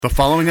The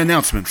following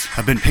announcements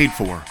have been paid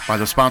for by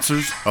the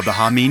sponsors of the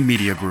Hameen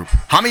Media Group.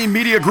 Hameen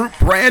Media Group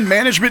brand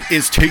management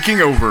is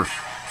taking over.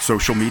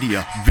 Social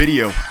media,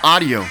 video,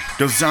 audio,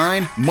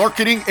 design,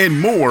 marketing,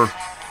 and more.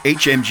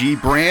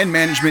 HMG Brand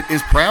Management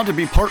is proud to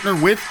be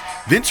partnered with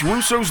Vince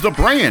Russo's The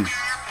Brand,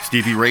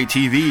 Stevie Ray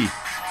TV,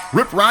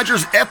 Rip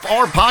Rogers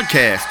FR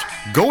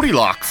Podcast,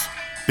 Goldilocks,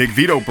 Big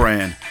Vito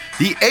Brand,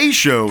 The A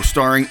Show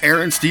starring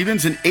Aaron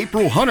Stevens and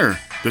April Hunter,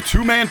 The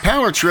Two-Man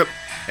Power Trip,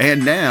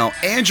 and now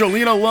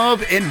Angelina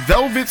Love and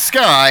Velvet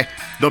Sky,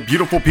 The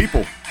Beautiful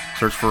People.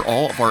 Search for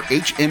all of our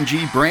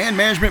HMG brand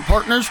management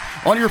partners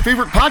on your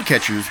favorite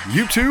podcatchers,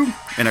 YouTube,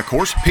 and of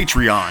course,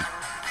 Patreon.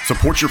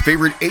 Support your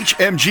favorite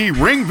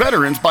HMG ring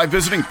veterans by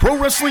visiting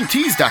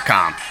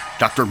ProWrestlingTees.com.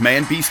 Dr.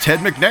 Manbeast Ted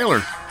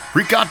McNaylor,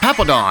 Greek God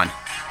Papadon,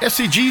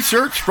 SCG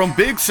Search from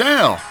Big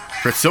Sal,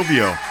 Chris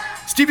Silvio,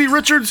 Stevie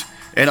Richards,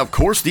 and of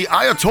course, the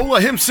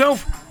Ayatollah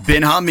himself,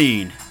 Ben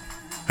Hameen.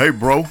 Hey,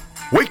 bro.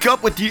 Wake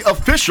up with the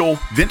official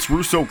Vince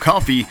Russo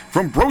coffee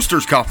from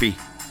Broasters Coffee.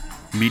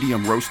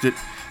 Medium roasted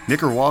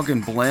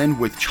Nicaraguan blend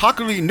with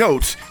chocolatey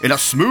notes and a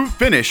smooth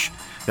finish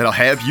that'll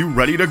have you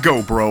ready to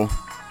go, bro.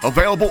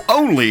 Available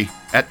only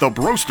at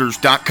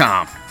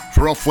thebroasters.com.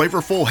 For a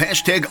flavorful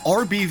hashtag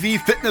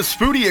RBV Fitness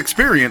foodie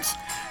experience,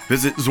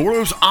 visit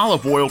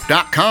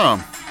ZordosOliveOil.com.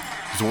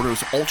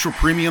 Zordos Ultra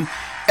Premium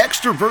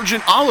Extra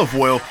Virgin Olive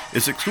Oil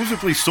is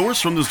exclusively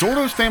sourced from the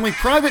Zordos family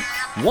private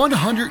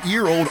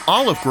 100-year-old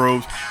olive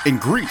groves in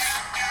Greece.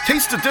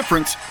 Taste the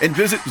difference and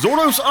visit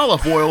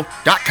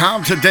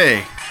ZordosOliveOil.com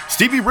today.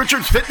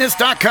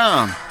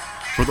 StevieRichardsFitness.com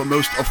for the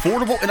most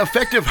affordable and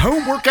effective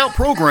home workout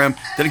program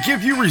that'll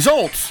give you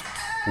results,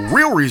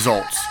 real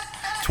results.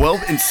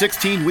 12 and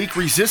 16-week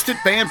resistant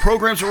band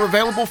programs are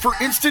available for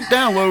instant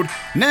download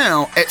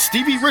now at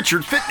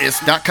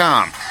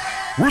StevieRichardsFitness.com.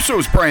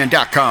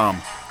 RussosBrand.com,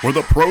 where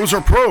the pros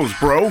are pros,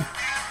 bro.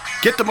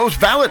 Get the most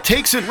valid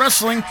takes in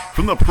wrestling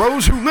from the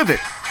pros who live it.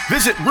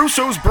 Visit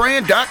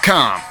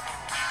RussosBrand.com.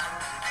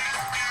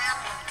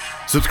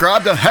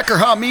 Subscribe to Hecker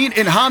Hameen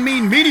and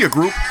Hameen Media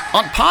Group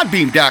on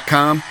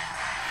Podbeam.com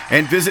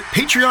and visit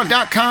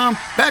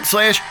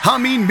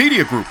Patreon.com/Hameen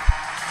Media Group.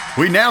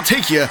 We now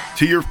take you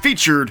to your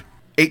featured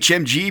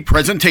HMG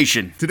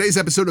presentation. Today's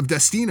episode of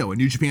Destino, a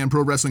New Japan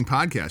Pro Wrestling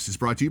podcast, is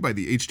brought to you by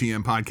the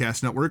HTM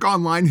Podcast Network,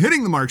 online,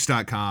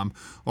 hittingthemarks.com.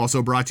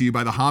 Also brought to you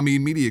by the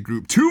Hameen Media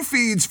Group. Two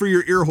feeds for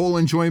your earhole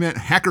enjoyment,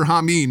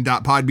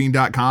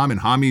 hackerhameen.podbean.com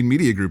and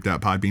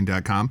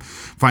hameenmediagroup.podbean.com.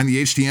 Find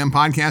the HTM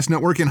Podcast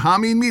Network and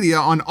Hameen Media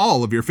on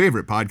all of your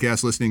favorite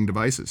podcast listening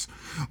devices.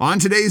 On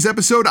today's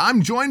episode,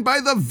 I'm joined by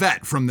the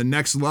vet from the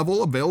Next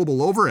Level,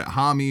 available over at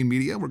Hameen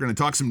Media. We're going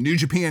to talk some New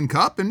Japan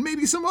Cup and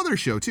maybe some other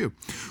show too.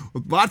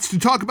 Lots to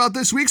talk about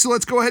this week, so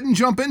let's go ahead and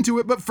jump into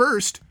it. But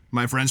first,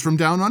 my friends from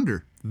Down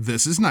Under,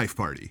 this is Knife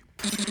Party.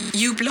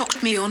 You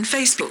blocked me on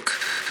Facebook,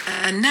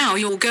 and now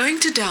you're going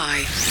to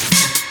die.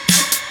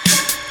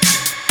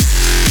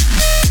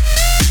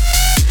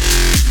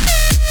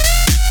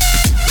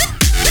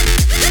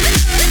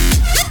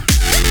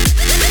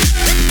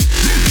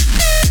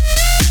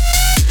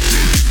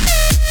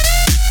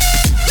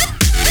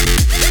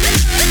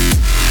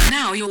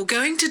 Now you're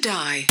going to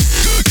die.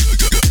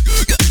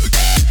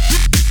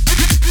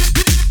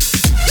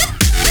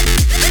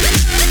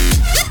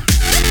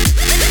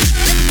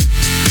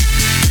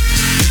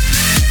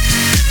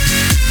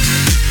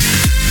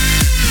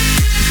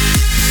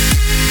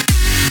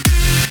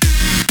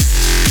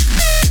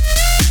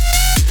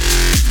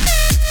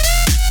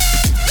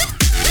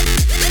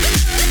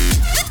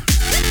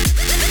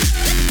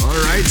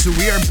 So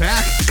we are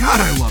back. God,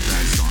 I love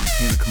that song.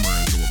 Hannah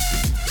Kimura's old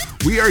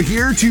theme. We are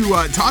here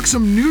to talk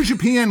some New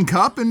Japan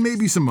Cup and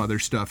maybe some other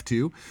stuff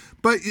too.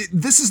 But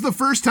this is the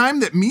first time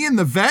that me and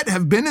the vet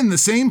have been in the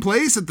same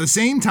place at the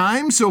same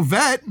time. So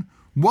vet,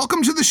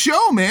 welcome to the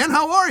show, man.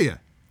 How are you?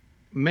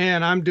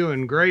 Man, I'm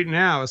doing great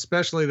now,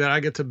 especially that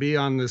I get to be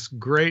on this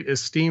great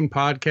esteemed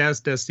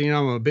podcast,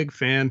 Destino. I'm a big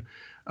fan.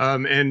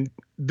 And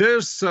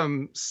there's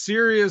some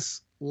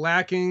serious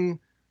lacking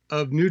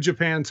of New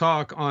Japan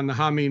talk on the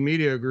Hameen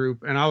Media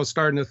Group, and I was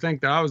starting to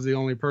think that I was the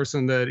only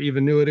person that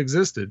even knew it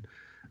existed.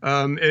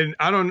 And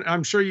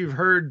I'm sure you've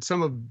heard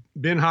some of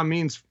Ben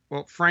Hameen's,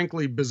 well,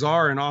 frankly,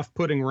 bizarre and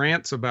off-putting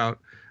rants about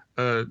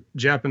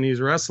Japanese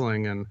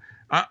wrestling, and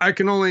I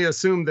can only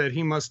assume that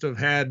he must have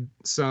had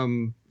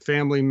some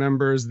family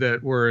members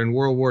that were in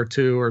World War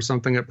II or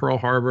something at Pearl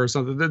Harbor or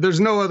something. There's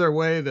no other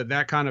way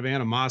that kind of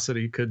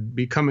animosity could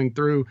be coming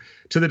through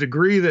to the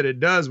degree that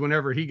it does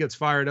whenever he gets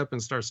fired up and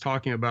starts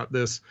talking about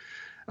this,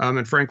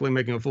 and frankly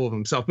making a fool of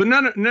himself. But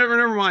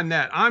never mind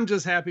that. I'm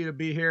just happy to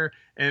be here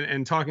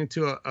and talking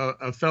to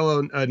a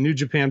fellow New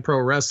Japan Pro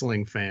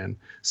Wrestling fan.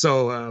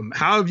 So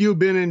how have you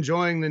been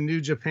enjoying the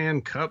New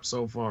Japan Cup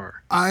so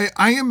far?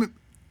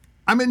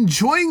 I'm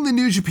enjoying the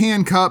New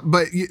Japan Cup,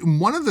 but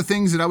one of the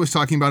things that I was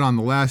talking about on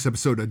the last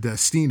episode of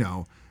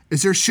Destino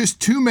is there's just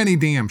too many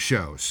damn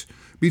shows.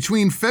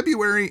 Between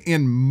February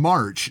and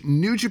March,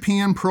 New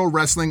Japan Pro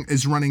Wrestling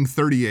is running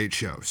 38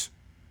 shows.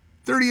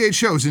 38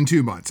 shows in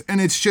 2 months,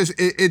 and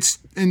it's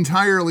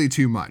entirely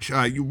too much.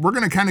 We're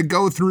going to kind of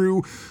go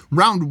through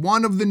round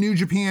 1 of the New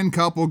Japan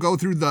Cup. We'll go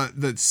through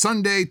the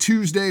Sunday,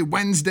 Tuesday,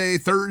 Wednesday,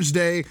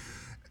 Thursday.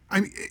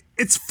 I mean,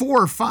 it's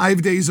 4 or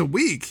 5 days a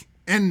week,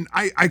 and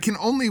I can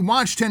only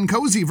watch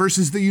Tenkozy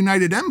versus the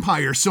United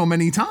Empire so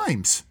many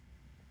times.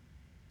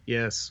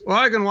 Yes. Well,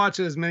 I can watch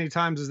it as many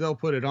times as they'll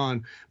put it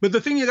on. But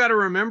the thing you got to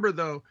remember,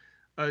 though,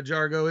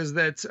 Jargo, is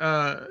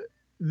that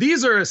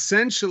these are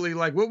essentially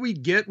like what we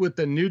get with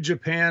the New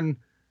Japan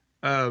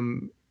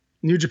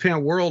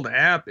World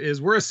app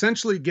is we're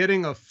essentially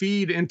getting a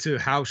feed into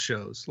house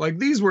shows. Like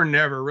these were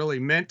never really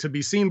meant to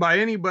be seen by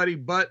anybody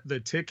but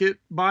the ticket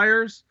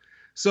buyers.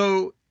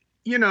 So,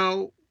 you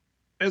know,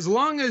 as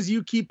long as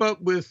you keep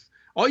up with,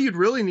 all you'd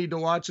really need to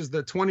watch is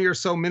the 20 or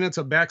so minutes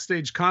of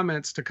backstage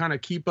comments to kind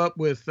of keep up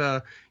with,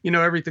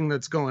 everything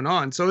that's going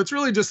on. So it's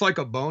really just like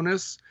a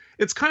bonus.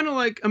 It's kind of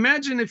like,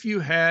 imagine if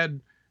you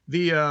had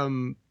the,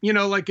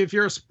 like if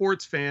you're a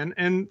sports fan,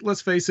 and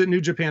let's face it,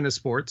 New Japan is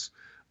sports.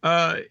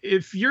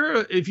 If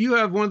you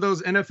have one of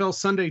those NFL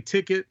Sunday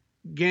ticket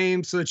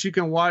games so that you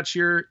can watch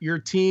your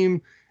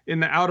team in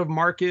the out of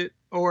market,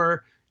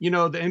 or, the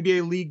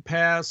NBA League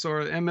Pass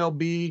or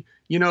MLB,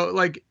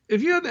 like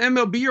if you have the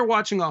MLB, you're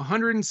watching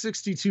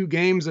 162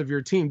 games of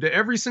your team. Do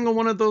every single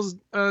one of those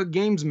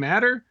games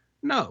matter?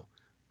 No.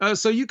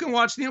 So you can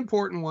watch the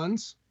important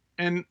ones,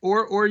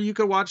 or you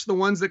could watch the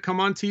ones that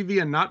come on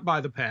TV and not buy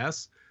the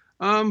pass.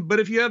 But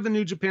if you have the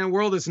New Japan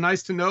World, it's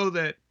nice to know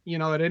that,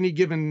 at any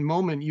given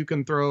moment you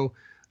can throw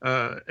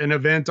an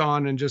event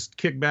on and just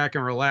kick back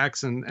and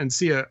relax and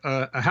see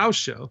a house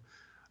show.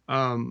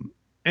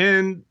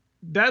 And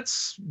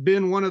that's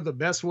been one of the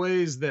best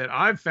ways that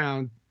I've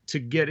found to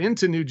get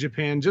into New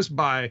Japan, just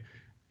by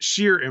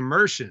sheer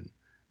immersion,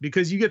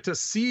 because you get to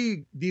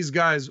see these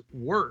guys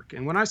work.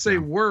 And when I say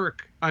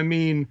work, I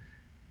mean,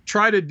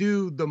 try to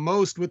do the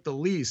most with the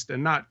least,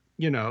 and not,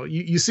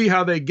 you see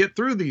how they get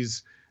through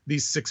these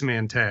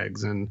 6-man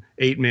tags and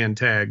 8-man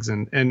tags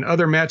and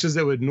other matches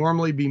that would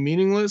normally be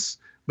meaningless,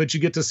 but you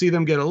get to see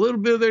them get a little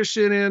bit of their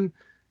shit in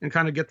and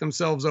kind of get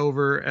themselves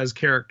over as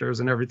characters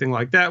and everything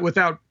like that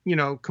without,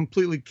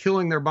 completely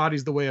killing their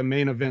bodies the way a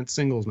main event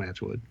singles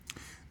match would.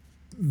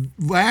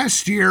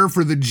 Last year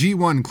for the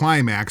G1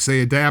 Climax,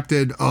 they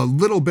adapted a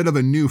little bit of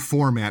a new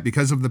format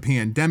because of the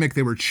pandemic.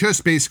 They were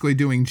just basically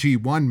doing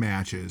G1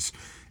 matches,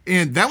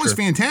 and that was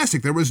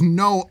fantastic. There was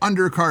no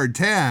undercard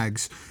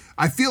tags.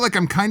 I feel like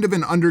I'm kind of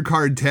in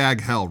undercard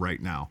tag hell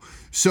right now.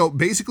 So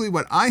basically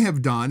what I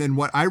have done, and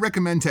what I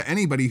recommend to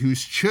anybody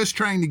who's just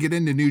trying to get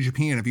into New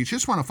Japan, if you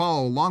just want to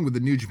follow along with the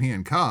New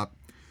Japan Cup,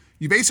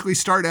 you basically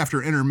start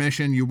after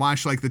intermission, you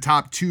watch like the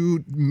top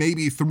 2,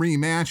 maybe 3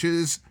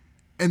 matches,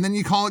 and then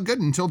you call it good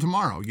until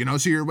tomorrow,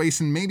 so you're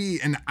wasting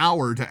maybe an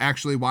hour to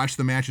actually watch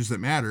the matches that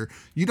matter.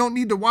 You don't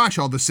need to watch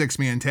all the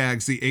 6-man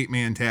tags, the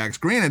 8-man tags.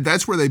 Granted,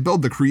 that's where they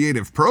build the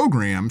creative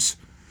programs.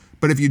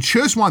 But if you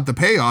just want the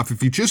payoff,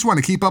 if you just want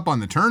to keep up on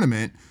the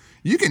tournament,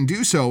 you can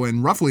do so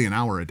in roughly an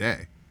hour a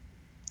day.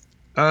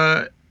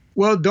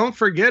 Well, don't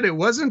forget, it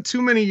wasn't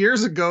too many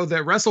years ago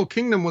that Wrestle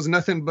Kingdom was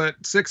nothing but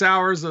 6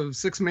 hours of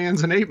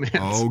 6-mans and 8-mans.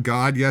 Oh,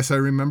 God, yes, I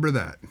remember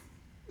that.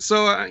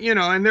 So,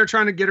 and they're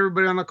trying to get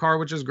everybody on the card,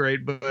 which is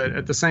great. But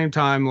at the same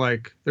time,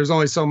 like, there's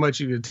only so much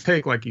you could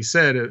take, like you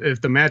said,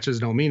 if the matches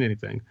don't mean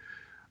anything.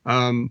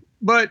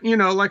 But,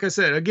 like I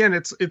said, again,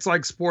 it's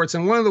like sports.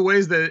 And one of the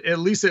ways that at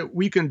least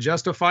we can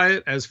justify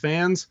it as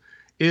fans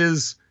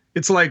is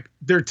it's like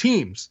they're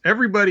teams.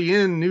 Everybody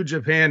in New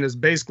Japan is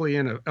basically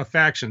in a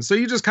faction. So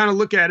you just kind of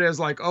look at it as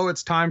like, oh,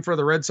 it's time for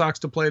the Red Sox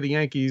to play the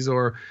Yankees,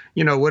 or,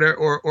 whatever,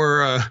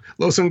 or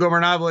Los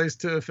Ingobernables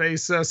to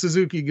face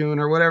Suzuki-gun,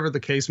 or whatever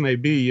the case may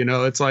be.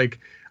 It's like,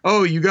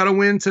 oh, you got to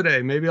win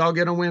today. Maybe I'll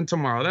get a win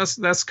tomorrow.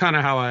 That's kind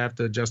of how I have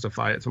to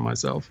justify it to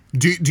myself.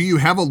 Do you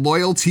have a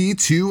loyalty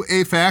to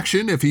a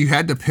faction? If you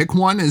had to pick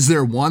one, is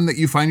there one that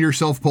you find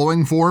yourself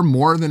pulling for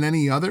more than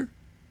any other?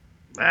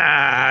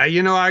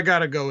 I got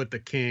to go with the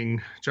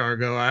King,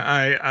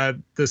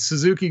 Jargo. The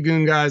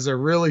Suzuki-gun guys are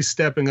really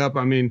stepping up.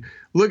 I mean,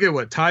 look at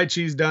what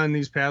Taichi's done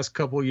these past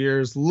couple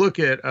years. Look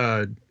at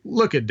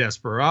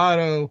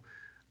Desperado.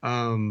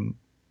 They've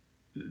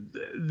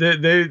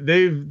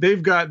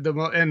got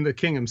and the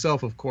King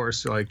himself, of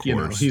course. Like,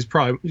 he's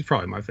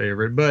probably my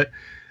favorite. But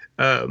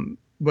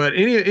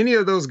any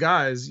of those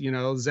guys,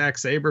 Zack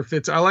Sabre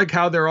fits. I like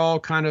how they're all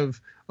kind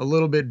of a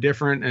little bit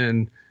different,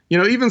 and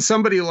even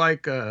somebody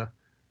like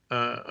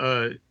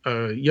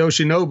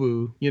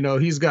Yoshinobu,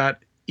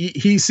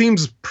 he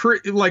seems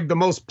pretty like the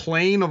most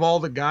plain of all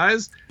the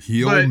guys.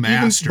 Heel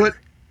master.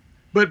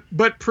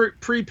 But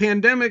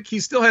pre-pandemic, he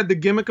still had the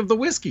gimmick of the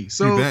whiskey.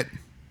 So you bet.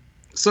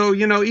 So,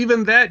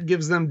 even that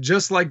gives them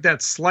just like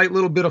that slight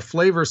little bit of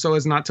flavor, so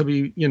as not to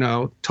be,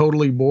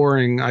 totally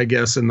boring, I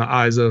guess, in the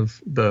eyes of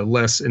the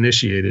less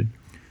initiated.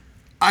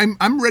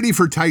 I'm ready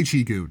for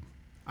Taichi-gun.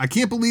 I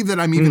can't believe that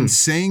I'm even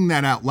saying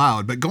that out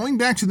loud, but going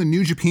back to the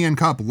New Japan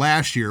Cup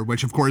last year,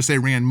 which of course they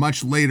ran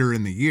much later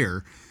in the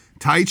year,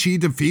 Taichi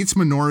defeats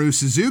Minoru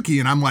Suzuki,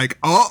 and I'm like,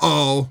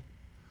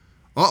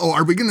 Uh-oh,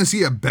 are we going to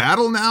see a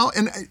battle now?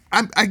 And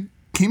I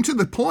came to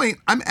the point,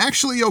 I'm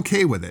actually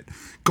okay with it.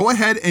 Go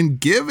ahead and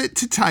give it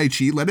to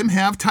Taichi. Let him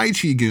have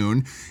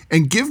Taichi-gun,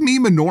 and give me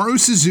Minoru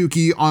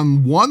Suzuki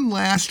on one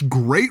last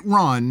great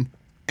run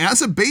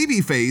as a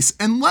babyface,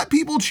 and let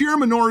people cheer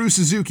Minoru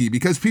Suzuki,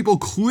 because people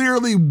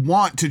clearly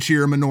want to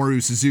cheer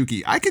Minoru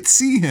Suzuki. I could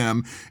see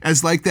him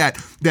as like that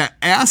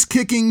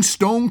ass-kicking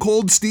Stone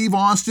Cold Steve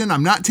Austin,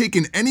 I'm not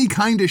taking any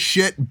kind of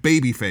shit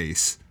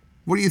babyface.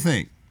 What do you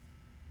think?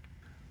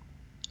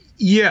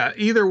 Yeah,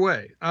 either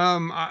way,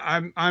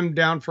 I'm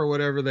down for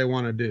whatever they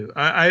want to do.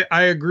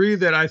 I agree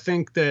that I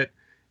think that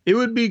it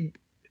would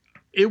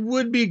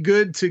be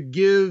good to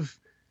give,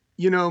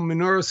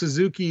 Minoru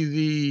Suzuki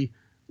the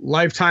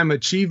lifetime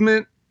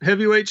achievement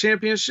heavyweight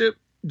championship,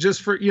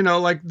 just for,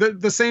 like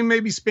the same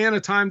maybe span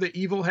of time that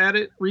Evil had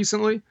it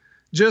recently,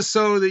 just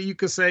so that you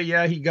could say,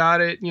 yeah, he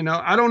got it.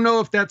 I don't know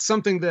if that's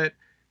something that,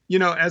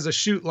 as a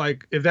shoot,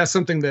 like if that's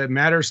something that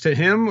matters to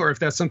him, or if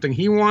that's something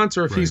he wants,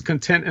 or if he's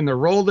content in the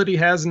role that he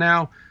has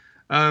now.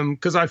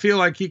 Cause I feel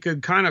like he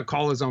could kind of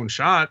call his own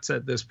shots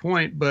at this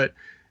point, but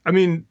I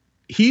mean,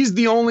 he's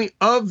the only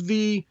of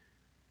the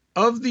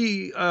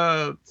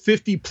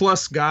 50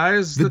 plus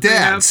guys, the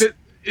dads.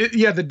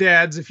 The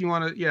dads, if you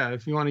want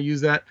to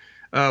use that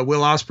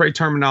Will Ospreay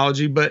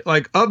terminology, but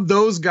like of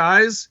those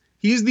guys,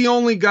 he's the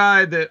only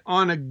guy that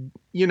on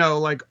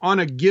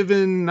a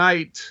given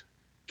night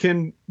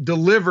can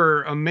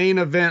deliver a main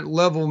event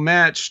level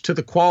match to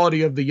the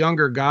quality of the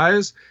younger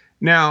guys.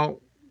 Now,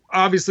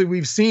 obviously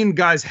we've seen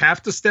guys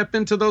have to step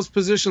into those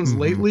positions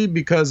lately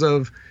because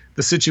of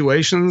the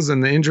situations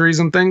and the injuries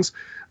and things,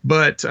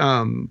 but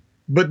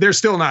they're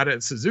still not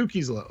at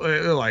Suzuki's level.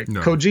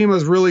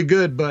 Kojima's really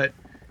good, but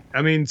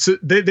I mean, so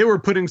they were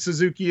putting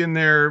Suzuki in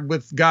there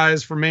with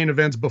guys for main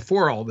events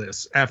before all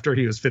this, after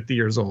he was 50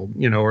 years old,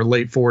 or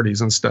late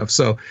 40s and stuff.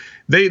 So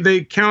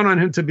they count on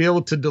him to be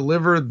able to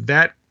deliver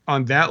that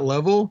on that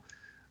level.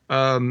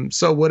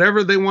 So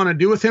whatever they want to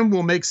do with him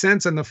will make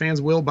sense, and the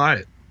fans will buy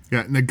it.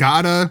 Yeah,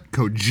 Nagata,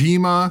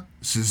 Kojima,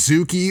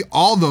 Suzuki,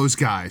 all those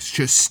guys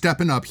just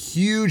stepping up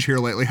huge here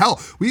lately. Hell,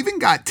 we even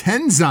got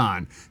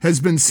Tenzan has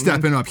been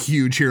stepping up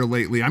huge here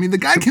lately. I mean, the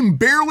guy can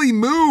barely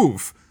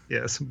move.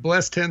 Yes,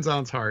 bless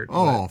Tenzan's heart.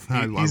 Oh,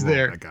 he's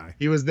there. That guy.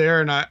 He was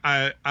there, and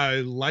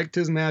I liked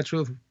his match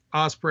with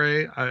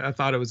Ospreay. I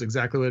thought it was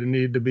exactly what it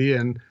needed to be,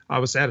 and I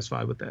was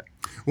satisfied with that.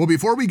 Well,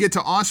 before we get to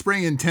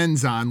Ospreay and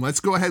Tenzan, let's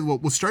go ahead.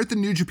 We'll start the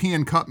New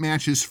Japan Cup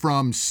matches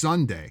from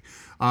Sunday.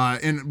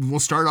 And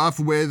we'll start off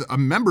with a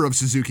member of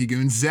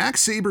Suzuki-gun, Zack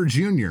Sabre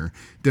Jr.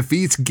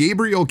 defeats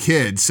Gabriel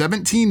Kidd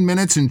 17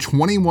 minutes and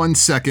 21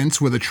 seconds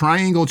with a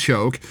triangle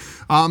choke.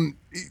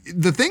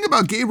 The thing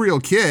about Gabriel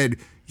Kidd,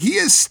 he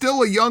is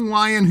still a young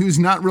lion who's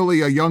not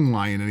really a young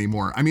lion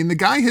anymore. I mean, the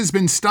guy has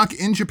been stuck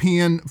in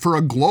Japan for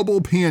a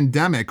global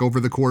pandemic over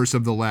the course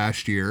of the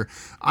last year.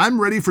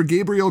 I'm ready for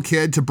Gabriel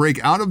Kidd to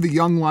break out of the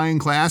young lion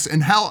class,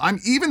 and hell,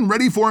 I'm even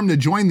ready for him to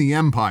join the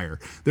Empire.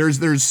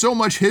 There's so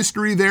much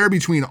history there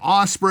between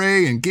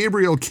Ospreay and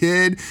Gabriel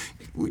Kidd.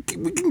 We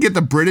can get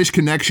the British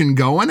connection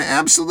going.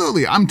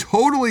 Absolutely. I'm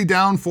totally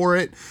down for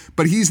it,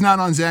 but he's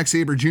not on Zack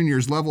Sabre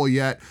Jr.'s level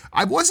yet.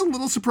 I was a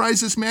little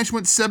surprised this match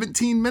went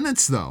 17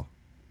 minutes, though.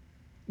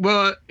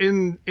 Well,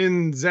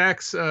 in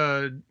Zach's,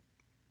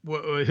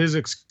 his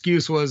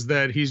excuse was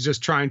that he's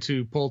just trying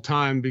to pull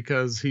time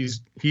because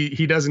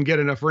he doesn't get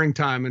enough ring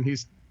time, and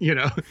he's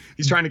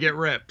trying to get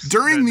reps.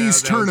 During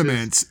these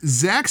tournaments,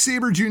 Zack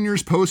Sabre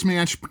Jr.'s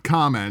post-match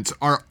comments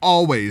are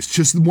always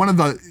just one of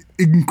the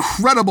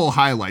incredible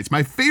highlights.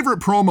 My favorite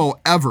promo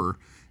ever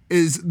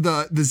is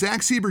the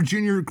Zack Sabre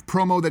Jr.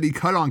 promo that he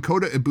cut on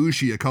Kota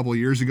Ibushi a couple of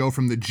years ago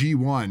from the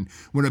G1,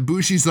 when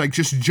Ibushi's like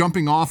just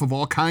jumping off of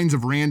all kinds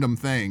of random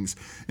things.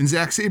 And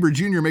Zack Sabre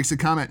Jr. makes a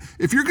comment,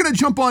 if you're going to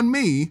jump on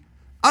me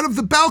out of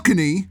the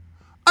balcony,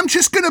 I'm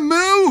just going to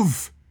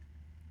move.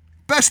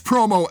 Best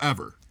promo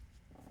ever.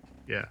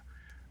 Yeah.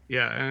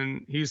 Yeah.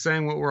 And he's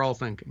saying what we're all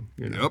thinking,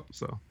 Yep.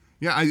 So.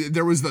 Yeah,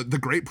 there was the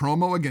great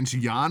promo against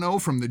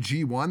Yano from the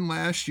G1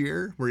 last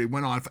year, where he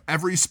went off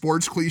every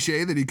sports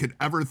cliche that he could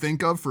ever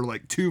think of for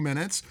like 2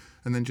 minutes,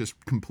 and then just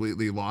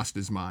completely lost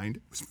his mind.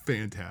 It was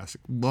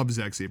fantastic. Love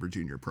Zack Sabre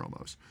Jr.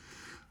 promos.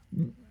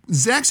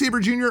 Zack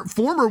Sabre Jr.,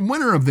 former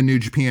winner of the New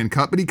Japan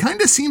Cup, but he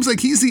kind of seems like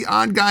he's the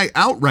odd guy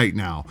out right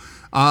now.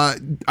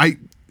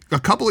 A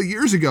couple of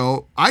years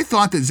ago, I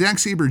thought that Zack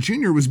Sabre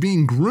Jr. was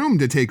being groomed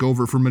to take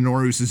over for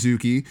Minoru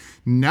Suzuki.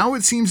 Now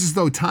it seems as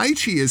though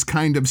Taichi has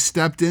kind of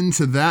stepped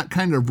into that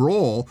kind of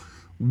role.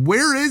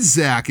 Where is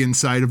Zack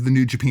inside of the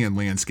New Japan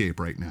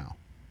landscape right now?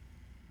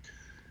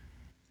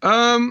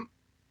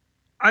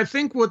 I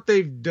think what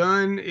they've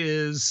done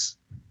is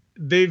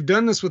they've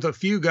done this with a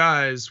few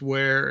guys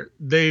where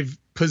they've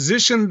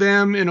positioned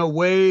them in a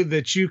way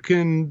that you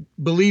can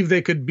believe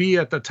they could be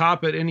at the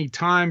top at any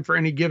time for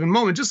any given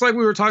moment. Just like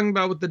we were talking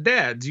about with the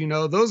dads,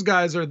 those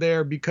guys are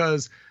there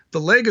because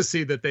the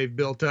legacy that they've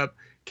built up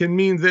can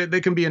mean that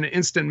they can be an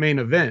instant main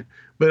event.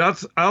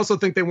 But I also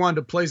think they wanted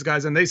to place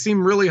guys, and they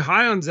seem really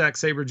high on Zack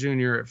Sabre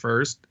Jr. at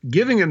first,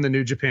 giving him the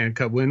New Japan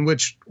Cup win,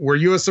 which were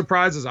you as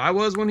surprised as I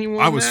was when he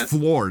won? I was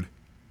floored.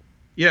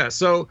 Yeah.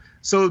 So,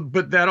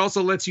 but that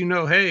also lets you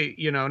know, hey,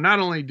 not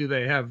only do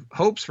they have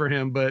hopes for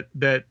him, but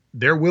that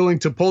they're willing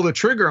to pull the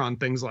trigger on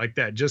things like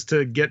that just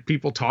to get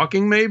people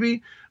talking,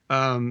 maybe.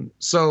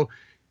 So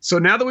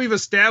now that we've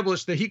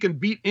established that he can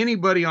beat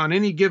anybody on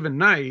any given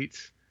night,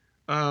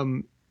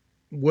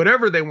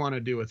 whatever they want to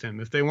do with him,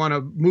 if they want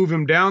to move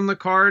him down the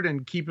card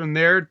and keep him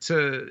there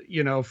to,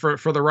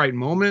 for the right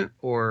moment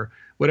or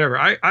whatever.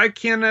 I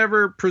can't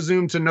ever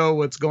presume to know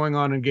what's going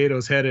on in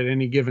Gato's head at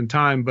any given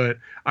time, but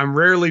I'm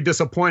rarely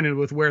disappointed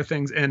with where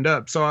things end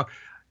up. So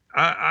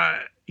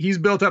he's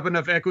built up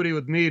enough equity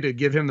with me to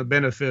give him the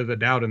benefit of the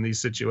doubt in these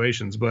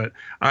situations, but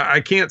I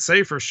can't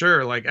say for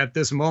sure, like at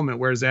this moment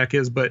where Zach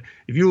is. But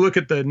if you look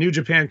at the New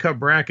Japan Cup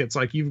brackets,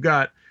 like you've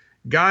got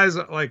guys,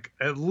 like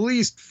at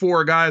least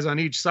 4 guys on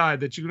each side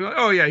that you go,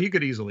 oh yeah, he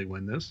could easily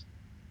win this.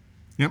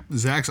 Yep,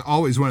 Zach's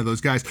always one of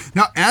those guys.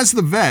 Now, as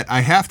the vet, I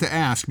have to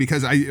ask,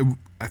 because I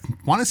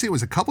want to say it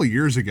was a couple of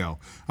years ago,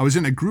 I was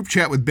in a group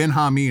chat with Ben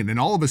Hameen, and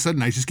all of a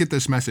sudden I just get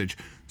this message.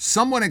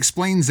 Someone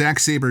explain Zack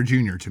Sabre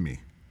Jr. to me.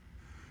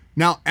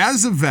 Now,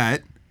 as a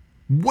vet,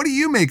 what do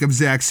you make of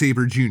Zack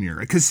Sabre Jr.?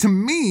 Because to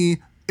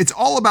me, it's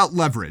all about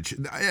leverage.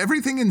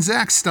 Everything in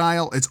Zach's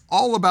style, it's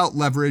all about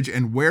leverage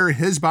and where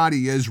his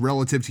body is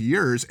relative to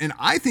yours, and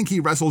I think he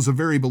wrestles a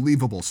very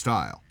believable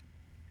style.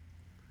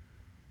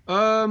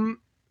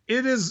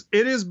 It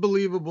is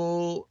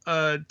believable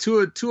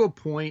to a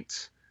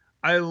point.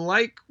 I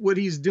like what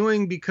he's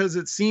doing because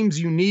it seems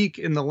unique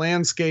in the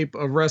landscape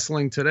of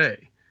wrestling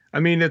today. I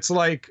mean, it's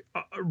like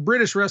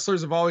British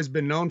wrestlers have always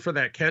been known for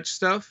that catch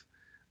stuff.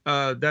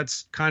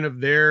 That's kind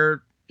of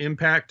their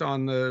impact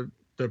on the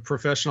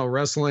professional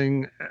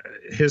wrestling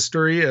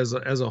history as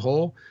a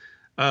whole.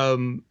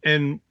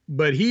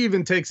 But he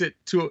even takes it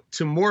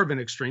to more of an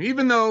extreme,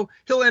 even though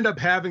he'll end up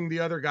having the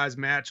other guys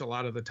match a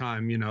lot of the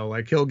time,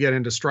 like he'll get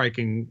into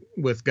striking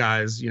with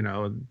guys,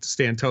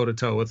 stand toe to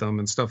toe with them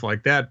and stuff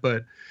like that.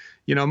 But,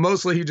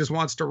 mostly he just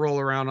wants to roll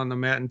around on the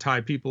mat and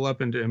tie people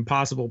up into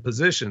impossible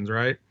positions.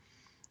 Right.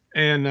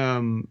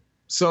 And,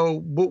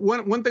 but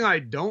one thing I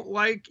don't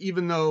like,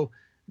 even though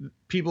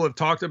people have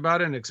talked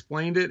about it and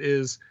explained it,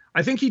 is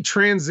I think he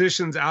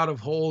transitions out of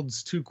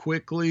holds too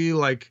quickly.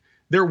 Like,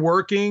 they're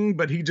working,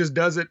 but he just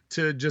does it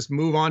to just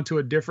move on to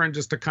a different,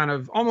 just to kind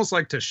of almost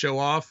like to show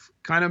off,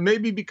 kind of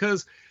maybe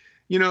because,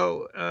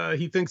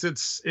 he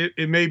thinks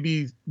it may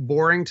be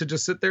boring to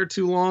just sit there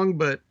too long,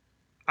 but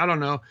I don't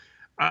know.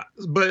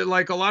 But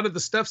like a lot of the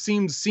stuff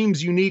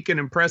seems unique and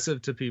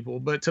impressive to people.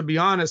 But to be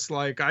honest,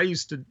 like I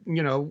used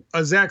to,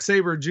 a Zack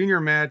Sabre Jr.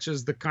 match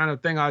is the kind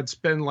of thing I'd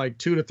spend like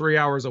 2 to 3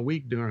 hours a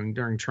week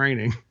during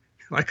training.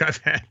 Like I've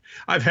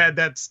had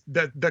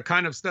the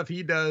kind of stuff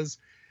he does.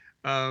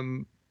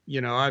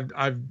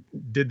 I've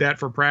did that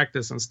for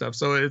practice and stuff.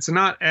 So it's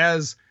not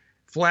as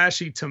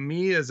flashy to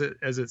me as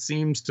it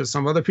seems to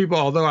some other people.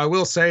 Although I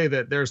will say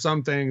that there's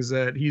some things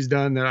that he's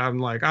done that I'm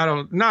like,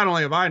 not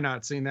only have I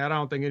not seen that, I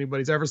don't think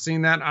anybody's ever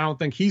seen that. I don't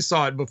think he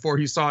saw it before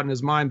he saw it in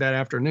his mind that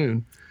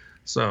afternoon.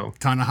 So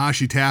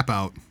Tanahashi tap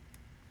out.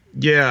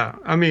 Yeah.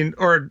 I mean,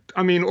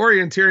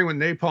 orienteering with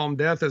Napalm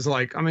Death is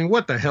like,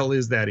 what the hell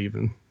is that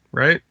even?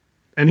 Right.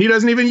 And he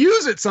doesn't even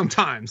use it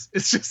sometimes.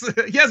 It's just,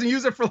 he hasn't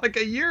used it for like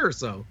a year or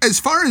so. As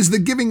far as the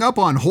giving up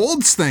on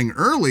holds thing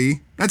early,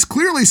 that's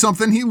clearly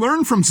something he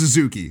learned from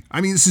Suzuki.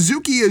 I mean,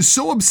 Suzuki is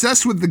so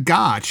obsessed with the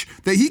gotch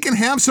that he can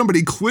have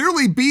somebody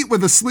clearly beat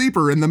with a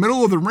sleeper in the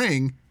middle of the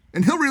ring,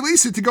 and he'll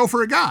release it to go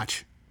for a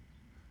gotch.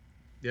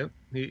 Yep,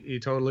 he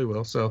totally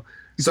will. So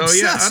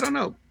obsessed. Yeah, I don't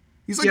know.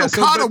 He's like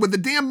Okada with the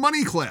damn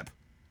money clip.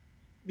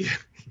 Yeah,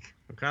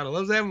 Okada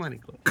loves that money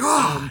clip.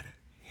 God,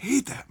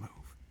 hate that move.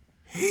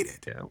 Hate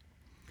it. Yeah.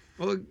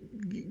 Well,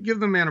 give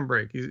the man a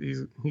break.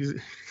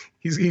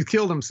 He's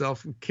killed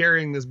himself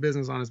carrying this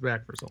business on his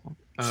back for so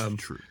long.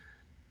 True.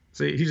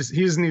 So he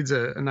just needs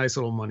a nice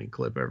little money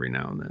clip every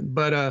now and then.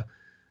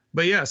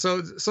 But yeah.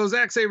 So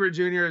Zack Sabre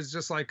Jr. is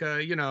just like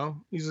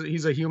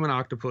he's a human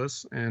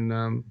octopus,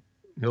 and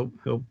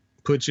he'll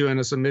put you in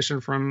a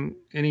submission from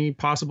any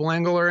possible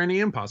angle or any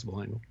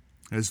impossible angle.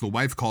 As the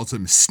wife calls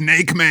him,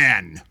 Snake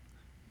Man.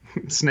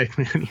 Snake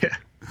Man. Yeah.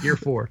 Year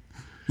 4.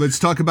 Let's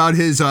talk about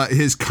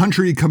his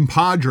country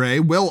compadre,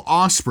 Will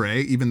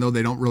Ospreay, even though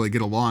they don't really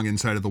get along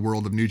inside of the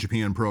world of New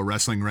Japan Pro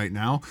Wrestling right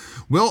now.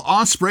 Will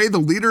Ospreay, the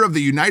leader of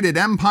the United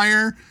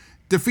Empire,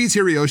 defeats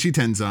Hiroshi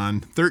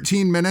Tenzan.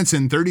 13 minutes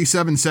and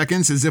 37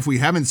 seconds, as if we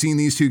haven't seen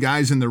these two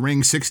guys in the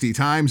ring 60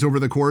 times over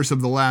the course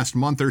of the last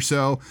month or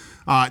so.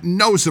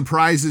 No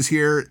surprises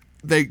here.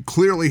 They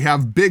clearly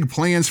have big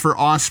plans for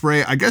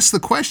Ospreay. I guess the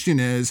question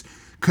is,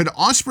 could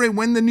Ospreay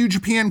win the New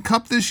Japan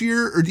Cup this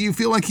year, or do you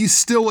feel like he's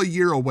still a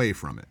year away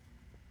from it?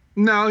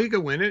 No, he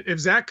could win it. If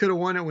Zach could have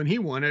won it when he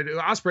won it,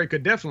 Ospreay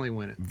could definitely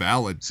win it.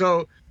 Valid.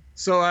 So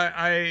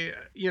I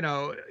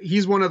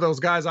he's one of those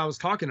guys I was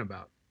talking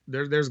about.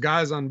 There's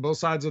guys on both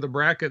sides of the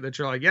bracket that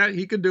you're like, yeah,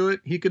 he could do it.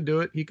 He could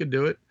do it. He could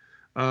do it.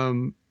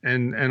 And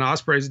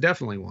Ospreay's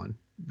definitely one.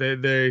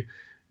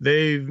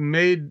 They've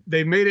made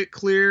it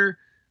clear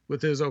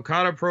with his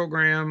Okada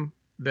program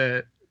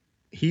that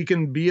he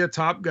can be a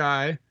top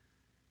guy.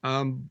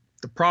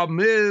 The problem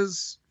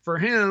is for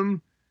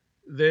him,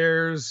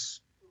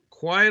 there's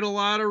not a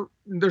lot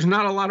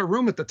of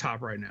room at the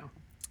top right now.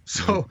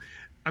 So,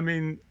 I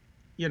mean,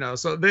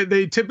 so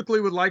they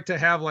typically would like to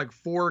have like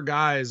 4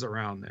 guys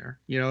around there,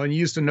 and you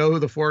used to know who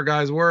the 4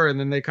 guys were, and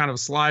then they kind of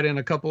slide in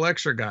a couple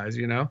extra guys,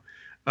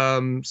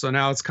 so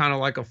now it's kind of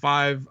like a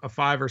 5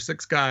 or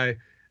 6 guy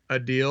a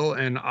deal,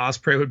 and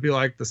Ospreay would be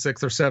like the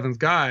 6th or 7th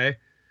guy.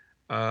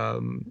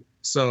 But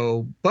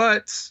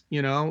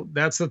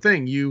that's the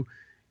thing.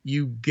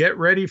 You get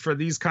ready for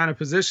these kind of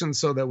positions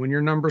so that when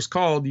your number's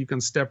called, you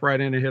can step right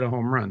in and hit a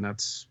home run.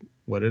 That's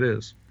what it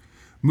is.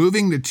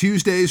 Moving to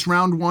Tuesday's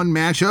round 1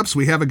 matchups,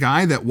 we have a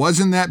guy that was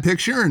in that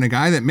picture and a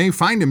guy that may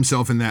find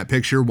himself in that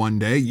picture one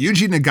day.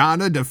 Yuji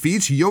Nagata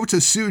defeats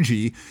Yota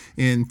Tsuji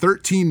in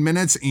 13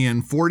 minutes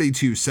and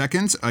 42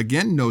 seconds.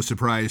 Again, no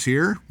surprise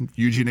here.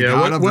 Yuji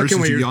Nagata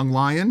versus Young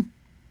Lion.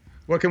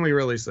 What can we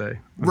really say?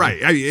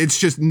 Right. I mean, it's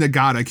just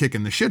Nagata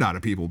kicking the shit out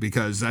of people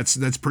because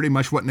that's pretty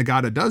much what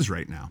Nagata does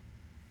right now.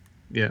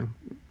 Yeah.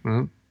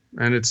 Well,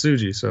 and it's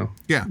Tsuji, so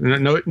yeah.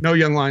 No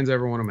young lions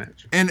ever won a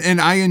match.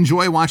 And I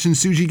enjoy watching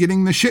Tsuji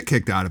getting the shit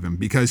kicked out of him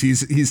because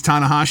he's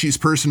Tanahashi's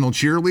personal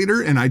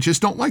cheerleader, and I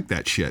just don't like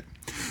that shit.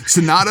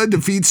 Sonata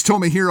defeats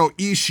Tomohiro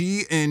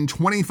Ishii in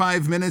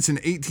 25 minutes and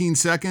 18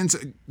 seconds.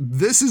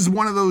 This is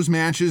one of those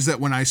matches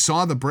that when I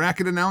saw the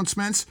bracket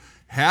announcements,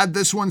 had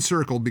this one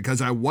circled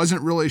because I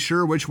wasn't really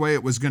sure which way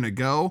it was going to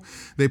go.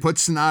 They put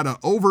Sonata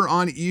over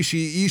on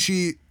Ishii.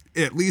 Ishii,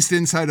 at least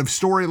inside of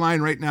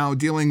storyline right now,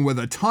 dealing with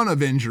a ton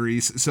of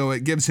injuries, so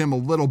it gives him a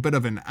little bit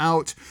of an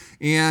out.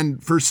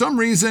 And for some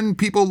reason,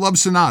 people love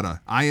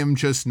Sonata. I am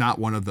just not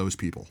one of those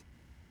people.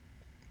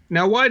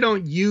 Now, why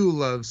don't you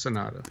love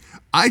Sonata?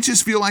 I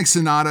just feel like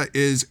Sonata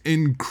is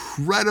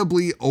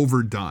incredibly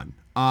overdone.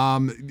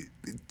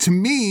 To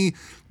me,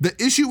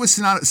 the issue with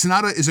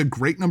Sonata is a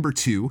great number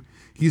 2.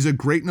 He's a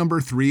great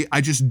number 3. I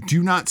just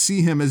do not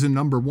see him as a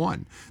number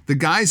 1. The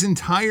guy's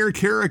entire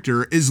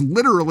character is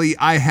literally,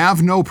 I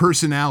have no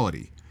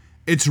personality.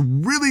 It's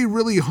really,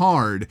 really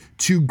hard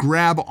to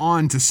grab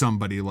on to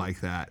somebody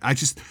like that.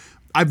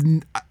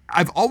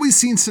 I've always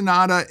seen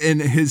Sonata in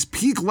his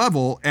peak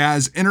level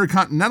as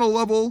Intercontinental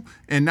level,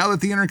 and now that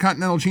the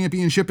Intercontinental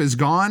Championship is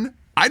gone,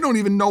 I don't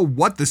even know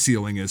what the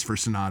ceiling is for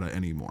Sonata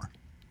anymore.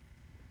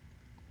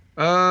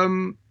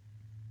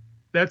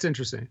 That's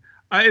interesting.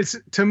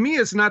 To me,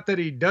 it's not that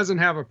he doesn't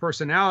have a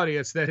personality.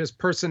 It's that his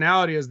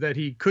personality is that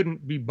he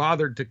couldn't be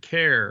bothered to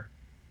care.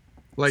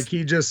 Like,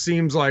 he just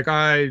seems like,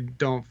 I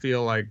don't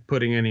feel like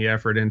putting any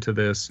effort into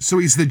this. So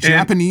he's the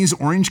Japanese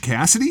Orange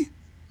Cassidy?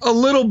 A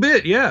little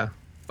bit, yeah.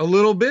 A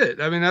little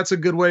bit. I mean, that's a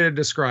good way to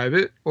describe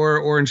it. Or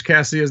Orange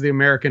Cassidy is the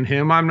American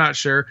him. I'm not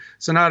sure.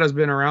 Sonata's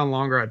been around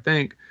longer, I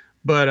think.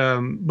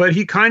 But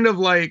he kind of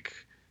like,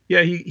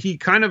 yeah, he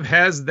kind of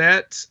has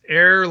that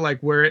air like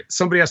where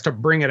somebody has to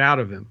bring it out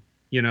of him.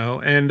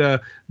 And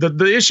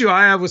the issue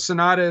I have with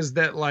Sonata is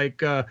that,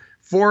 like,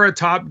 for a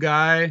top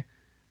guy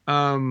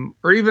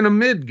or even a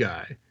mid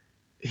guy,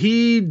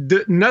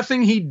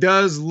 nothing he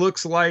does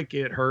looks like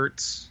it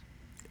hurts.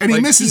 And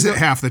he misses it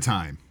half the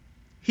time.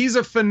 He's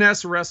a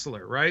finesse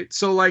wrestler, right?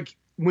 So, like,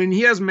 when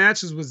he has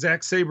matches with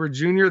Zack Sabre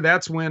Jr.,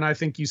 that's when I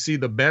think you see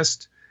the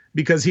best,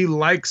 because he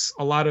likes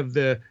a lot of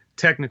the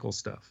technical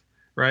stuff,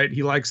 right?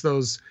 He likes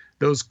those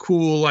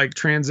cool, like,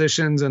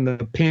 transitions and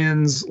the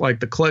pins,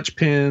 like the clutch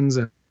pins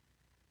and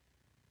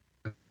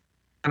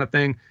kind of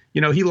thing,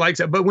 he likes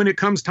it. But when it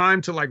comes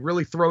time to, like,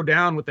 really throw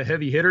down with the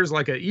heavy hitters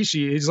like a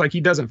Ishii, he's like,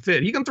 he doesn't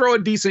fit. He can throw a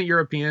decent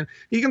European,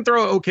 he can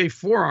throw an okay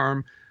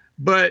forearm,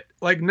 but,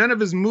 like, none of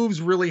his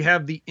moves really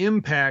have the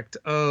impact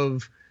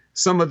of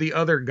some of the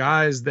other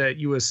guys that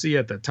you will see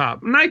at the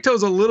top.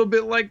 Naito's a little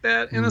bit like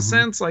that in a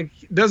sense, like,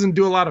 doesn't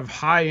do a lot of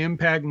high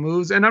impact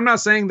moves. And I'm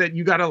not saying that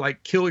you got to,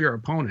 like, kill your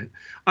opponent.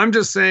 I'm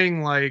just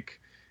saying, like,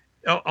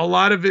 a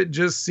lot of it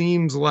just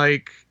seems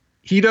like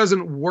he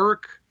doesn't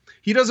work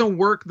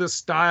the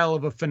style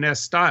of a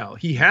finesse style.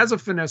 He has a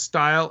finesse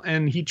style,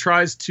 and he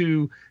tries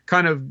to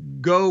kind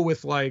of go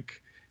with,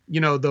 like,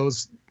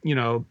 those,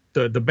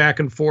 the back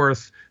and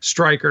forth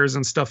strikers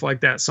and stuff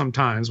like that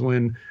sometimes,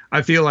 when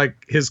I feel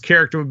like his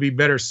character would be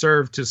better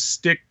served to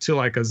stick to,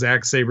 like, a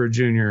Zack Sabre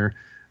Jr.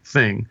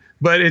 thing.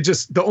 But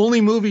the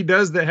only move he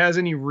does that has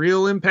any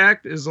real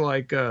impact is,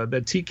 like,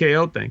 the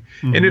TKO thing.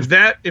 And if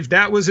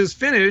that was his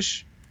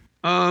finish,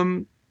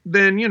 then,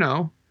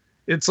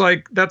 it's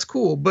like, that's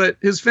cool. But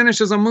his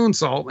finish is a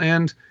moonsault,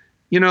 and,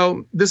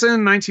 this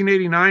isn't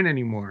 1989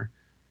 anymore.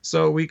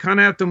 So we kind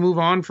of have to move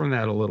on from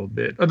that a little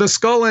bit. The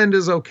skull end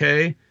is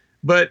okay,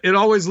 but it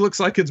always looks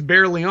like it's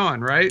barely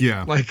on, right?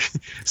 Yeah. Like,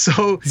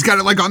 so he's got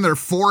it, like, on their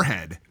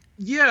forehead.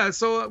 Yeah.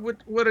 So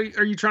what are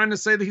you trying to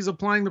say, that he's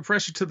applying the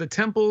pressure to the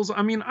temples?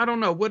 I mean, I don't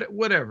know.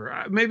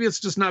 Whatever. Maybe it's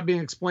just not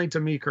being explained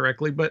to me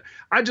correctly, but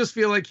I just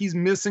feel like he's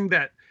missing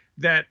that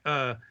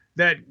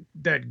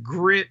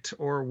grit,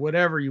 or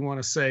whatever you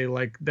want to say,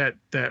 like that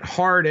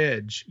hard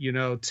edge,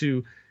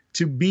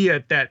 to be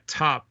at that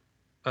top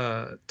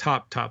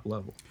top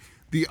level.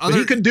 The But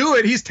he could do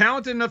it. He's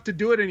talented enough to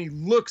do it, and he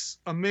looks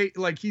amazing.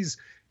 Like he's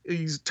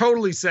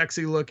totally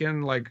sexy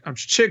looking. Like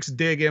chicks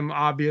dig him,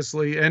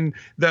 obviously, and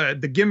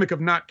the gimmick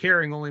of not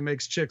caring only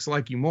makes chicks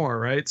like you more,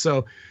 right?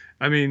 So,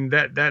 I mean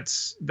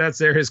that's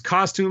there. His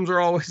costumes are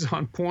always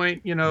on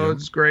point.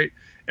 It's great.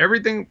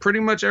 Pretty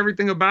much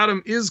everything about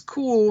him is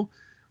cool,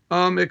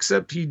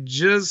 except he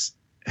just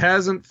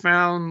hasn't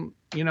found.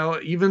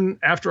 Even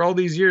after all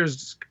these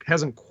years,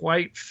 hasn't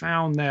quite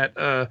found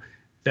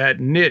that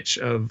niche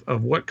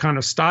of what kind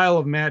of style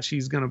of match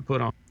he's going to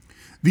put on.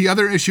 The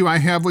other issue I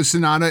have with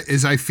Sanada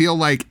is I feel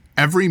like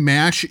every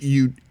match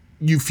you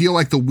feel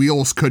like the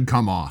wheels could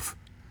come off,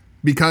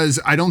 because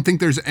I don't think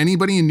there's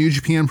anybody in New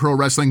Japan Pro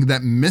Wrestling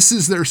that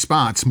misses their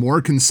spots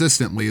more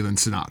consistently than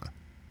Sanada.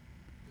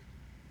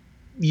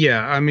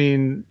 Yeah, I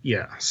mean,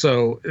 yeah.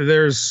 So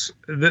there's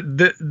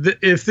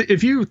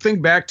if you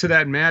think back to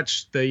that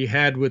match that he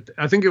had with,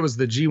 I think it was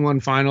the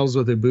G1 finals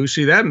with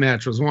Ibushi, that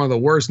match was one of the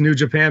worst New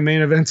Japan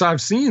main events I've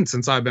seen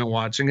since I've been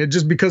watching it,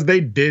 just because they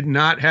did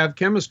not have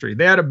chemistry.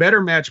 They had a better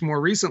match more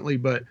recently,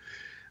 but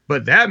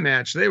that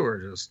match, they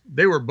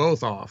were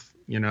both off,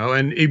 and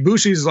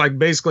Ibushi's like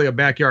basically a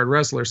backyard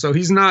wrestler. So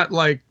he's not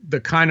like the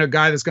kind of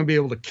guy that's going to be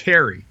able to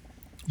carry.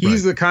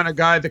 He's the kind of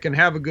guy that can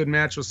have a good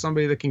match with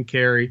somebody that can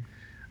carry.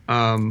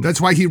 That's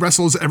why he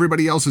wrestles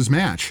everybody else's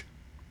match.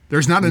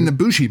 There's not an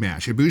Ibushi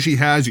match. Ibushi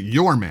has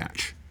your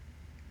match.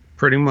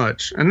 Pretty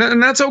much. And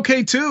that's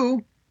okay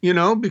too,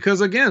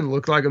 because again,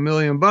 looked like $1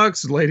 million.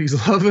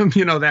 Ladies love him,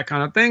 that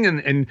kind of thing.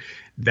 And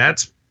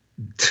that's,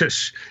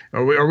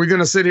 are we going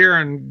to sit here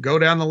and go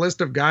down the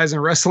list of guys in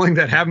wrestling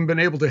that haven't been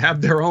able to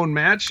have their own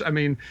match? I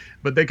mean,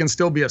 but they can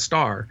still be a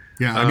star.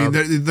 Yeah. I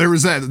mean, there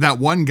was that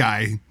one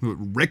guy,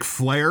 Ric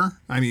Flair.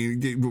 I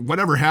mean,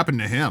 whatever happened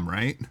to him,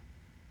 right?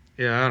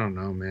 Yeah, I don't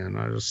know, man.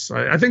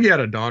 I think he had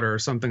a daughter or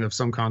something of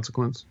some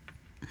consequence.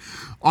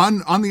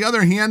 On the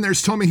other hand,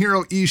 there's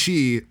Tomohiro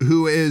Ishii,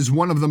 who is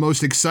one of the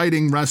most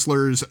exciting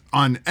wrestlers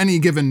on any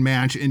given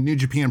match in New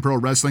Japan Pro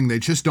Wrestling. They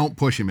just don't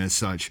push him as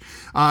such.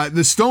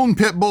 The Stone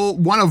Pitbull,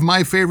 one of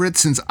my favorites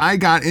since I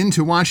got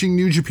into watching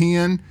New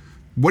Japan.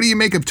 What do you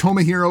make of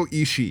Tomohiro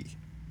Ishii?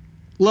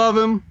 Love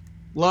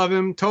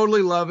him,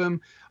 totally love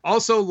him.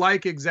 Also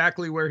like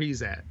exactly where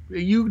he's at.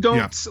 You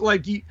don't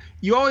like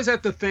you always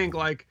have to think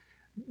like,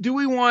 do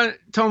we want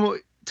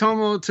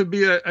Tomo to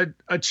be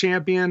a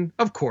champion?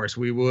 Of course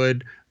we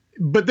would,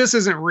 but this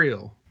isn't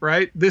real,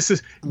 right? This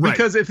is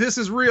because if this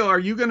is real, are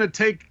you going to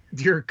take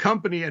your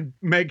company and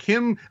make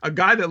him a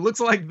guy that looks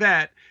like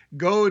that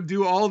go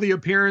do all the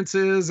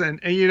appearances and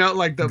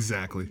like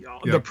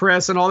the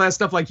press and all that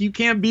stuff? Like you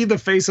can't be the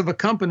face of a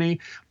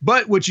company,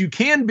 but what you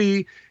can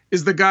be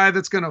is the guy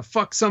that's going to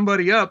fuck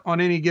somebody up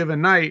on any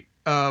given night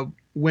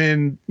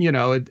when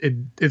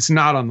it's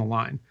not on the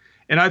line.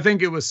 And I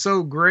think it was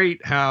so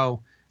great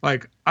how,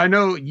 like, I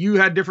know you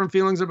had different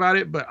feelings about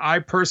it, but I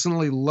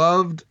personally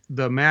loved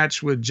the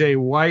match with Jay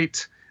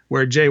White,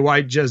 where Jay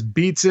White just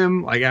beats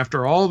him. Like,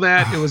 after all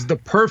that, it was the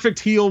perfect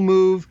heel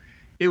move.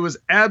 It was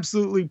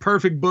absolutely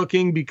perfect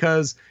booking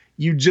because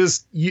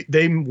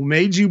they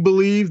made you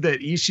believe that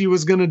Ishii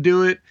was going to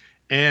do it.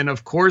 And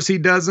of course he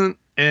doesn't.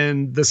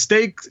 And the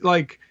stakes,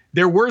 like,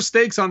 there were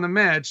stakes on the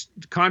match,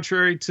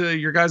 contrary to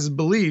your guys'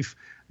 belief.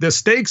 The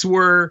stakes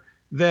were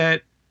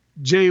that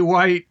Jay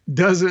White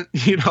doesn't,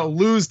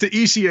 lose to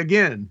Ishii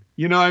again.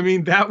 I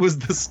mean, that was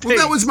the stake. Well,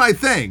 that was my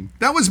thing.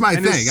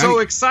 It's so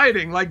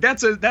exciting. Like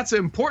that's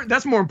important.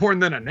 That's more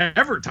important than a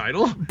never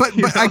title. But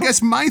I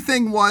guess my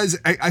thing was,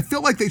 I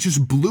feel like they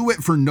just blew it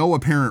for no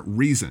apparent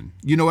reason.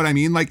 You know what I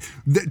mean? Like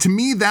to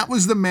me, that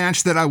was the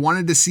match that I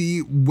wanted to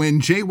see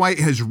when Jay White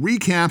has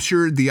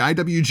recaptured the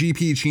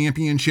IWGP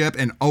Championship,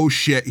 and oh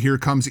shit, here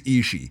comes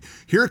Ishii.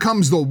 Here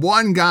comes the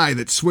one guy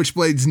that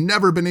Switchblade's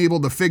never been able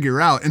to figure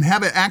out and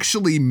have it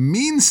actually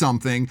mean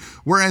something.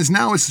 Whereas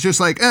now it's just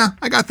like,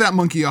 I got that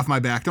monkey off my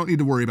back. Don't need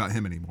to worry about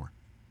him anymore.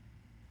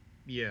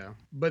 Yeah.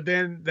 But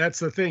then that's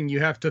the thing. You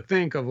have to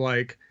think of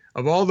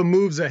all the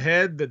moves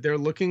ahead that they're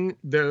looking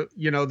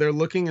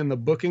in the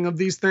booking of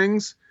these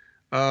things.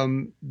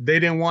 They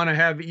didn't want to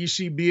have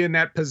Ishii be in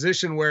that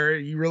position where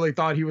you really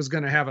thought he was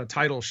going to have a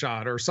title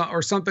shot or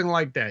something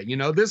like that.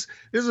 This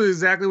is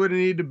exactly what it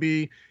needed to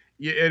be,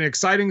 an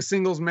exciting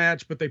singles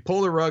match, but they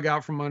pull the rug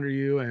out from under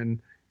you, and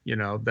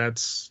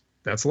that's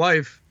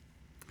life.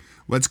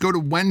 Let's go to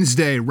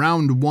Wednesday,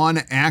 round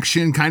 1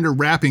 action, kind of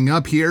wrapping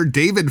up here.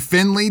 David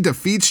Finlay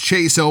defeats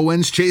Chase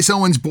Owens. Chase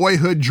Owens'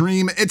 boyhood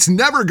dream, it's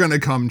never going to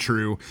come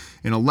true,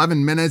 in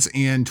 11 minutes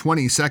and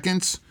 20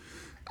 seconds.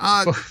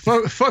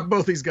 Fuck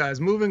both these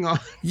guys. Moving on.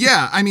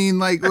 Yeah, I mean,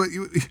 like,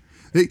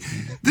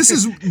 this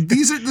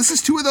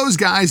is two of those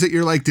guys that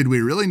you're like, did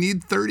we really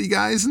need 30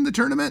 guys in the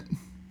tournament?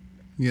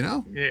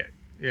 Yeah.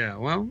 Yeah.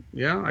 Well,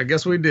 yeah, I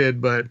guess we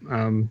did, but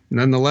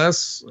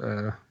nonetheless,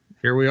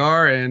 here we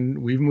are, and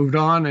we've moved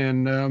on,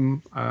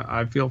 and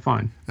I feel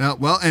fine.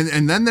 Well,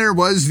 and then there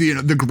was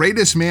the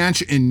greatest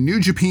match in New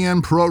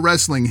Japan Pro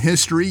Wrestling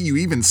history. You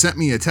even sent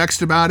me a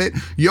text about it.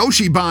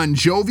 Yoshi Bon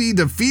Jovi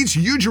defeats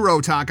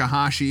Yujiro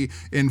Takahashi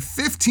in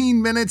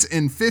 15 minutes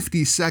and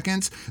 50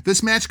 seconds.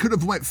 This match could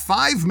have went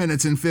 5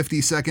 minutes and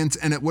 50 seconds,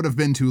 and it would have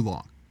been too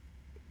long.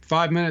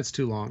 5 minutes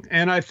too long.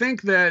 And I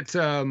think that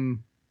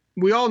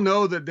we all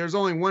know that there's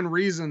only one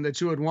reason that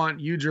you would want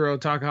Yujiro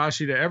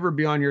Takahashi to ever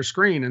be on your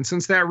screen. And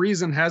since that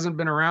reason hasn't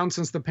been around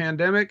since the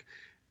pandemic,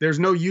 there's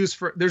no use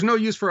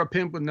for a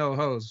pimp with no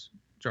hose,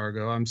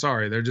 Jargo. I'm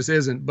sorry, there just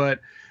isn't.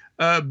 But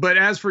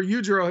as for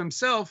Yujiro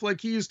himself,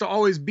 like, he used to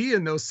always be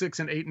in those 6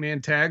 and 8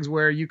 man tags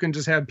where you can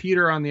just have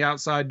Peter on the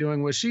outside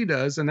doing what she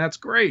does, and that's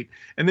great.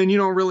 And then you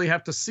don't really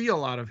have to see a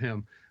lot of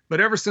him.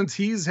 But ever since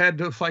he's had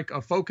to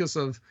a focus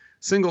of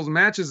singles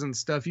matches and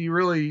stuff, you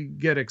really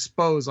get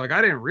exposed. Like,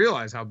 I didn't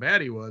realize how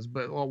bad he was,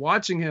 but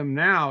watching him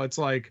now, it's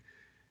like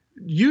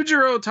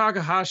Yujiro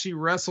Takahashi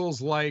wrestles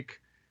like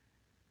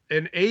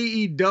an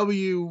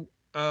AEW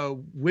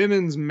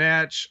women's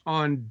match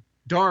on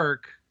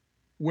Dark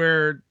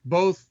where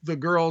both the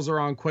girls are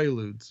on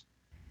Quaaludes.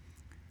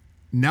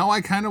 Now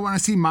I kind of want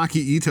to see Maki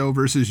Ito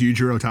versus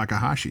Yujiro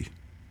Takahashi.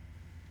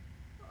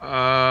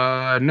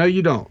 No,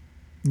 you don't.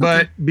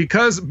 But okay.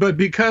 because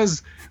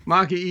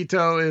Maki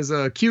Ito is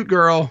a cute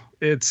girl,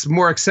 it's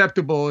more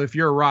acceptable if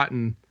you're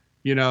rotten,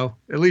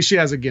 at least she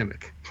has a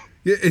gimmick.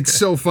 It's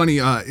so funny.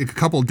 A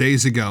couple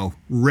days ago,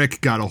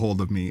 Rick got a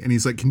hold of me and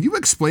he's like, "Can you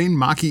explain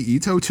Maki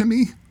Ito to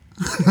me?"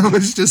 I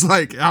was just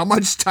like, "How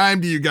much time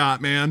do you got,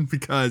 man?"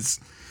 Because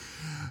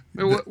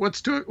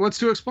what's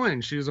to explain?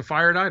 She was a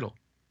fired idol.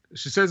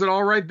 She says it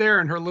all right there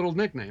in her little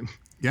nickname.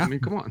 Yeah. I mean,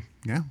 come on.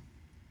 Yeah,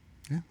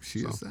 she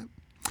is that.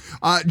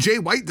 Jay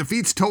White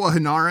defeats Toa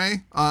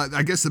Henare.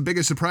 I guess the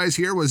biggest surprise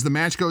here was the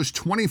match goes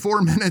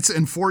 24 minutes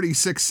and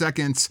 46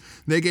 seconds.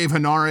 They gave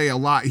Henare a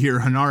lot here.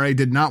 Henare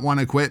did not want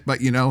to quit,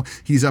 but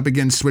he's up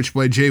against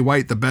Switchblade Jay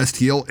White, the best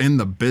heel in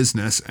the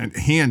business, and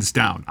hands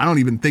down. I don't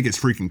even think it's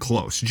freaking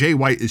close. Jay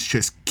White is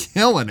just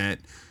killing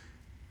it.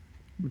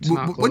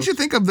 What'd you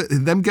think of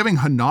them giving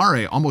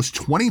Henare almost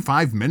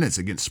 25 minutes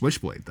against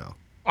Switchblade, though?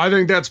 I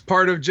think that's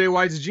part of Jay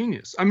White's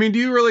genius. I mean, do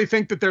you really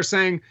think that they're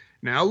saying,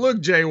 "Now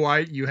look, Jay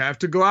White, you have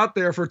to go out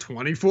there for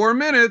 24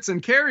 minutes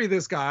and carry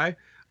this guy"?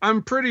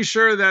 I'm pretty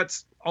sure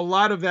that's a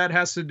lot of that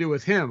has to do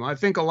with him. I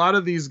think a lot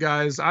of these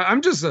guys,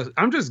 I'm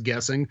just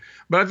guessing,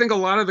 but I think a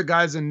lot of the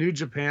guys in New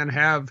Japan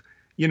have,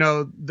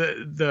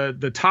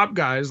 the top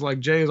guys, like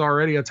Jay is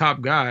already a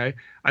top guy.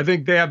 I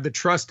think they have the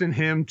trust in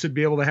him to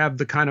be able to have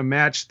the kind of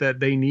match that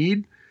they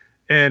need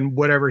and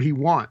whatever he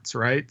wants,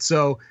 right?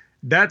 So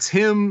that's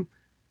him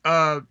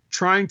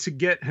trying to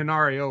get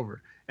Henare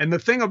over. And the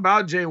thing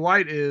about Jay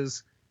White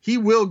is he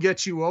will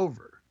get you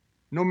over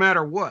no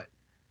matter what.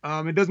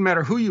 It doesn't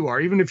matter who you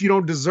are, even if you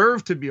don't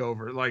deserve to be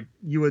over, like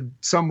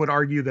some would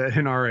argue that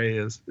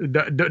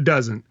Henare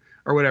doesn't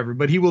or whatever,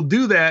 but he will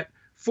do that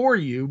for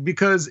you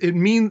because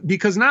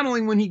not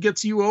only when he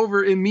gets you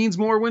over, it means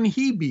more when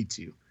he beats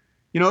you.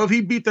 If he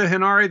beat the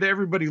Henare that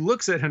everybody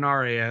looks at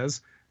Henare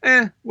as,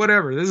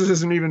 whatever. This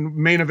isn't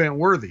even main event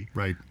worthy.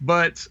 Right.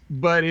 But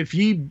if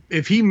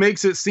he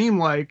makes it seem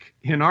like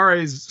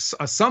Henare's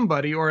a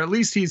somebody, or at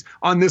least he's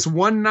on this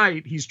one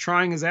night, he's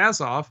trying his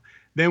ass off,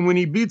 then when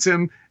he beats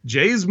him,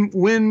 Jay's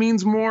win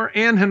means more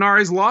and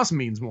Henare's loss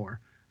means more.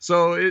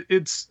 So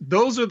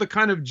those are the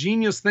kind of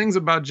genius things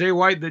about Jay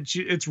White that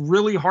it's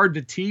really hard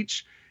to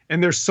teach.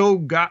 And there's so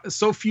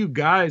few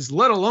guys,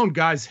 let alone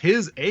guys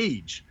his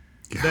age,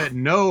 that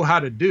know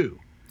how to do.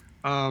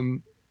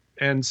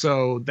 And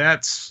so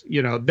that's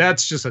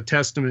just a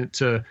testament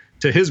to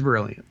his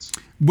brilliance.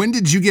 When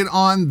did you get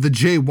on the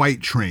Jay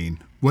White train?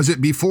 Was it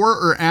before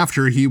or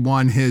after he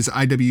won his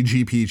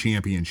IWGP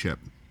championship?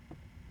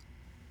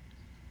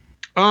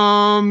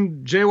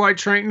 Jay White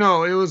train?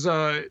 No,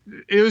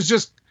 it's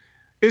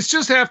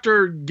just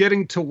after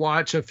getting to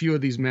watch a few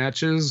of these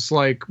matches,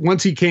 like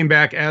once he came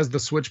back as the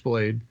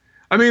Switchblade.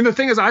 I mean, the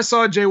thing is, I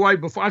saw Jay White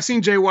before. I've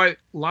seen Jay White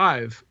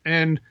live,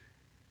 and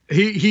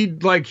he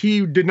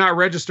did not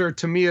register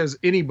to me as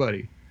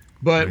anybody.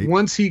 But right.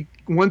 once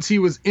he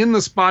was in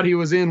the spot he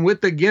was in with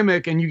the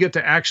gimmick, and you get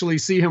to actually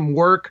see him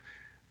work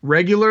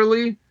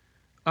regularly,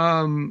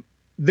 then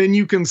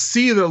you can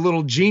see the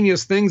little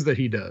genius things that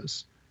he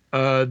does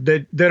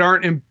that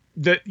aren't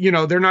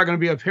they're not going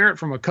to be apparent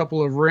from a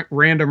couple of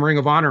random Ring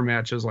of Honor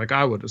matches like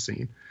I would have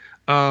seen.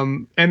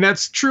 And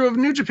that's true of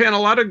New Japan. A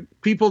lot of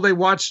people, they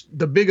watch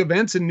the big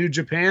events in New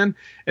Japan,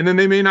 and then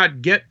they may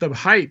not get the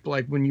hype.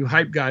 Like when you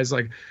hype guys,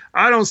 like,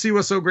 I don't see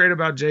what's so great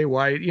about Jay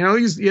White.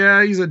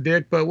 He's a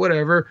dick, but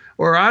whatever.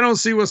 Or I don't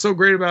see what's so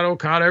great about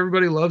Okada.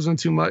 Everybody loves him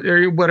too much,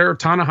 or whatever,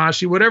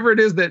 Tanahashi, whatever it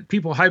is that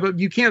people hype up.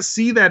 You can't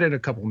see that in a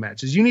couple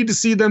matches. You need to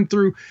see them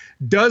through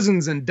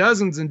dozens and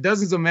dozens and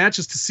dozens of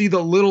matches to see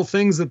the little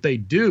things that they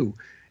do.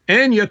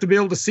 And you have to be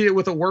able to see it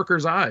with a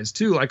worker's eyes,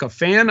 too. Like a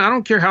fan, I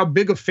don't care how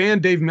big a fan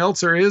Dave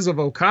Meltzer is of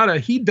Okada.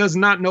 He does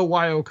not know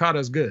why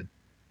Okada's good.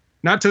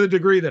 Not to the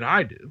degree that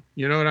I do.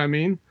 You know what I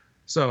mean?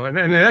 So, and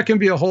that can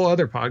be a whole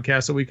other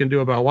podcast that we can do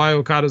about why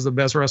Okada's the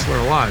best wrestler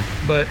alive.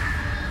 But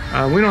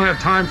we don't have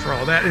time for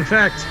all that. In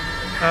fact,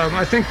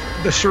 I think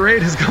the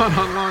charade has gone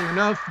on long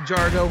enough,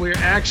 Jargo. We're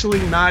actually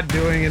not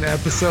doing an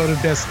episode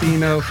of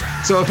Destino.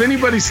 So if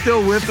anybody's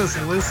still with us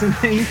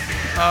listening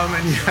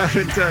and you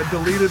haven't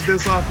deleted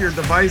this off your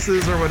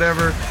devices or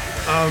whatever,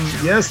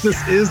 yes,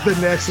 this is the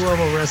Next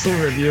Level Wrestling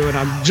Review. And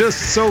I'm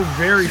just so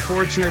very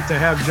fortunate to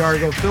have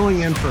Jargo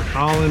filling in for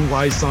Colin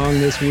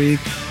Wysong this week.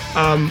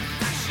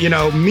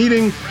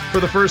 Meeting for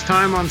the first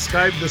time on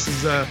Skype,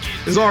 this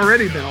has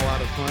already been a lot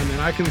of fun,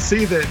 and I can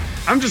see that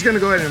I'm just going to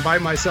go ahead and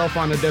invite myself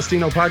on a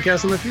Destino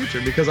podcast in the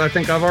future because I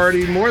think I've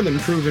already more than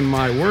proven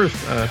my worth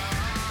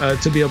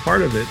to be a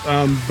part of it.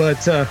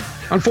 But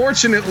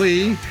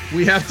unfortunately,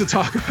 we have to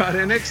talk about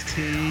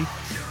NXT.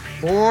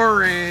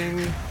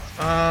 Boring.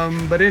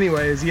 But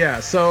anyways, yeah.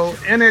 So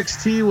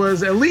NXT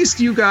was, at least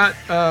you got,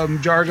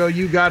 Jargo,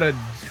 you got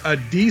a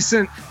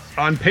decent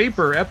on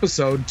paper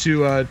episode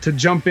to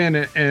jump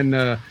in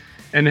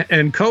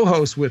and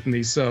co-host with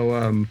me.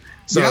 So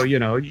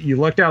Yeah. You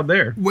lucked out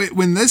there.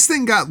 When this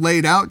thing got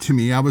laid out to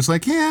me, I was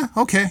like, yeah,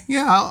 okay,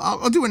 yeah,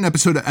 I'll do an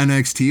episode of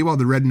NXT while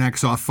the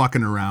rednecks off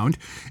fucking around.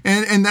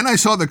 And then I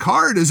saw the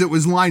card as it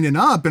was lining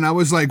up, and I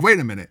was like, wait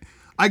a minute,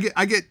 I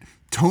get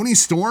Tony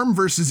Storm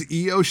versus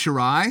Io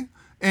Shirai.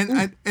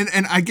 And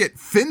I get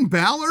Finn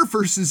Balor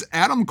versus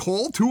Adam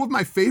Cole, two of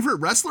my favorite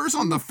wrestlers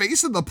on the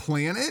face of the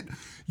planet.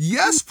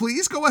 Yes,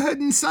 please go ahead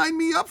and sign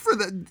me up for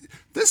that.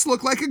 This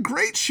looked like a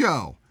great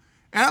show.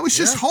 And I was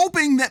just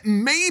hoping that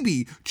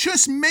maybe,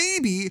 just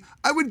maybe,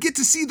 I would get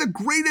to see the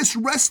greatest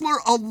wrestler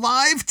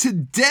alive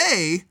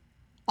today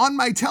on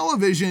my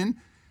television.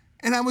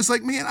 And I was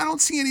like, man, I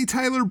don't see any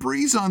Tyler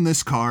Breeze on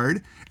this card.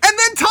 And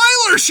then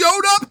Tyler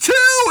showed up too.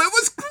 It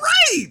was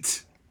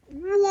great.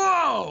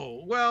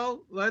 Whoa.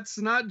 Well, let's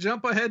not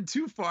jump ahead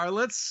too far.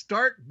 Let's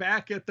start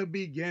back at the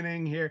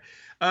beginning here.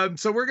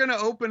 So we're going to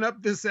open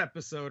up this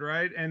episode,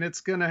 right? And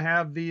it's going to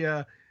have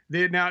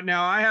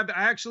now I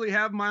actually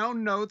have my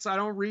own notes. I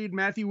don't read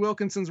Matthew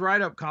Wilkinson's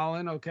write-up,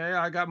 Colin. Okay,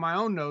 I got my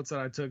own notes that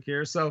I took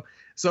here. So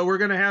we're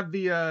gonna have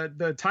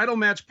the title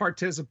match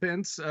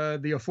participants,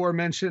 the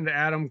aforementioned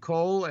Adam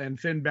Cole and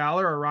Finn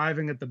Balor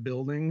arriving at the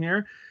building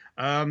here.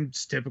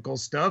 It's typical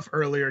stuff.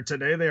 Earlier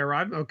today they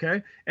arrived.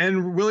 Okay,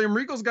 and William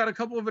Regal's got a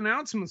couple of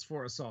announcements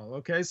for us all.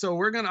 Okay,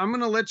 so I'm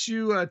gonna let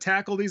you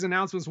tackle these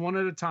announcements one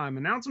at a time.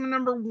 Announcement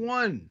number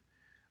 1,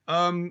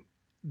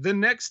 the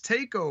next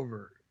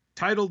takeover,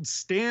 titled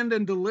Stand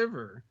and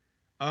Deliver,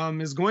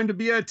 is going to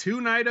be a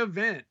 2-night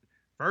event.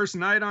 First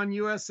night on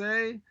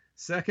USA,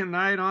 second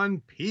night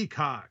on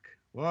Peacock.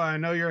 Well, I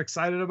know you're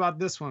excited about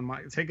this one,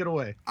 Mike. Take it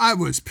away. I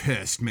was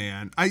pissed,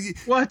 man.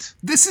 What?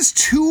 This is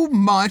too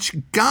much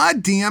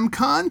goddamn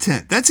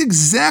content. That's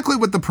exactly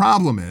what the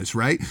problem is,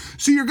 right?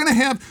 So you're going to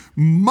have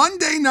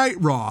Monday Night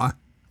Raw.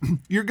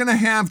 You're going to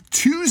have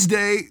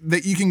Tuesday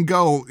that you can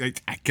go,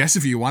 I guess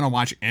if you want to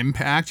watch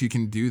Impact, you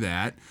can do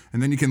that.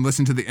 And then you can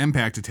listen to the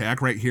Impact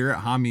Attack right here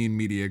at Hameen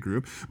Media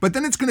Group. But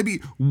then it's going to be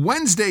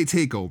Wednesday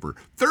TakeOver,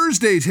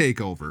 Thursday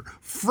TakeOver,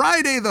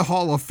 Friday the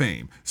Hall of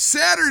Fame,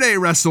 Saturday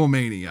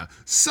WrestleMania,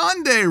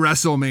 Sunday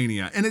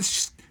WrestleMania. And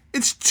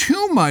it's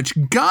too much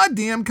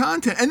goddamn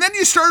content. And then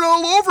you start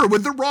all over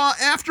with the Raw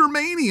after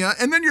Mania,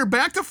 and then you're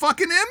back to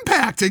fucking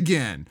Impact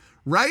again,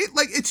 right?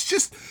 Like,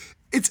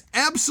 it's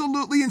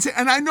absolutely insane.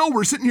 And I know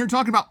we're sitting here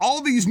talking about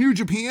all these New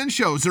Japan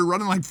shows. They're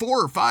running like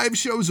 4 or 5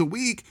 shows a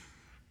week.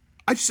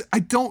 I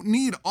don't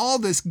need all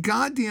this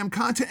goddamn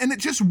content, and it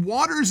just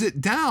waters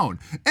it down.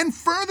 And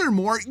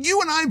furthermore,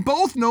 you and I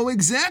both know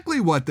exactly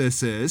what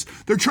this is.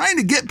 They're trying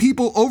to get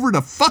people over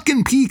to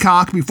fucking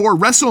Peacock before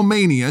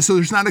WrestleMania so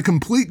there's not a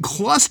complete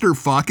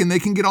clusterfuck and they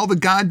can get all the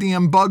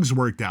goddamn bugs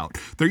worked out.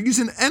 They're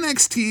using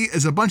NXT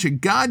as a bunch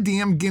of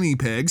goddamn guinea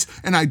pigs,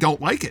 and I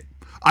don't like it.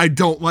 I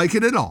don't like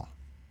it at all.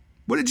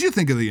 What did you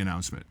think of the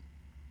announcement?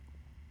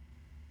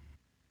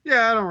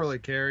 Yeah, I don't really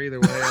care either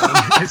way.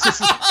 It's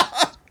just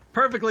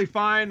perfectly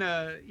fine.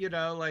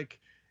 Like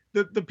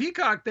the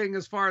Peacock thing,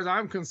 as far as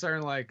I'm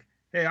concerned, like,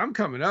 hey, I'm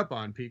coming up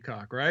on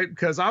Peacock, right?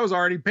 Because I was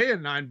already paying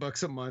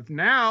 $9 a month.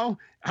 Now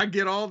I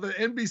get all the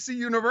NBC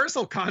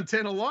Universal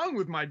content along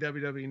with my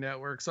WWE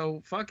network.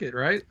 So fuck it,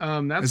 right?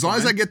 That's as long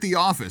as I get The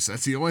Office.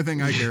 That's the only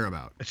thing I care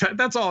about.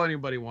 That's all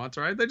anybody wants,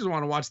 right? They just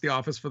want to watch The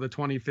Office for the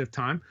 25th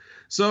time.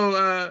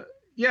 So,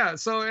 yeah.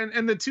 So,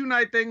 and the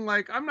 2-night thing,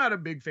 like, I'm not a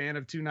big fan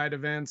of 2-night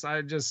events.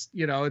 I just,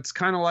 it's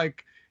kind of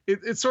like,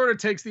 it sort of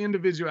takes the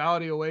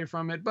individuality away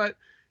from it. But,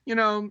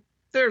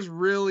 there's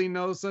really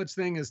no such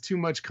thing as too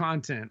much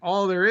content.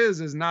 All there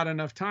is not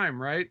enough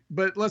time, right?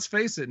 But let's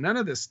face it, none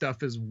of this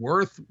stuff is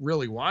worth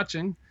really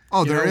watching.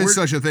 Oh, there is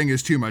such a thing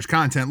as too much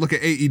content. Look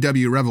at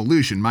AEW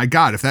Revolution. My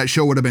God, if that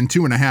show would have been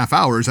 2.5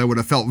 hours, I would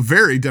have felt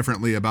very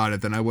differently about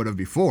it than I would have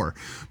before.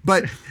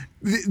 But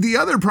the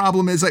other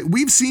problem is, like,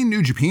 we've seen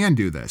New Japan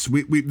do this.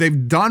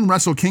 They've done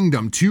Wrestle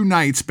Kingdom 2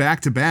 nights back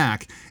to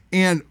back,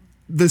 and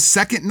the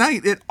second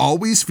night, it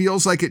always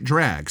feels like it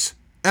drags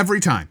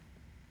every time.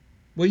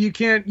 Well, you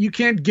can't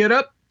get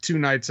up 2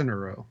 nights in a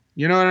row.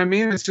 You know what I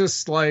mean? It's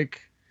just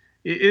like,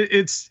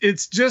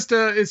 It's just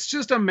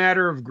a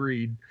matter of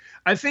greed.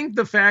 I think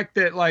the fact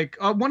that like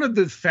one of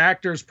the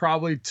factors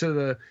probably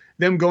to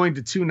them going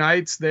to 2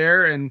 nights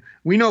there, and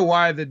we know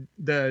why the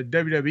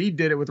WWE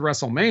did it with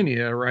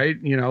WrestleMania, right?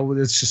 You know,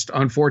 it's just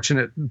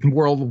unfortunate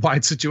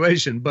worldwide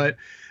situation, but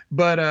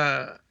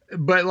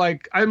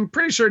like I'm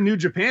pretty sure New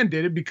Japan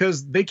did it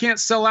because they can't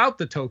sell out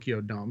the Tokyo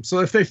Dome.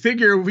 So if they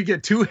figure we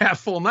get 2 half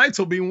full nights,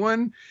 it'll be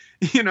one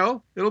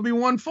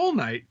full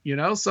night, you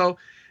know? So,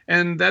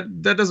 and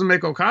that doesn't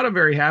make Okada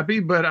very happy,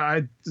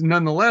 but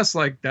nonetheless,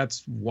 like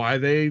that's why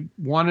they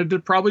wanted to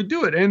probably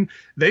do it. And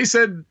they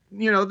said,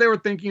 you know, they were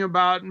thinking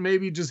about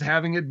maybe just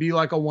having it be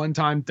like a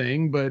one-time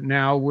thing, but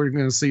now we're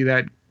going to see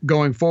that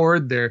going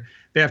forward. They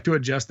have to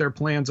adjust their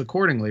plans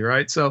accordingly,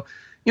 right? So,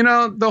 you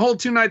know, the whole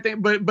 2-night thing,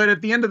 but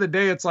at the end of the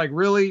day, it's like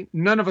really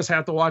none of us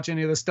have to watch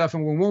any of this stuff,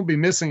 and we won't be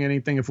missing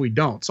anything if we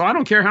don't. So I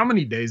don't care how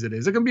many days it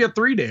is. It can be a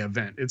 3-day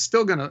event. It's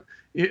still gonna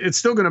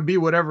be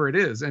whatever it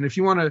is. And if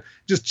you want to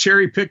just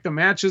cherry pick the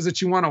matches that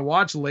you want to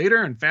watch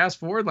later and fast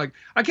forward, like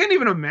I can't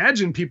even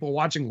imagine people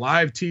watching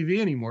live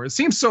TV anymore. It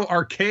seems so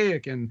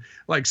archaic and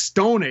like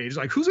Stone Age.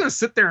 Like who's gonna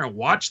sit there and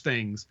watch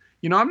things?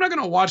 You know, I'm not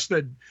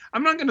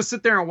gonna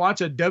sit there and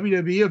watch a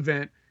WWE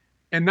event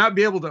and not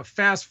be able to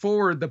fast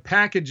forward the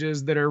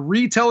packages that are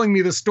retelling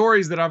me the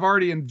stories that I've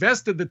already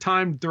invested the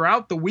time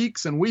throughout the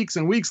weeks and weeks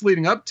and weeks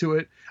leading up to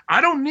it.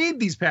 I don't need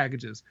these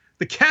packages.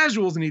 The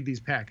casuals need these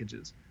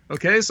packages.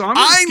 Okay, so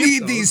I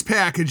need these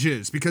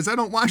packages because I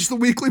don't watch the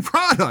weekly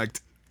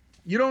product.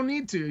 You don't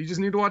need to. You just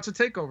need to watch the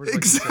takeovers. Like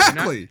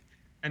exactly.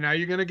 And now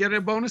you're going to get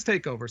a bonus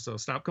takeover, so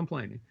stop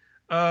complaining.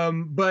 So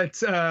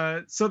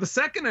the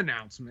second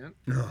announcement,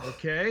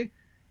 okay.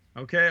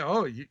 Oh,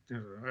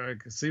 I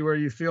can see where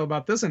you feel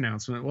about this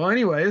announcement. Well,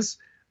 anyways,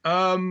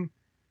 the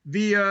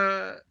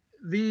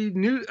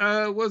new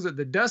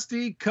the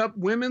Dusty Cup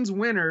Women's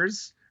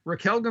winners,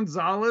 Raquel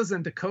Gonzalez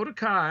and Dakota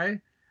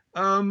Kai,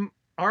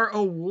 are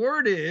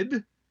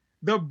awarded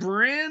the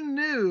brand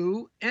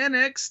new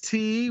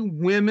NXT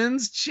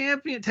Women's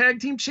Tag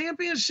Team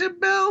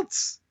Championship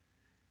belts.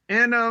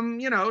 And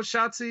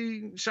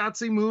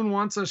Shotzi Moon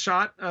wants a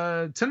shot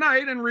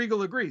tonight, and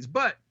Regal agrees.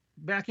 But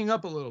backing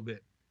up a little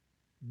bit.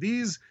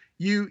 These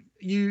you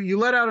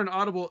let out an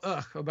audible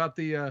about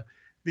the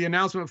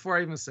announcement before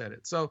I even said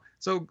it. So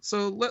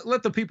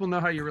let the people know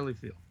how you really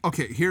feel.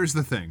 Okay, here's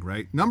the thing,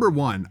 right? Number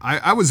one,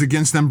 I was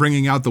against them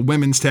bringing out the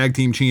women's tag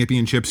team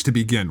championships to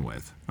begin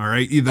with. All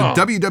right,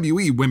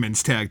 WWE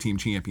women's tag team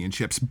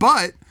championships,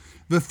 but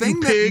the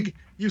thing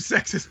you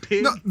sexist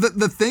pig. No,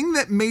 the thing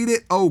that made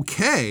it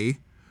okay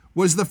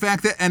was the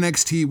fact that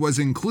NXT was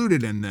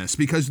included in this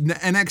because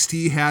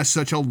NXT has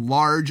such a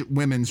large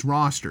women's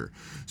roster.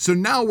 So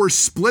now we're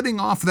splitting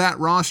off that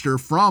roster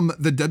from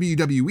the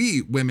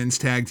WWE women's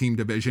tag team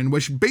division,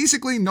 which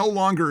basically no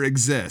longer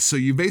exists. So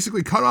you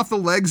basically cut off the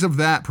legs of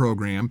that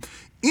program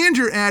and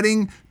you're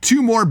adding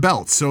 2 more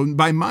belts. So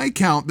by my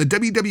count, the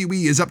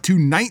WWE is up to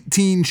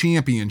 19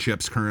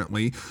 championships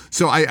currently.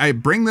 So I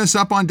bring this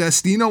up on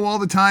Destino all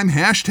the time.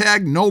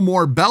 # no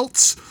more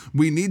belts.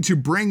 We need to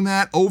bring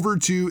that over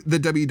to the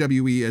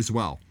WWE as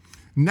well.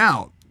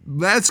 Now,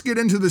 let's get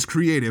into this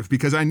creative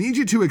because I need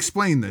you to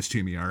explain this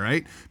to me, all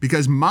right?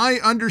 Because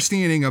my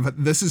understanding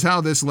of this is how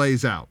this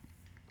lays out.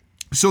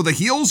 So the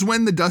heels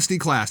win the Dusty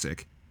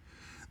Classic.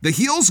 The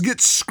heels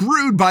get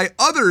screwed by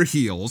other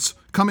heels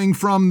coming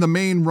from the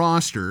main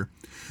roster.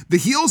 The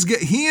heels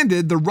get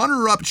handed the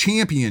runner-up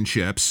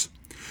championships.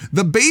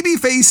 The baby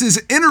faces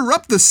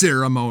interrupt the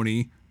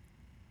ceremony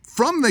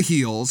from the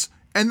heels,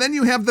 and then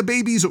you have the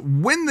babies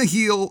win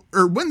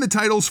the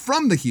titles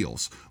from the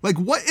heels. Like,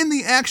 what in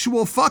the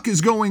actual fuck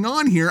is going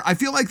on here? I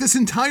feel like this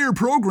entire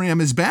program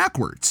is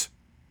backwards.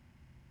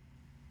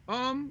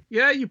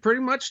 Yeah, you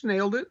pretty much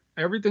nailed it.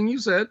 Everything you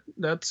said.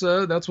 That's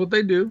what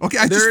they do. Okay,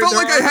 I just felt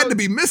like I had to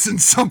be missing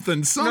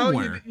something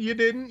somewhere. No, you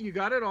didn't. You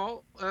got it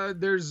all.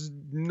 There's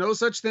no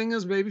such thing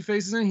as baby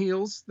faces and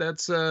heels.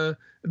 That's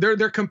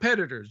they're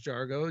competitors,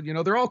 Jargo. You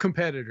know, they're all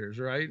competitors,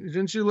 right?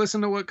 Didn't you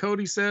listen to what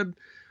Cody said?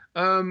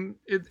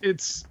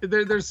 There's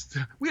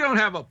we don't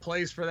have a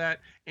place for that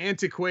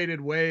antiquated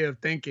way of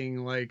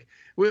thinking. Like,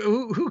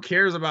 who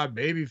cares about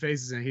baby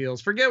faces and heels?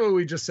 Forget what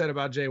we just said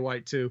about Jay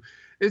White too.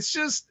 It's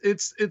just,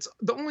 it's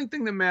the only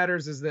thing that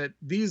matters is that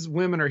these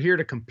women are here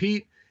to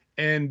compete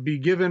and be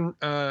given,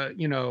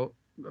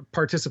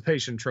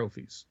 participation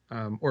trophies,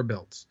 or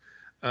belts.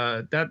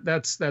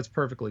 That's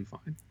perfectly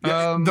fine.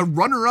 Yeah, the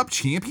runner-up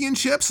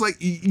championships, like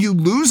you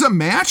lose a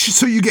match,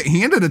 so you get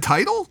handed a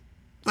title.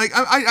 Like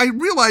I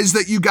realize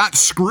that you got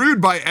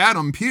screwed by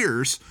Adam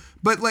Pearce,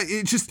 but like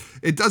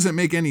it doesn't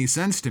make any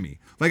sense to me.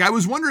 Like I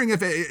was wondering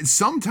if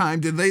sometime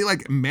did they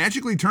like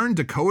magically turn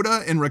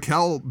Dakota and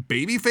Raquel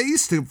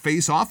babyface to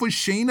face off with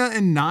Shayna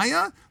and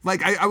Nia?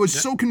 Like I was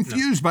so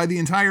confused by the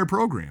entire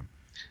program.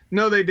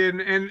 No, they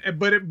didn't.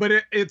 But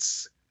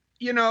it's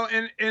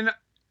and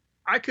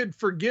I could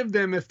forgive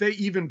them if they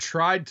even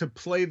tried to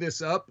play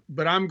this up.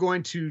 But I'm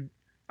going to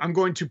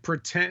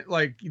pretend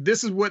like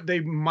this is what they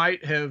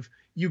might have.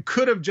 You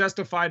could have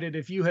justified it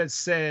if you had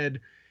said,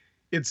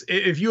 it's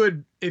if you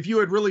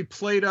had really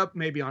played up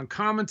maybe on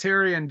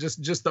commentary and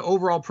just the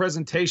overall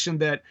presentation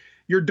that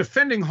you're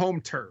defending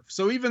home turf.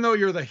 So even though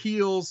you're the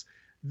heels,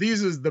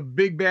 these is the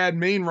big bad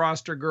main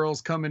roster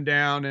girls coming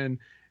down and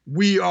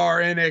we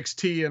are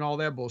NXT and all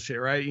that bullshit,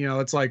 right? You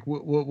know, it's like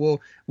we'll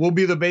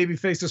be the baby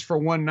faces for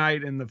one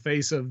night in the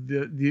face of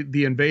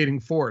the invading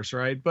force,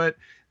 right? But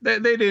they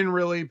didn't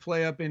really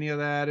play up any of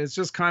that. It's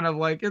just kind of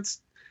like it's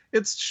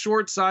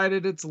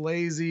short-sighted, it's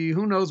lazy.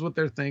 Who knows what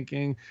they're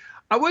thinking?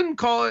 I wouldn't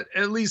call it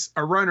at least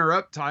a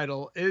runner-up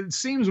title. It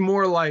seems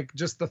more like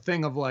just the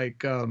thing of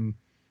like,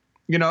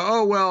 you know,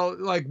 oh well,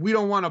 like we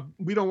don't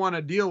want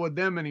to deal with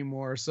them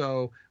anymore,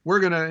 so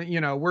we're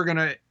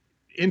gonna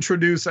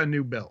introduce a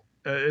new belt.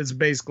 It's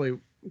basically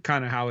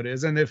kind of how it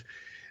is. And if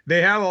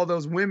they have all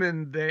those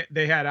women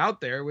they had out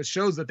there, which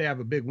shows that they have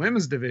a big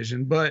women's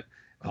division, but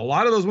a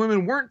lot of those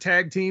women weren't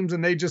tag teams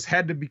and they just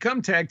had to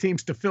become tag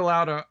teams to fill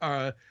out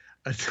a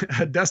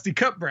Dusty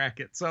Cup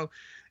bracket. So,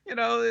 you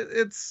know,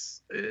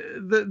 it's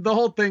the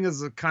whole thing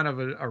is a kind of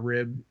a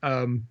rib.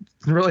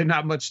 Really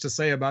not much to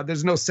say about it.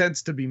 There's no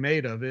sense to be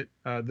made of it.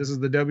 This is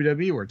the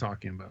WWE we're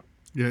talking about.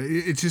 Yeah,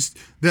 it's just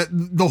that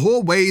the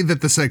whole way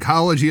that the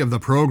psychology of the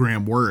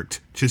program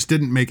worked just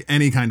didn't make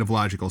any kind of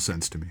logical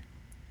sense to me.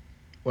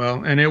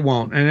 Well, and it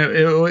won't, and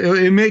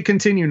it may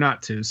continue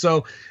not to.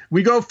 So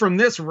we go from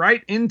this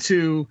right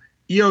into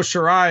Io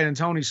Shirai and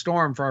Toni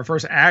Storm for our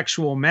first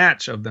actual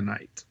match of the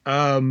night.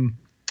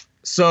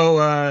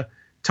 So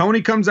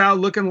Toni comes out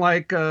looking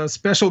like a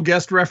special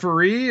guest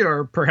referee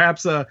or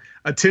perhaps a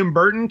Tim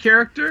Burton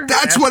character.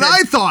 That's what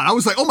I thought. I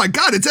was like, oh my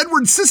God, it's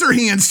Edward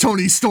Scissorhands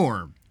Toni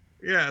Storm.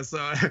 Yeah, so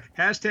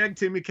hashtag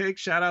Timmy Cake,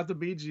 shout out to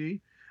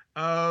BG.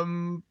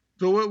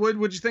 So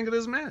what'd you think of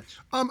this match?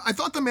 I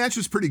thought the match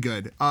was pretty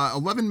good.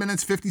 11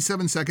 minutes,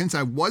 57 seconds.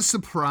 I was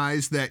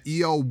surprised that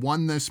Io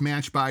won this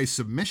match by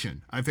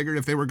submission. I figured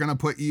if they were going to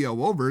put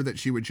Io over, that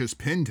she would just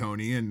pin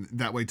Toni, and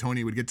that way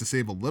Toni would get to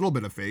save a little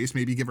bit of face,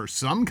 maybe give her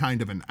some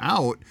kind of an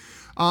out.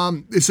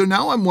 So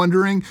now I'm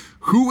wondering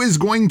who is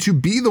going to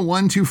be the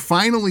one to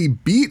finally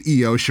beat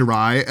Io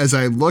Shirai as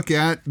I look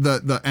at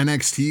the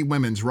NXT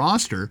women's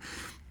roster.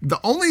 The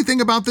only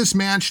thing about this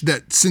match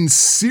that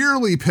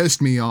sincerely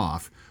pissed me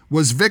off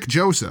was Vic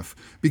Joseph,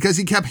 because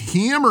he kept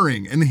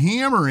hammering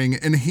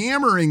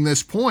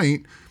this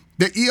point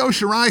that Io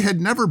Shirai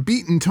had never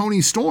beaten Toni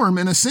Storm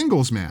in a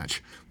singles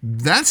match.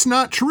 That's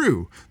not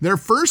true. Their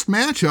first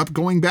matchup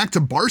going back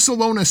to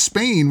Barcelona,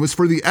 Spain was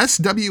for the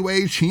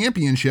SWA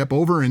Championship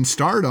over in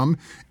Stardom,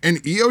 and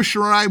Io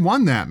Shirai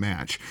won that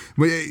match.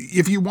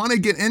 If you want to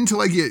get into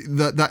like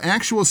the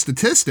actual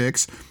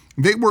statistics,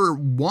 they were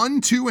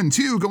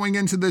 1-2-2 going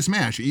into this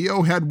match.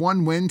 Io had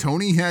 1 win,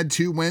 Toni had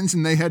 2 wins,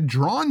 and they had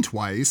drawn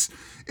twice.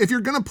 If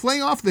you're going to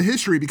play off the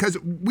history, because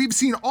we've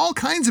seen all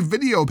kinds of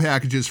video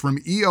packages from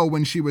Io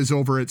when she was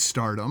over at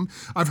Stardom.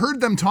 I've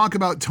heard them talk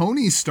about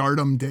Toni's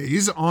Stardom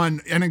days on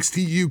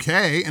NXT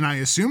UK, and I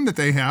assume that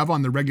they have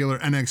on the regular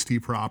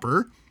NXT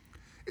proper.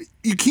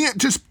 You can't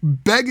just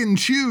beg and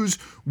choose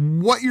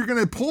what you're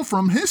going to pull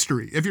from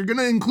history. If you're going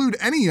to include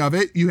any of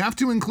it, you have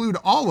to include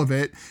all of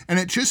it, and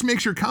it just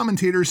makes your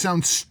commentators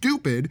sound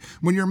stupid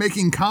when you're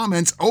making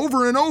comments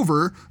over and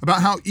over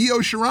about how Io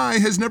Shirai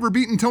has never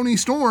beaten Toni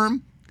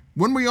Storm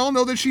when we all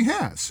know that she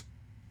has.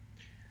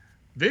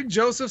 Vic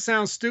Joseph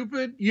sounds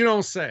stupid? You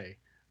don't say.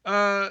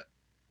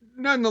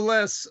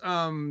 Nonetheless,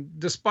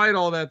 despite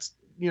all that,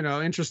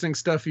 interesting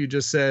stuff you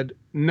just said,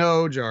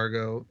 no,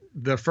 Jargo.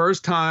 The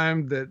first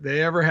time that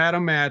they ever had a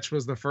match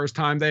was the first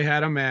time they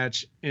had a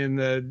match in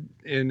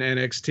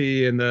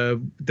NXT in the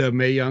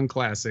Mae Young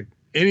Classic.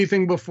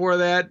 Anything before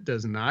that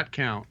does not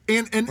count.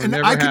 And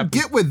I could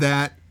get with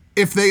that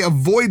if they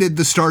avoided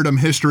the Stardom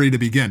history to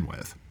begin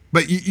with.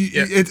 But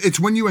it's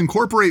when you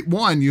incorporate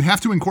one, you have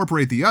to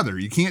incorporate the other.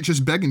 You can't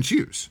just beg and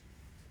choose.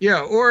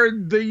 Yeah, or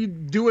they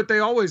do what they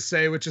always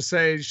say, which is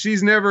say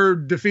she's never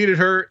defeated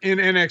her in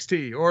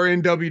NXT or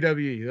in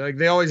WWE. Like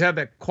they always have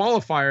that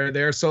qualifier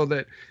there so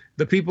that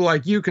the people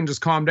like you can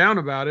just calm down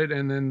about it,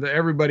 and then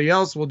everybody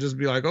else will just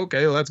be like,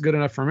 okay, well, that's good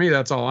enough for me.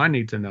 That's all I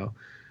need to know.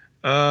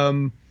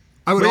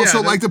 I would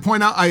also like to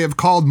point out I have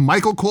called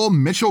Michael Cole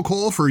Mitchell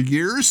Cole for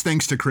years,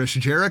 thanks to Chris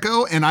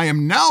Jericho, and I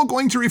am now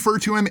going to refer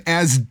to him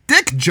as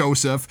Dick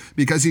Joseph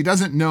because he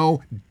doesn't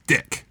know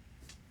Dick.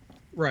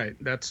 Right,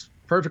 that's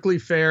perfectly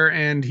fair,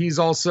 and he's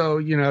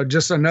also,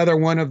 just another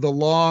one of the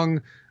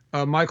long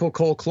Michael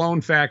Cole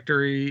Clone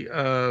Factory,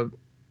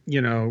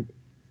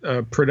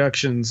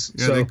 productions.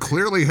 Yeah, so they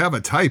clearly have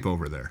a type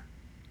over there.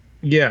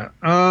 Yeah.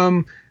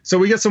 So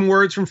we get some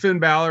words from Finn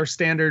Balor,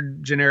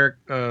 standard generic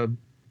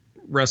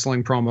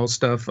wrestling promo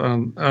stuff.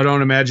 I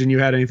don't imagine you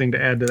had anything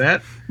to add to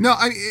that. No,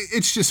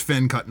 it's just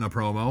Finn cutting a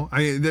promo.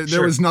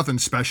 There was nothing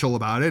special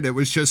about it. It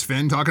was just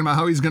Finn talking about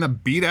how he's going to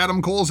beat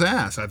Adam Cole's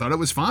ass. I thought it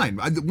was fine.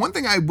 One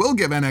thing I will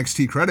give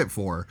NXT credit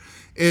for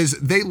is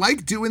they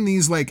like doing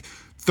these like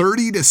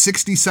 30 to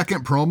 60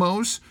 second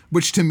promos,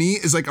 which to me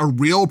is like a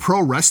real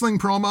pro wrestling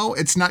promo.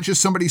 It's not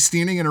just somebody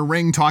standing in a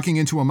ring talking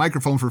into a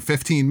microphone for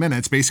 15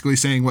 minutes, basically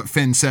saying what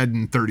Finn said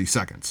in 30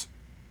 seconds.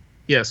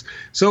 Yes.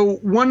 So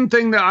one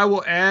thing that I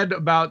will add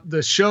about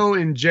the show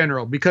in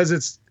general,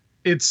 because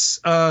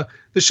the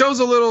show's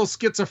a little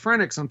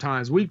schizophrenic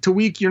sometimes. Week to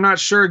week, you're not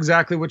sure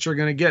exactly what you're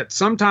going to get.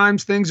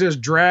 Sometimes things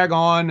just drag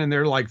on and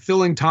they're like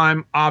filling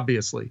time,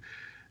 obviously.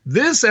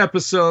 This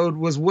episode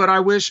was what I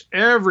wish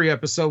every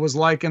episode was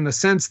like, in the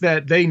sense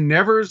that they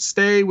never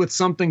stay with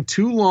something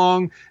too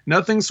long.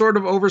 Nothing sort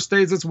of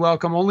overstays its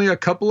welcome. Only a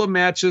couple of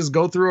matches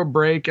go through a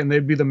break, and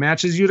they'd be the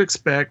matches you'd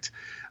expect.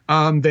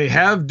 They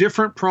have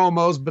different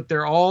promos, but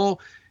they're all,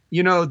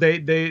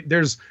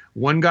 there's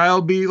one guy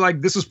will be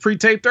like, this was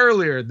pre-taped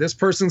earlier. This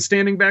person's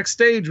standing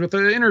backstage with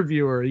an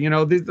interviewer,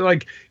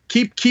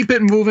 keep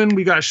it moving.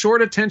 We got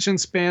short attention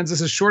spans.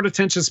 This is short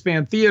attention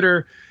span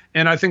theater.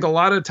 And I think a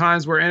lot of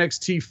times where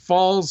NXT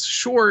falls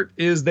short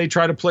is they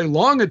try to play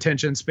long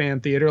attention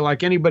span theater,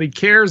 like anybody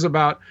cares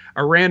about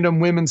a random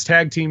women's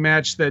tag team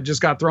match that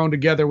just got thrown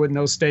together with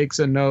no stakes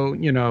and no,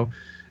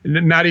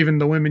 not even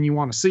the women you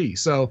want to see.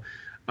 So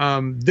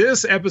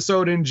this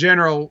episode in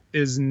general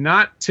is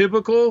not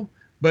typical,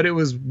 but it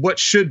was what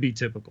should be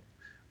typical.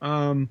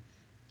 Now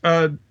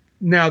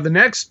the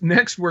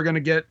next we're going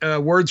to get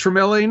words from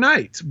LA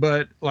Knight,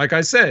 but like I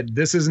said,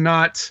 this is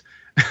not.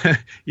 I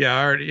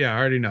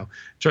already know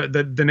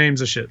the names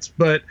of shits,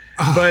 but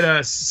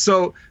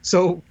so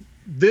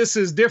this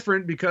is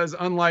different because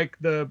unlike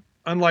the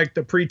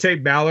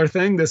pre-tape Balor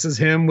thing, this is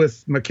him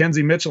with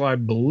Mackenzie Mitchell, I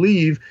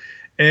believe.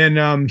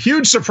 And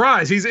huge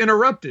surprise, he's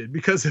interrupted,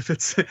 because if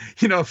it's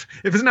if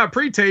it's not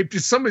pre-taped,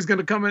 somebody's going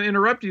to come and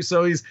interrupt you.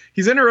 So he's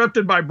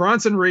interrupted by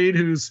Bronson Reed,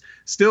 who's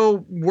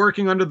still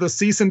working under the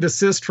cease and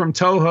desist from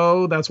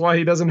Toho. That's why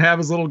he doesn't have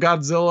his little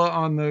Godzilla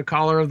on the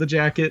collar of the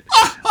jacket.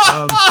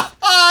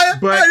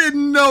 I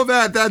didn't know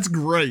that. That's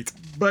great.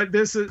 But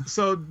this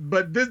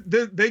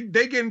they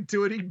get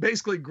into it. He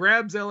basically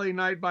grabs LA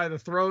Knight by the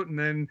throat,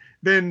 and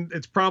then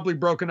it's promptly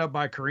broken up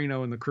by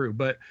Carino and the crew.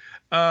 But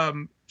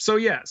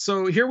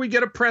so here we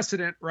get a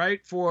precedent,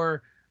 right,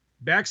 for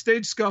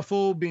backstage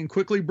scuffle being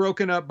quickly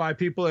broken up by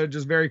people that are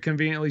just very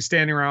conveniently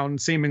standing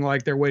around seeming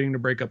like they're waiting to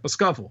break up a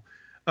scuffle.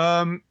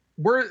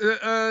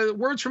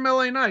 Words from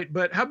LA Knight,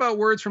 but how about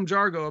words from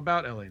Jargo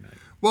about LA Knight?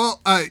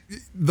 Well,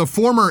 the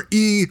former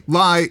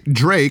Eli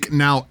Drake,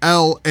 now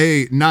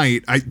L.A.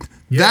 Knight,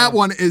 that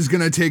one is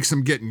going to take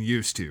some getting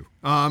used to.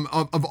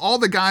 Of all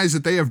the guys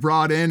that they have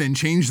brought in and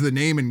changed the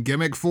name and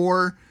gimmick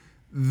for,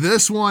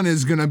 this one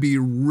is going to be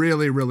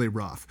really, really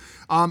rough.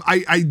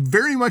 I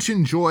very much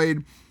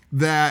enjoyed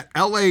that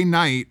L.A.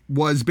 Knight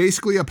was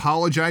basically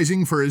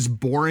apologizing for his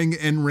boring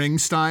in-ring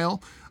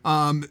style.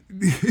 He's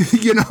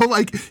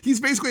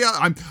basically,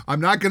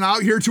 I'm not going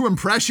out here to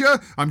impress you.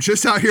 I'm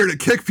just out here to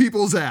kick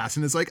people's ass.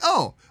 And it's like,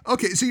 oh,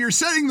 okay. So you're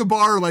setting the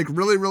bar like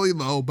really, really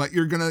low, but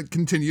you're going to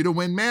continue to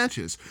win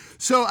matches.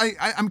 So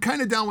I'm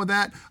kind of down with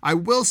that. I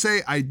will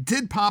say I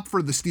did pop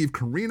for the Steve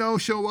Corino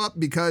show up,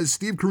 because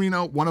Steve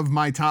Corino, one of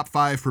my top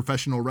 5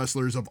 professional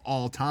wrestlers of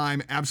all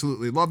time.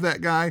 Absolutely love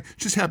that guy.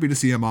 Just happy to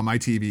see him on my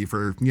TV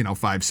for,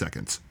 5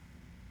 seconds.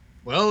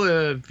 Well,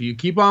 if you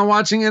keep on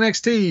watching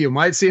NXT, you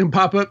might see him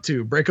pop up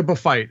to break up a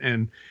fight.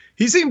 And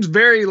he seems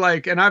very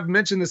and I've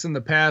mentioned this in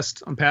the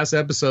past on past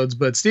episodes,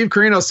 but Steve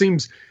Corino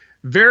seems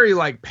very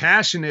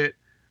passionate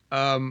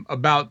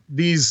about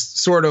these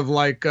sort of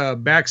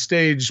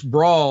backstage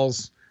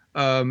brawls.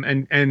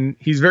 And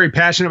he's very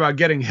passionate about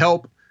getting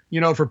help,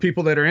 for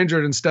people that are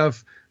injured and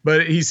stuff.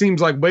 But he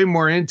seems like way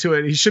more into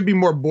it. He should be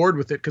more bored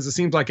with it, because it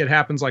seems like it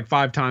happens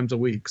 5 times a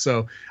week.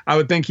 So I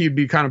would think he'd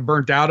be kind of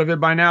burnt out of it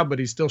by now, but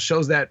he still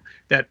shows that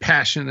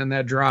passion and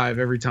that drive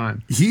every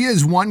time. He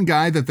is one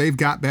guy that they've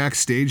got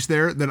backstage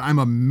there that I'm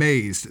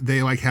amazed they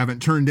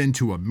haven't turned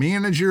into a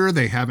manager.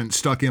 They haven't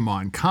stuck him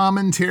on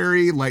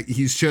commentary.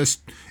 He's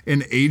just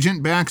an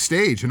agent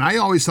backstage. And I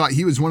always thought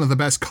he was one of the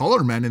best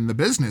color men in the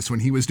business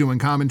when he was doing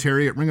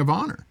commentary at Ring of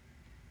Honor.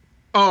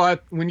 Oh,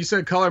 when you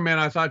said color man,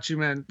 I thought you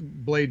meant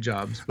blade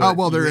jobs. Oh,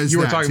 well, you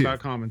were talking too. about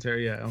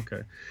commentary. Yeah.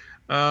 Okay.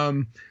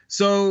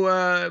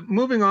 So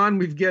moving on,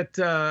 we've got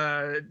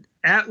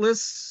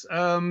Atlas,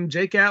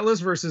 Jake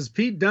Atlas versus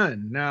Pete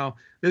Dunne. Now,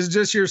 this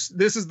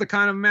is the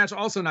kind of match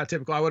also not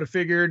typical. I would have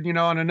figured,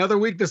 on another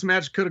week, this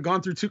match could have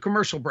gone through 2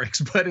 commercial breaks,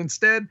 but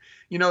instead,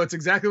 it's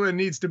exactly what it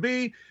needs to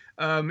be.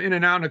 In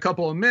and out in a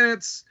couple of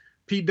minutes.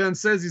 Pete Dunne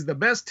says he's the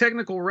best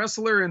technical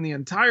wrestler in the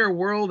entire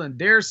world and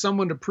dares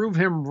someone to prove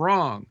him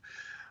wrong.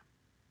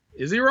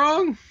 Is he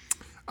wrong?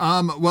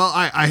 Well,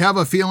 I have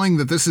a feeling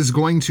that this is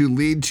going to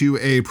lead to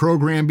a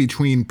program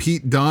between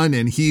Pete Dunne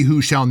and he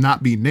who shall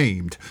not be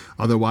named,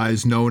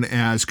 otherwise known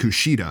as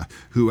Kushida,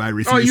 who I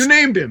refuse. Oh, you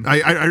named him.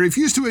 I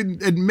refuse to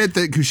admit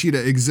that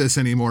Kushida exists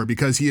anymore,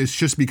 because he has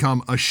just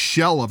become a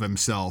shell of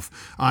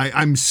himself.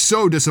 I'm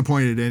so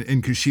disappointed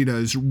in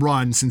Kushida's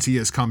run since he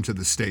has come to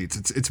the States.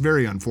 It's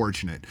very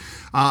unfortunate.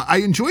 I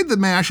enjoyed the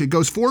match. It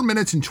goes 4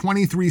 minutes and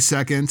 23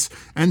 seconds,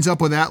 ends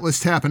up with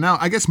Atlas tapping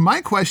out. I guess my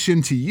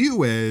question to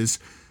you is,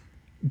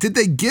 did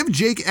they give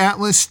Jake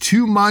Atlas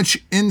too much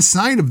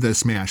inside of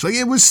this match?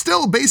 It was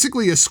still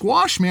basically a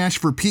squash match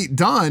for Pete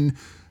Dunne,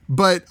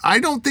 but I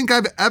don't think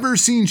I've ever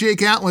seen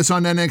Jake Atlas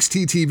on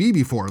NXT TV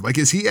before.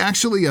 Is he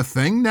actually a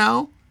thing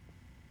now?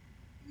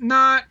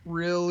 Not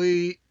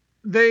really.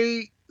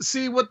 They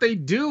see what they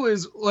do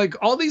is like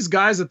all these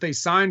guys that they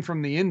sign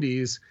from the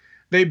indies,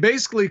 they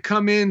basically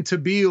come in to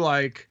be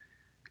like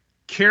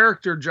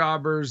character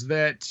jobbers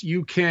that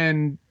you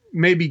can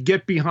maybe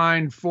get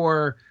behind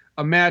for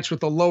a match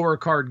with a lower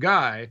card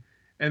guy.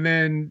 And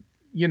then,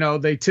 you know,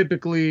 they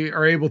typically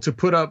are able to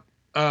put up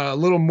a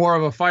little more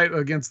of a fight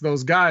against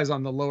those guys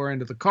on the lower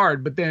end of the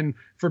card. But then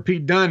for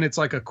Pete Dunne, it's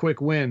like a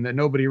quick win that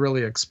nobody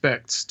really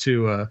expects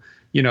to,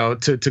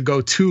 to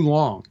go too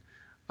long.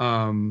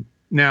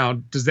 Now,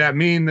 does that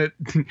mean that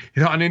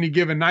on any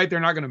given night they're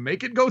not going to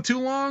make it go too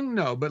long?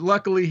 No, but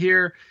luckily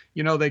here,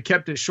 you know, they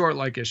kept it short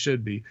like it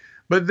should be.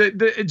 But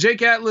the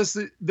Jake Atlas,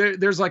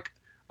 there's like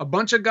a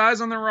bunch of guys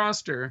on the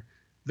roster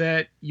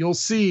that you'll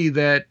see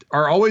that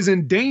are always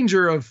in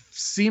danger of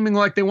seeming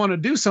like they want to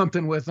do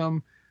something with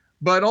them,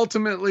 but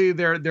ultimately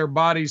they're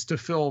bodies to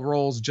fill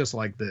roles just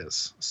like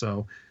this.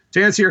 So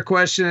to answer your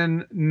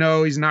question,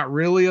 no, he's not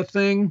really a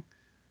thing,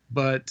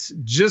 but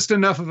just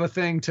enough of a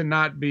thing to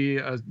not be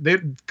they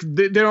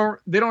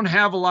don't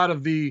have a lot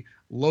of the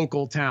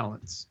local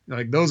talents.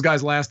 Like those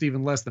guys last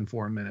even less than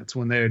 4 minutes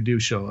when they do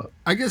show up.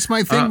 I guess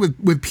my thing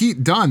with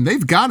Pete Dunne,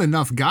 they've got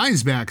enough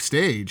guys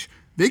backstage.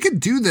 They could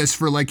do this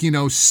for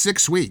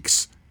 6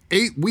 weeks,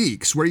 8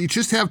 weeks, where you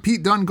just have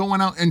Pete Dunne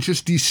going out and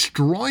just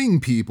destroying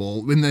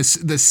people in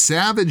this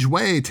savage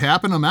way,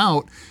 tapping them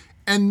out,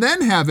 and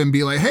then have him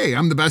be like, hey,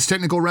 I'm the best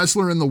technical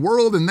wrestler in the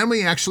world. And then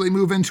we actually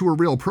move into a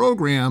real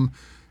program.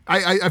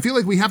 I feel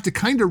like we have to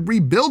kind of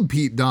rebuild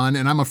Pete Dunne,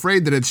 and I'm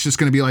afraid that it's just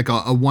going to be like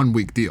a 1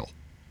 week deal.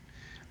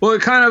 Well,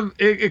 it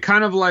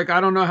kind of like, I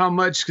don't know how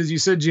much, because you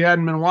said you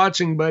hadn't been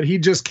watching, but he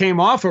just came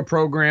off a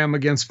program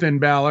against Finn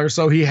Balor,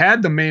 so he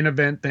had the main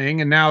event thing,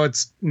 and now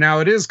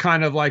it is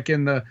kind of like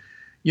in the,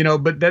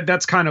 but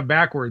that's kind of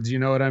backwards, you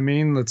know what I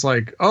mean? It's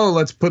like, oh,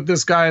 let's put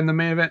this guy in the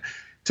main event.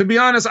 To be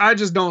honest, I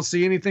just don't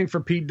see anything for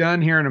Pete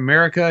Dunne here in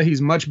America. He's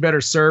much better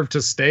served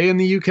to stay in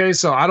the UK.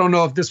 So I don't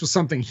know if this was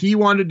something he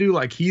wanted to do,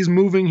 like he's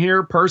moving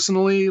here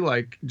personally,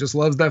 like just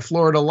loves that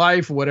Florida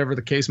life, whatever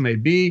the case may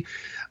be.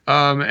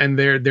 And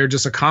they're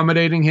just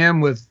accommodating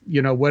him with,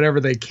 whatever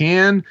they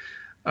can.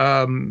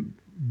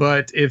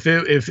 But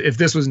if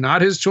this was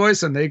not his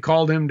choice and they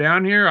called him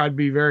down here, I'd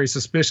be very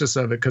suspicious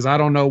of it, because I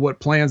don't know what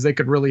plans they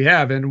could really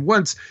have. And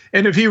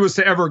if he was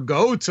to ever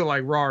go to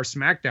like Raw or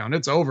SmackDown,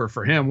 it's over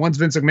for him. Once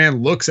Vince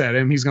McMahon looks at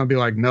him, he's going to be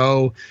like,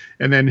 no.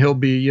 And then he'll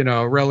be,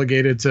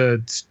 relegated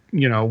to,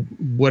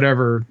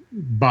 whatever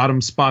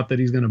bottom spot that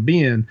he's going to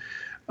be in.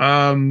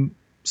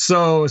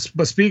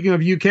 But speaking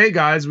of UK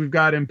guys, we've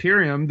got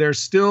Imperium. They're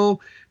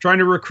still trying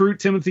to recruit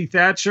Timothy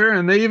Thatcher,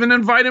 and they even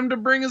invite him to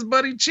bring his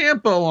buddy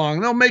Ciampa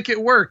along. They'll make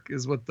it work,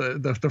 is what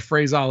the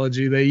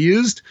phraseology they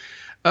used.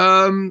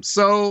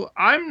 So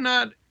I'm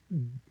not.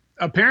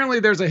 Apparently,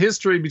 there's a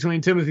history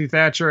between Timothy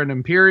Thatcher and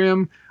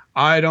Imperium.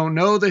 I don't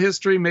know the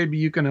history. Maybe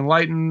you can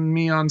enlighten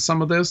me on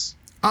some of this.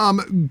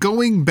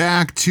 Going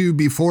back to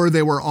before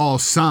they were all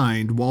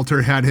signed,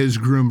 Walter had his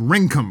groom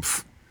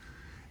Ringkampf.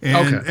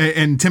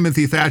 And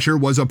Timothy Thatcher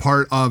was a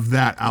part of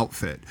that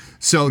outfit.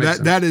 So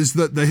that is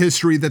the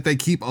history that they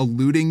keep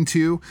alluding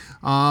to.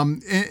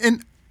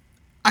 And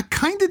I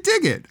kind of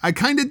dig it. I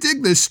kind of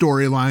dig this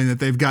storyline that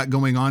they've got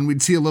going on.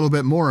 We'd see a little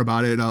bit more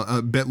about it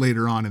a bit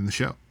later on in the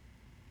show.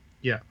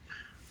 Yeah.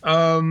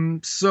 A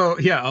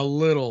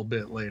little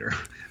bit later.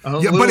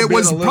 But it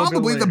was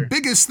probably the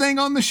biggest thing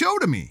on the show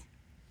to me.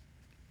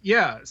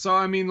 Yeah. So,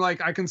 I mean,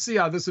 like, I can see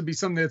how this would be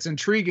something that's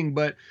intriguing,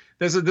 but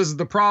this is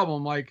the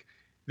problem. Like,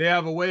 they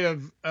have a way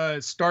of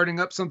starting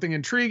up something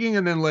intriguing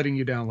and then letting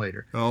you down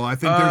later. Oh, I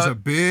think there's a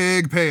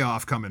big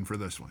payoff coming for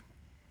this one.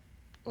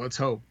 Let's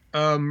hope.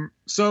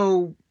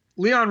 So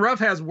Leon Ruff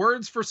has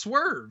words for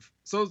Swerve.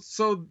 So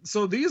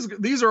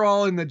these are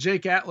all in the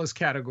Jake Atlas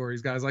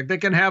categories, guys. Like they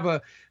can have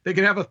a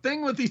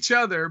thing with each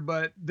other,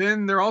 but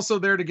then they're also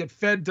there to get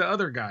fed to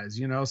other guys,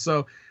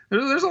 So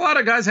there's a lot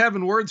of guys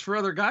having words for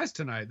other guys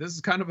tonight. This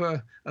is kind of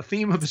a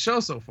theme of the show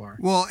so far.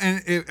 Well,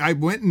 and I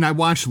went and I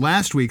watched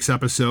last week's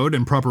episode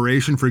in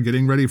preparation for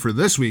getting ready for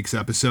this week's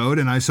episode,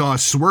 and I saw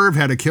Swerve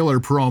had a killer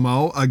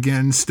promo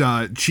against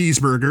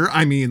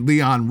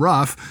Leon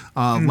Ruff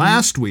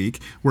last week,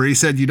 where he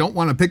said you don't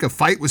want to pick a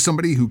fight with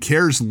somebody who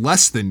cares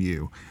less than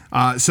you.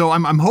 So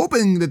I'm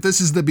hoping that this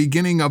is the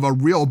beginning of a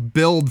real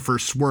build for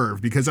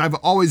Swerve, because I've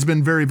always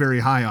been very, very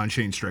high on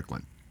Shane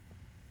Strickland.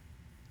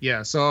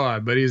 Yeah,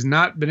 but he's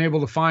not been able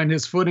to find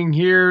his footing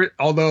here.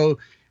 Although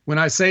when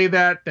I say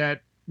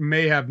that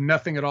may have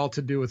nothing at all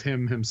to do with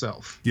him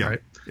himself. Yeah,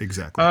 right?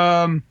 Exactly.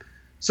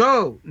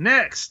 So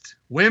next,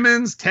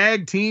 women's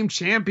tag team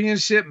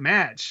championship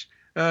match.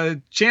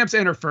 Champs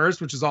enter first,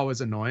 which is always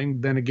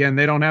annoying. Then again,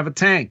 they don't have a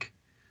tank.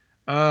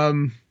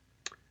 I'll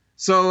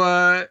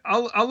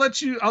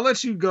let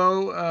you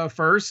go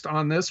first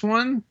on this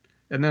one,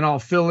 and then I'll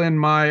fill in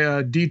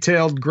my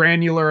detailed,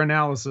 granular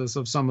analysis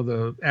of some of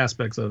the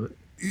aspects of it.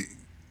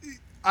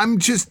 I'm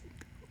just,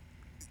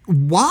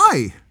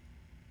 why?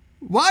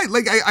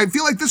 Like, I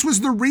feel like this was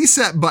the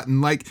reset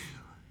button. Like,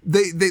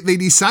 They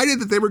decided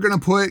that they were going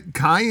to put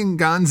Kai and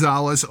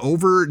Gonzalez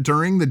over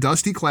during the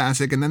Dusty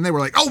Classic, and then they were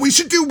like, "Oh, we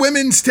should do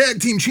women's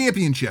tag team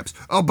championships."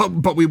 Oh,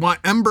 but we want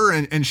Ember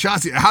and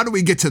Shotzi. How do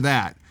we get to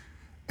that?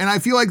 And I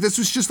feel like this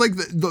was just like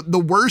the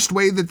worst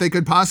way that they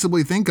could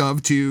possibly think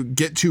of to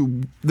get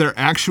to their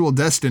actual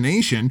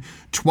destination.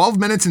 12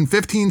 minutes and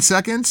 15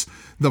 seconds.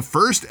 The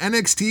first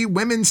NXT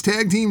Women's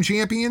Tag Team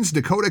Champions,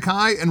 Dakota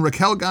Kai and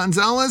Raquel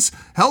Gonzalez,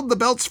 held the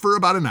belts for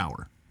about an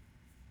hour.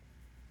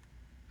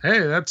 Hey,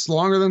 that's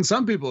longer than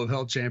some people have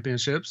held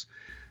championships.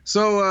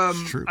 So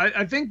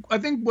I think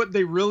what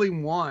they really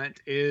want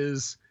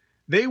is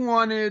they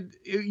wanted,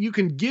 you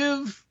can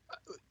give,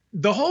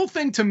 the whole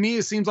thing to me,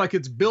 it seems like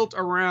it's built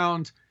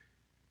around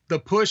the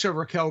push of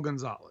Raquel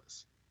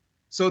Gonzalez.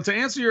 So to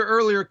answer your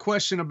earlier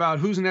question about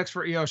who's next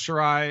for Io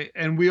Shirai,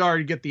 and we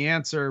already get the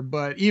answer,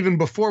 but even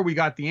before we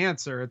got the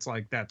answer, it's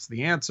like, that's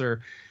the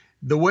answer.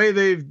 The way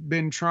they've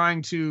been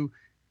trying to,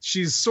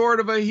 she's sort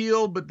of a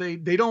heel, but they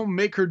don't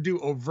make her do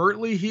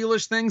overtly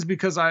heelish things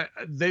because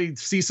they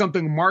see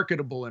something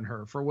marketable in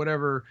her for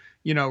whatever,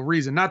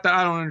 reason. Not that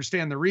I don't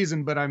understand the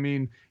reason, but I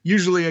mean,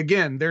 usually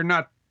again,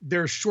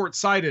 they're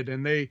short-sighted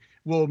and they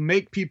will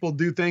make people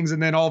do things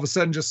and then all of a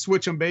sudden just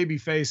switch them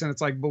babyface. And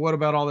it's like, but what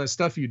about all that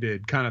stuff you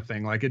did kind of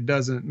thing? Like, it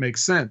doesn't make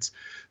sense.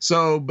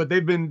 So, but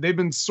they've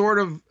been sort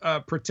of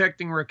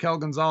protecting Raquel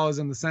Gonzalez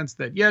in the sense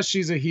that, yes,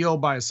 she's a heel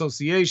by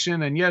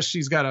association. And yes,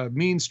 she's got a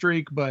mean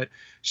streak, but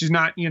she's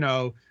not,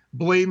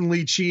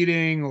 blatantly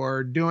cheating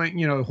or doing,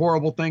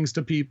 horrible things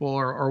to people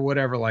or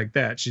whatever like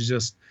that. She's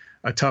just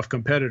a tough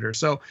competitor.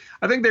 So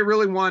I think they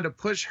really wanted to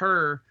push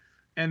her,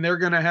 and they're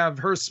going to have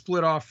her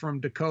split off from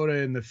Dakota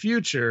in the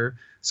future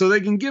so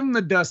they can give them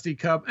the Dusty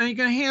Cup and you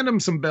can hand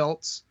them some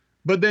belts,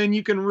 but then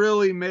you can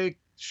really make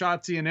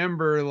Shotzi and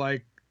Ember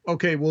like,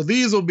 okay, well,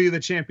 these will be the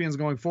champions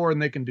going forward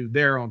and they can do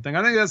their own thing.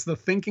 I think that's the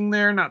thinking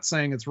there. Not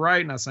saying it's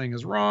right, not saying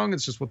it's wrong.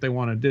 It's just what they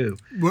want to do.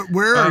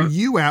 Where are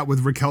you at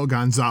with Raquel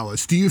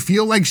Gonzalez? Do you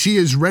feel like she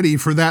is ready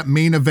for that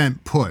main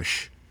event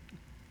push?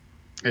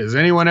 Is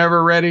anyone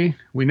ever ready?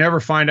 We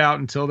never find out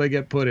until they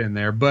get put in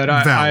there, but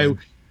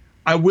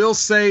I will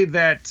say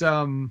that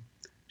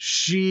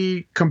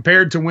she,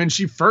 compared to when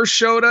she first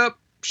showed up,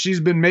 she's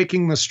been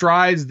making the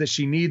strides that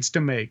she needs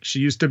to make. She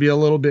used to be a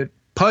little bit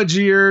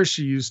pudgier.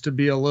 She used to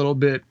be a little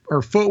bit,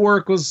 her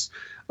footwork was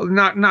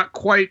not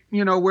quite,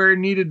 where it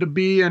needed to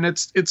be. And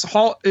it's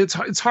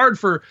hard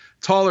for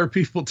taller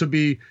people to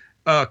be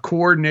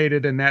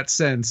coordinated in that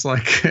sense.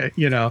 Like,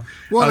 well,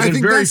 I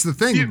think that's the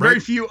thing, very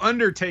few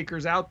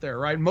Undertakers out there,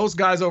 right? Most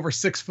guys over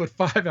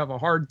 6'5" have a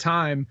hard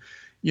time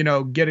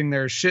getting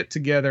their shit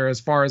together as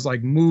far as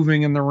like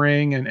moving in the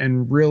ring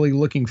and really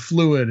looking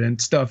fluid and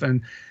stuff.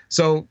 And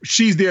so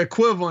she's the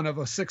equivalent of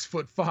a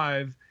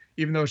 6'5",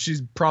 even though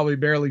she's probably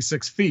barely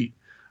 6 feet,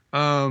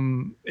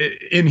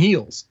 in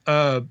heels.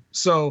 But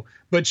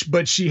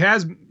she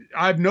has,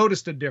 I've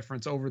noticed a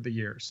difference over the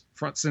years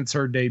since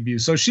her debut.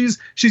 So she's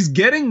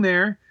getting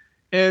there,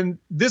 and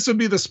this would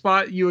be the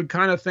spot you would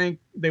kind of think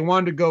they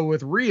wanted to go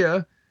with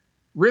Rhea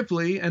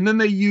Ripley. And then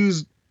they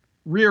used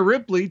Rhea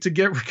Ripley to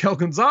get Raquel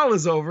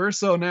Gonzalez over.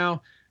 So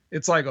now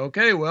it's like,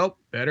 okay, well,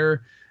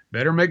 better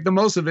make the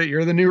most of it.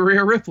 You're the new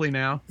Rhea Ripley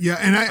now. Yeah.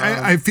 And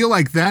I feel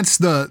like that's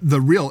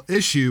the real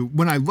issue.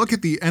 When I look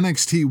at the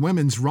NXT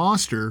women's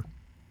roster,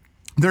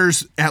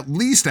 there's at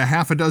least a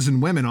half a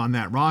dozen women on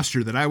that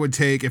roster that I would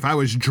take if I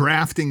was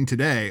drafting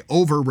today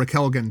over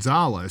Raquel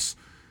Gonzalez,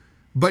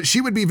 but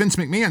she would be Vince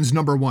McMahon's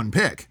number one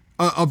pick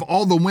of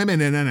all the women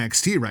in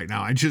NXT right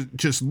now. I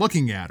just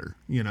looking at her,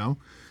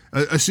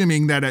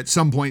 assuming that at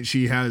some point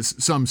she has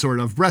some sort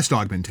of breast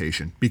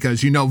augmentation,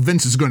 because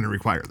Vince is going to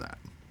require that.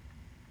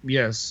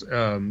 Yes.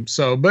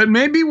 But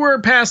maybe we're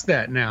past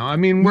that now. I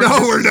mean,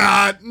 we're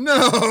not.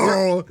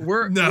 No.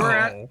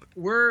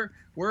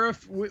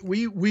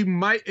 We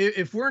might,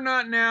 if we're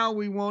not now,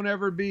 we won't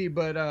ever be.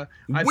 But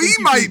we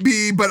might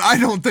be, but I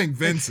don't think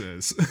Vince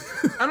is.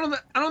 I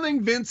don't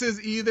think Vince is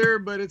either.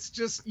 But it's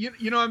just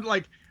I'm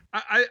like,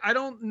 I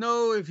don't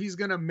know if he's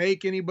going to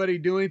make anybody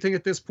do anything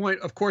at this point.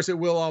 Of course, it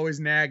will always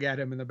nag at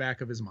him in the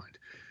back of his mind.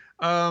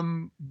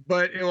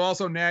 But it will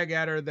also nag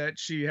at her that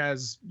she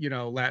has,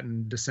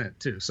 Latin descent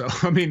too. So,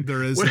 I mean,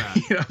 there is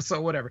that.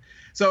 So whatever.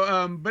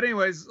 So, but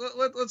anyways,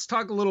 let's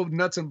talk a little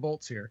nuts and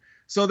bolts here.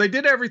 So they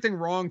did everything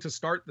wrong to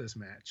start this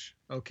match.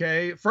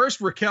 Okay. First,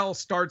 Raquel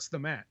starts the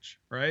match,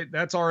 right?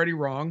 That's already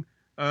wrong.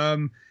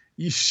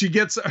 She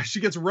gets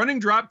running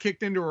drop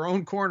kicked into her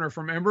own corner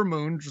from Ember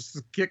Moon just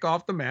to kick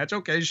off the match.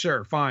 Okay,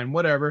 sure, fine,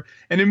 whatever.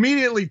 And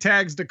immediately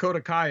tags Dakota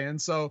Kai in.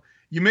 So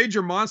you made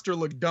your monster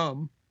look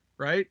dumb,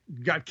 right?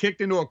 You got kicked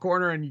into a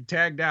corner and you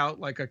tagged out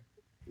like a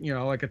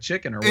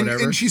chicken or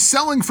whatever. And she's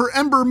selling for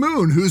Ember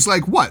Moon, who's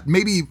like what,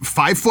 maybe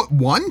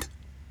 5'1"?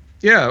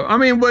 Yeah, I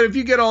mean, but if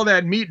you get all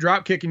that meat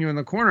drop kicking you in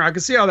the corner, I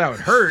can see how that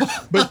would hurt.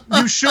 But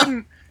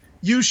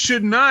you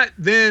should not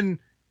then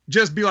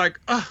just be like,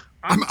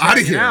 I'm out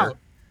of here. Out.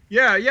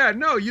 Yeah.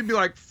 No, you'd be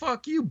like,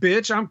 fuck you,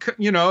 bitch.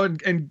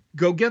 And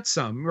go get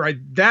some, right?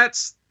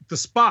 That's the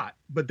spot,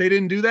 but they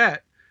didn't do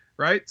that,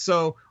 right?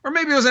 So, or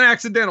maybe it was an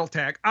accidental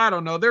tag. I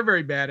don't know. They're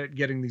very bad at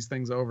getting these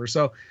things over.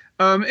 So,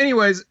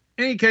 anyways,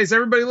 any case,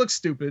 everybody looks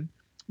stupid.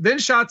 Then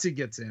Shotzi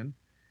gets in,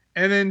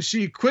 and then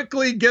she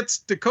quickly gets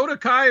Dakota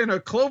Kai in a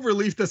clover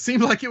leaf that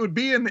seemed like it would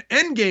be in the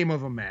end game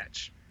of a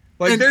match.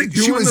 Like and they're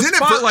doing she was the in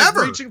spot, it forever.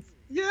 like reaching.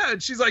 Yeah,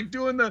 and she's like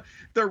doing the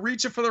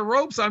reaching for the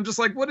ropes. I'm just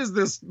like, what is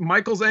this?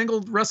 Michael's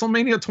Angle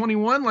WrestleMania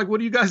 21? Like,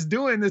 what are you guys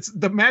doing?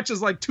 The match is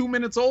like 2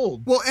 minutes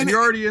old. Well, and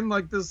you're already in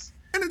like this.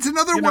 And it's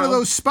another one of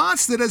those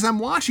spots that as I'm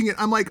watching it,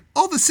 I'm like,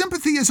 oh, the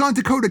sympathy is on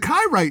Dakota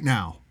Kai right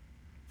now.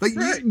 Like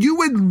Right. you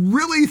would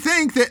really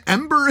think that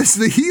Ember is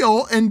the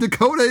heel and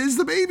Dakota is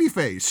the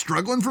babyface,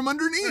 struggling from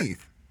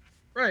underneath.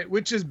 Right,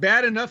 which is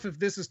bad enough if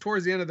this is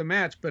towards the end of the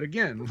match. But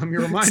again, let me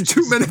remind you, It's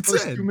 2 this is the minutes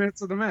first in. 2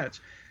 minutes of the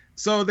match.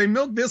 So they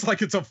milk this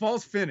like it's a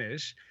false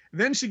finish.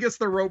 Then she gets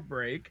the rope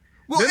break.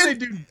 Well, then and,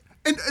 they do.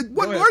 And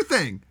one Go ahead. more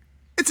thing.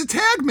 It's a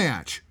tag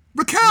match.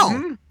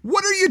 Raquel,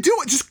 what are you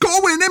doing? Just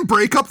go in and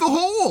break up the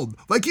hold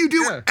like you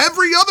do Yeah.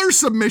 every other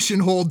submission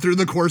hold through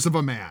the course of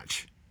a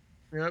match.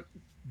 Yep,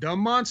 dumb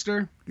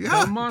monster. Yeah.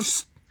 Dumb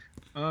monster.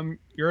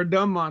 You're a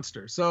dumb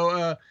monster.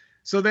 So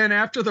then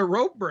after the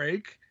rope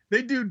break,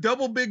 they do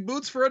double big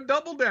boots for a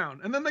double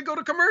down, and then they go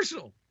to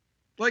commercial.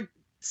 Like,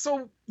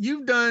 so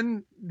you've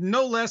done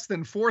no less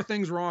than 4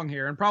 things wrong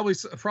here, and probably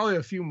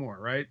a few more,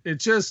 right?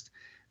 It's just,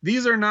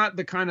 these are not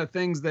the kind of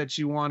things that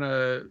you want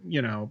to,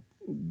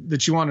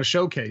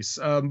 showcase.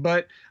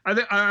 But I'm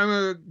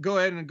gonna go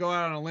ahead and go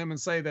out on a limb and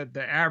say that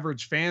the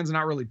average fan's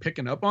not really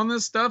picking up on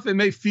this stuff. It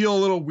may feel a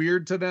little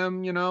weird to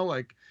them,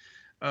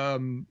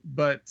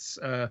 but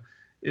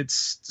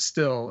it's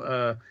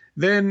still.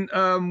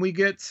 Then we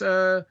get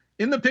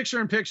in the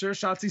picture-in-picture,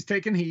 Shotzi's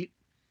taking heat.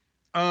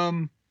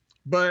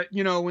 But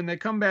when they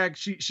come back,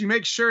 she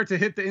makes sure to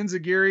hit the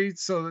enziguri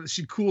so that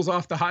she cools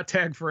off the hot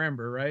tag for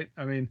Ember, right?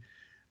 I mean,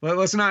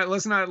 let's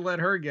not let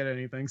her get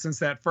anything since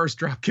that first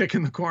drop kick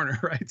in the corner,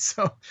 right?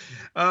 So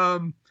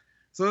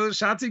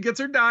Shotzi gets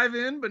her dive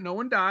in, but no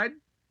one died.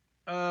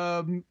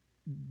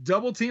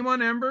 Double team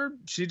on Ember,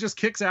 she just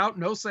kicks out,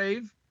 no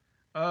save.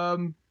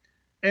 And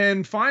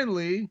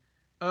finally,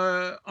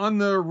 on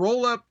the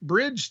roll up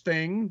bridge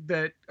thing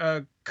that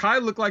Kai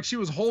looked like she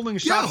was holding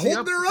Shotzi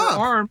up with her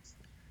arms.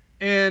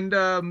 And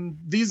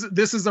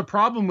this is a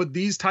problem with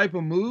these type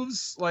of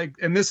moves. Like,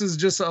 and this is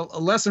just a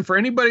lesson for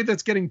anybody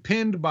that's getting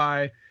pinned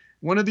by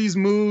one of these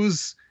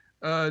moves,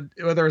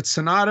 whether it's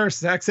Sonata or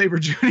Zack Sabre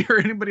Jr. or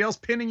anybody else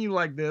pinning you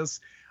like this.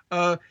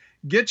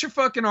 Get your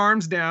fucking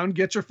arms down,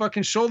 get your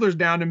fucking shoulders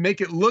down, and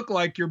make it look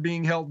like you're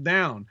being held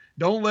down.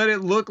 Don't let it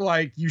look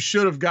like you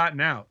should have gotten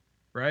out,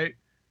 right?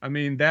 I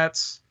mean,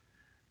 that's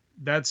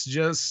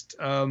just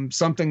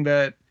something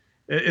that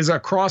is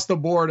across the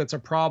board. It's a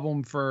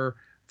problem for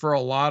a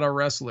lot of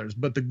wrestlers,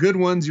 but the good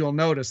ones, you'll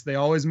notice they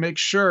always make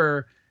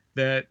sure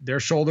that their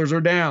shoulders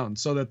are down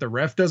so that the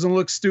ref doesn't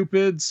look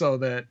stupid, so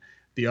that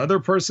the other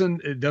person,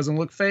 it doesn't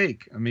look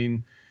fake. I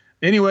mean,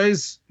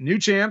 anyways, new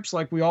champs,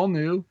 like we all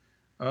knew.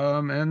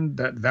 And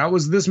that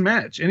was this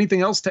match.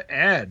 Anything else to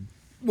add?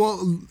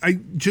 Well,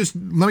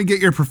 let me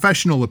get your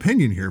professional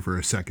opinion here for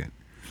a second.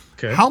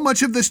 Okay. How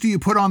much of this do you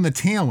put on the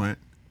talent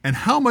and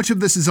how much of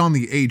this is on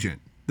the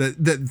agent?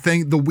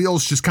 The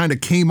wheels just kind of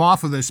came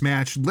off of this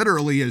match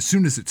literally as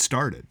soon as it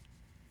started.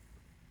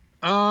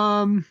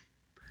 Well,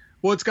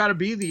 it's got to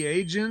be the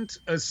agent.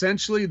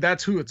 Essentially,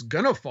 that's who it's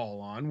gonna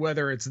fall on,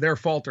 whether it's their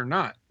fault or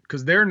not,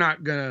 because they're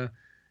not gonna,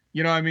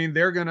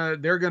 they're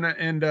gonna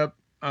end up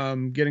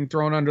getting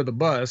thrown under the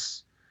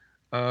bus.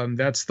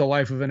 That's the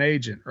life of an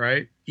agent,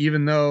 right?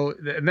 Even though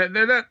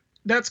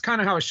that's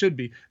kind of how it should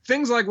be.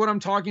 Things like what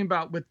I'm talking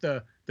about with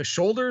the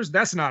shoulders,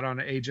 that's not on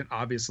an agent,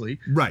 obviously.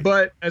 Right.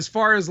 But as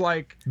far as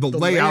like the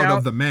layout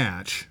of the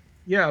match.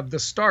 Yeah, the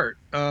start.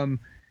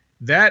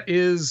 That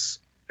is,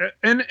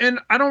 and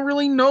I don't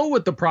really know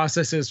what the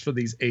process is for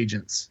these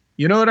agents.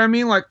 You know what I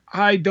mean? Like,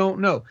 I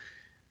don't know.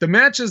 The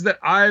matches that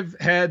I've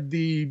had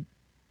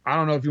I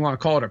don't know if you want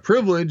to call it a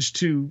privilege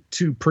to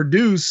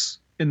produce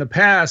in the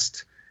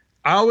past,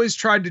 I always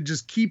tried to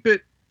just keep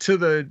it to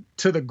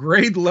the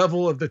grade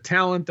level of the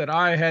talent that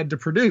I had to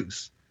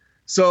produce.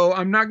 So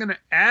I'm not going to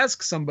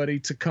ask somebody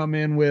to come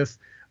in with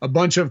a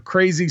bunch of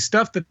crazy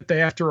stuff that they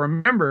have to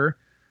remember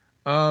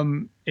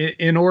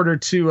in order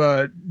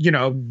to,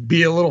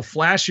 be a little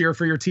flashier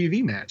for your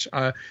TV match.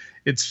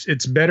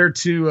 It's better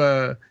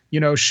to,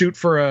 shoot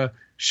for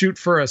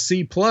a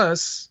C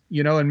plus,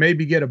 and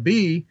maybe get a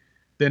B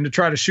than to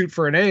try to shoot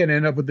for an A and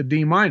end up with the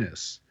D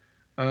minus.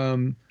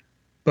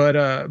 But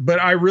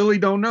I really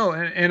don't know.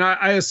 And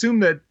I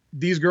assume that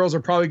these girls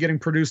are probably getting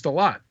produced a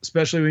lot,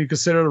 especially when you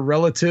consider the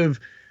relative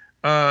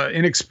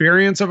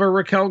inexperience of a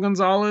Raquel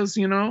Gonzalez,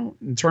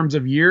 in terms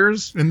of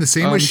years. And the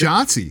same with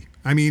Shotzi.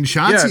 I mean,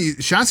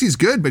 Shotzi's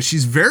good, but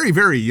she's very,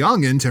 very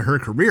young into her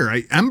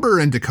career. Ember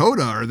and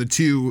Dakota are the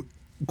two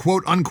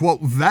quote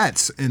unquote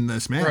vets in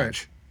this match.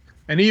 Right.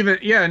 And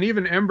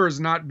even Ember's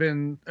not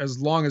been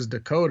as long as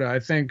Dakota. I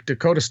think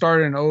Dakota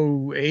started in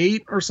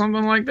 2008 or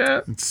something like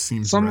that. It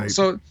seems right.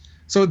 So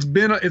it's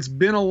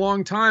been a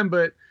long time,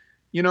 but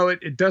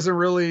it doesn't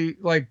really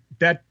like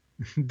that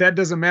that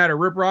doesn't matter.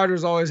 Rip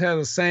Rogers always has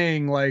a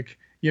saying like,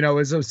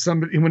 is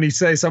somebody, when he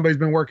says somebody's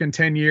been working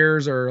 10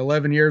 years or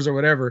 11 years or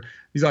whatever,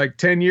 he's like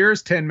 10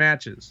 years, 10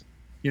 matches,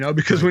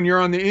 because when you're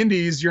on the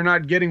indies, you're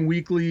not getting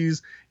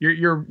weeklies.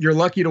 You're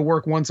lucky to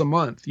work once a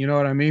month. You know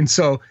what I mean?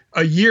 So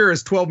a year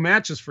is 12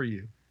 matches for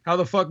you. How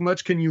the fuck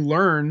much can you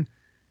learn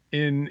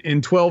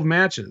in 12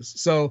 matches?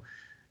 So,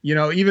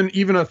 even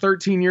a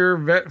 13-year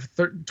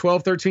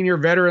 13-year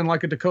veteran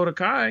like a Dakota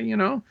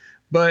Kai,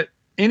 but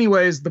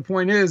anyways, the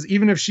point is,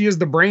 even if she is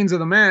the brains of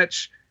the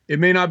match, it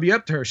may not be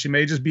up to her. She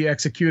may just be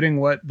executing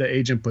what the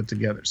agent put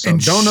together. So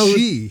don't know.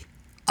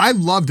 I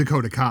love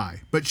Dakota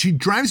Kai, but she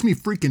drives me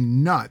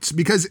freaking nuts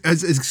because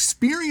as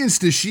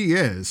experienced as she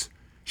is,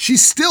 she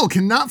still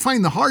cannot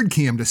find the hard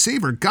cam to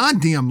save her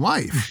goddamn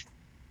life.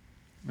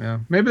 Yeah.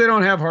 Maybe they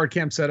don't have hard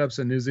cam setups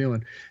in New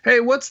Zealand. Hey,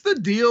 what's the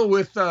deal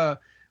with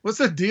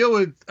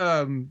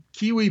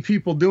Kiwi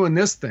people doing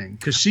this thing?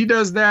 Because she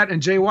does that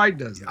and Jay White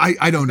does that.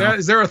 I don't know.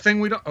 Is there a thing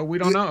we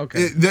don't know?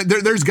 Okay.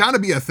 There's got to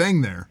be a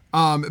thing there.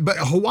 But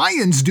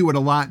Hawaiians do it a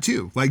lot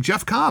too. Like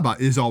Jeff Cobb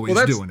is always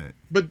doing it.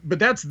 But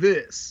that's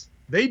this.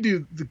 They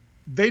do. Oh,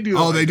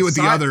 like they do it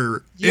the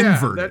other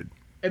inverted.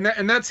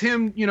 And that's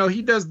him.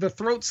 He does the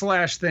throat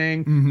slash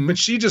thing, but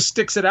she just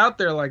sticks it out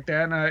there like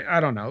that. And I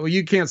don't know. Well,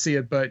 you can't see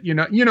it, but you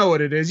know what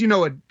it is. You know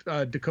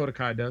what Dakota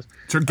Kai does.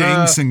 It's her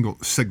gang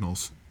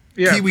signals.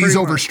 Yeah, Kiwi's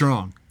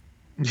overstrong.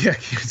 Yeah.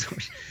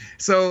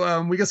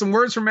 So we got some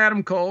words from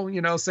Adam Cole,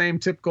 same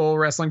typical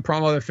wrestling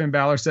promo that Finn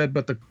Balor said,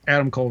 but the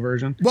Adam Cole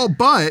version. Well,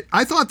 but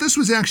I thought this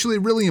was actually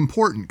really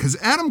important because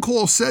Adam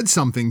Cole said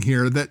something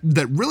here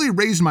that really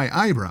raised my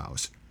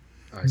eyebrows.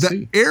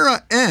 The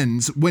era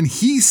ends when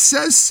he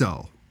says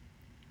so.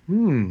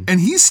 And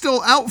he's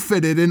still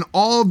outfitted in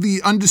all the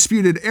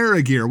Undisputed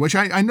Era gear, which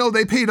I know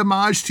they paid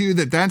homage to.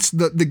 That's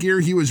the gear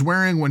he was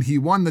wearing when he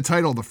won the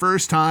title the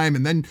first time.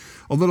 And then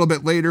a little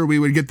bit later, we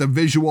would get the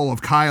visual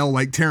of Kyle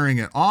like tearing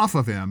it off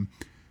of him.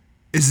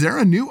 Is there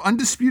a new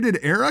Undisputed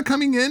Era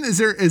coming in? Is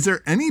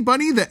there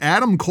anybody that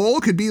Adam Cole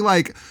could be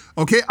like,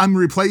 okay, I'm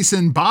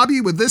replacing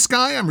Bobby with this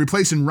guy, I'm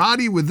replacing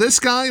Roddy with this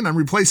guy, and I'm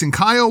replacing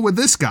Kyle with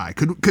this guy?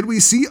 Could we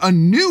see a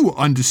new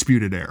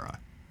Undisputed Era?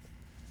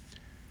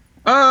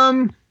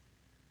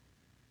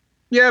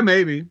 Yeah,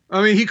 maybe.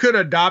 I mean, he could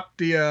adopt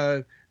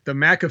the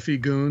McAfee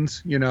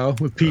goons,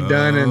 with Pete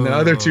Dunne and the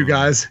other two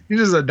guys. You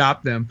just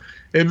adopt them.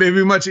 It'd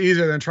be much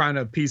easier than trying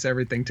to piece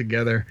everything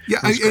together. Yeah,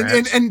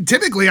 and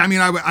typically, I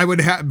mean, I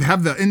would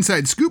have the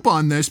inside scoop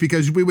on this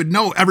because we would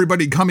know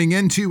everybody coming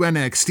into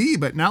NXT,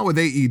 but now with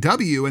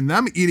AEW and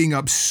them eating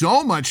up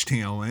so much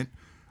talent,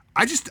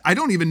 I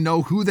don't even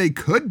know who they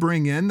could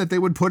bring in that they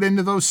would put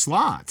into those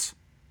slots.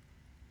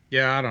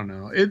 Yeah, I don't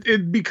know.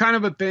 It'd be kind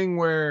of a thing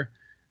where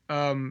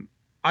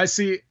I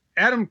see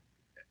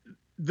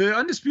the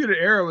Undisputed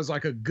Era was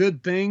like a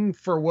good thing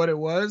for what it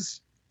was.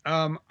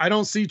 I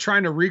don't see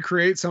trying to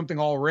recreate something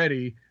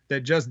already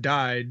that just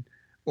died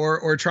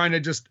or trying to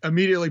just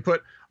immediately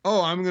put,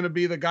 I'm going to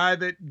be the guy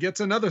that gets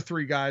another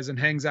 3 guys and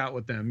hangs out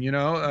with them,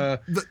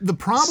 The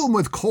problem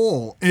with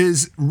Cole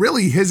is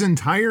really his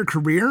entire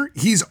career,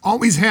 he's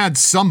always had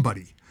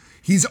somebody.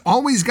 He's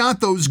always got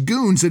those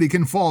goons that he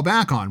can fall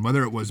back on,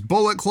 whether it was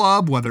Bullet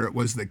Club, whether it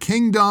was the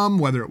Kingdom,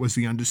 whether it was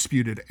the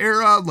Undisputed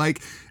Era.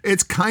 Like,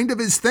 it's kind of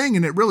his thing,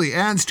 and it really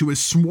adds to his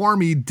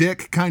swarmy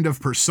dick kind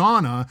of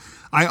persona.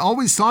 I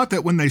always thought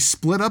that when they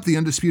split up the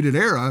Undisputed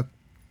Era,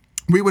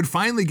 we would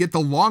finally get the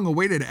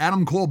long-awaited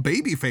Adam Cole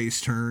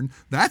babyface turn.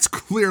 That's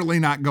clearly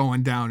not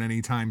going down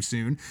anytime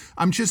soon.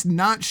 I'm just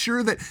not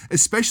sure that,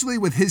 especially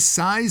with his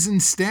size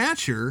and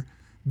stature,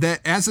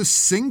 that as a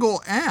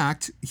single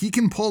act, he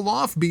can pull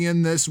off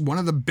being one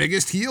of the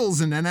biggest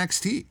heels in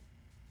NXT.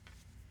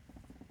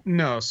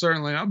 No,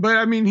 certainly not. But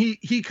I mean,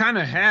 he kind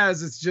of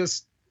has.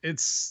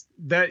 It's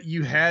that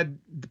you had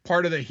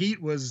part of the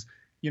heat was,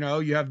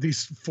 you have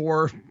these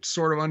 4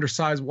 sort of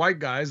undersized white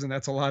guys, and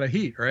that's a lot of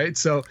heat, right?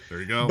 So there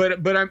you go.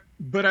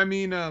 But I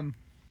mean,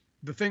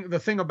 the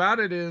thing about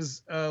it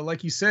is,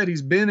 like you said,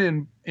 he's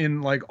been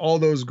in like all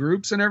those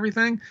groups and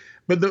everything.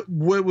 But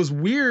what was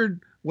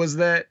weird was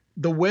that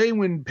the way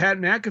when Pat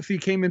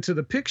McAfee came into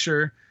the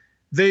picture,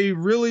 they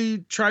really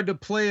tried to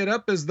play it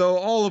up as though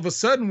all of a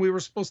sudden we were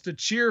supposed to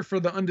cheer for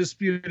the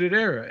Undisputed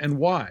Era. And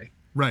why?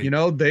 Right.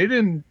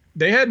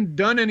 They hadn't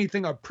done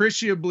anything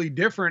appreciably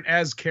different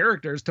as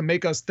characters to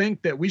make us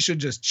think that we should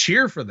just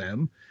cheer for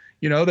them.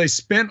 They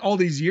spent all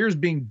these years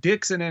being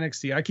dicks in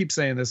NXT. I keep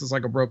saying this, it's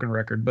like a broken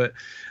record, but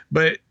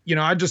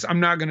I'm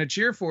not going to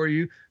cheer for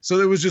you. So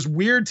it was just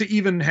weird to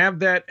even have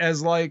that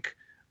as like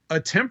a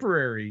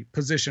temporary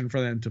position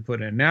for them to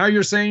put in. Now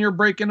you're saying you're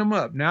breaking them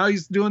up. Now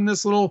he's doing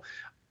this little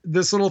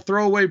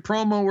throwaway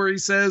promo where he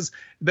says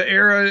the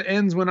era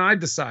ends when I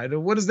decide.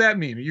 What does that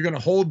mean? Are you going to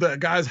hold the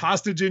guys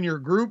hostage in your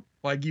group?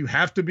 Like, you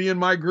have to be in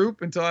my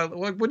group until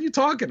what are you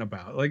talking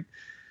about? Like,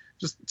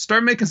 just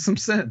start making some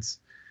sense.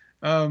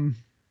 But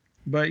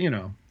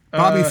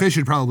Bobby Fish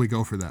should probably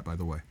go for that, by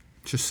the way.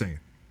 Just saying.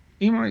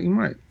 He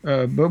might.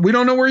 But we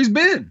don't know where he's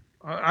been.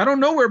 I don't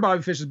know where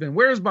Bobby Fish has been.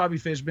 Where has Bobby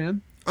Fish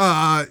been?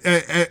 Inside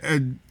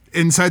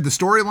the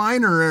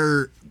storyline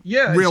or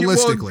Yeah.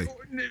 Realistically.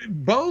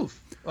 Both.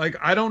 Like,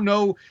 I don't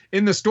know.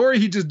 In the story,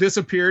 he just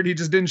disappeared. He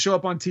just didn't show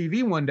up on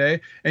TV one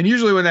day. And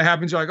usually when that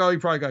happens, you're like, oh, he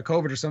probably got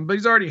COVID or something. But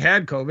he's already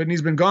had COVID and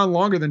he's been gone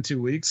longer than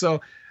 2 weeks. So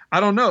I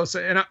don't know.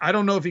 So, and I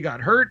don't know if he got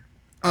hurt.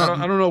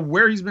 I don't know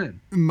where he's been.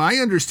 My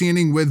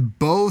understanding with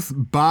both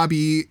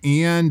Bobby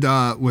and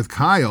with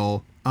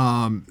Kyle,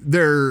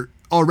 they're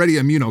already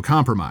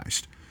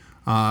immunocompromised.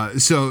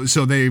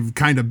 So they've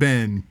kind of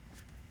been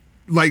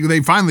like, they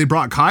finally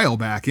brought Kyle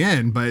back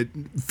in, but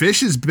Fish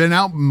has been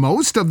out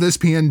most of this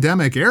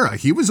pandemic era.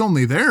 He was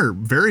only there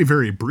very,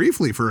 very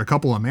briefly for a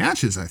couple of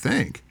matches, I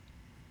think.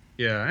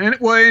 Yeah.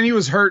 And he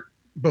was hurt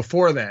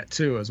before that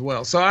too, as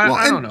well. So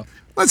I don't know.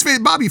 Let's face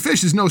it, Bobby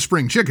Fish is no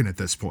spring chicken at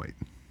this point.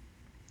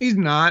 He's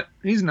not,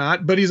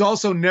 but he's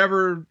also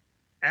never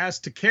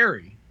asked to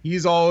carry.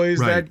 He's always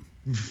that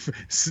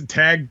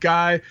tag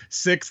guy,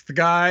 6th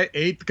guy,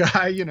 8th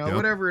guy,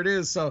 whatever it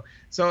is. So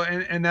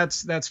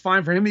that's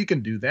fine for him. He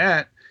can do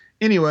that.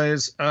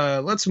 Anyways,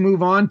 let's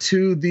move on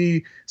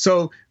to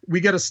so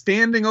we get a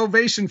standing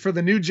ovation for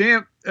the new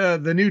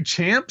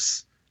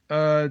champs,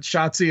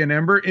 Shotzi and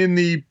Ember in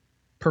the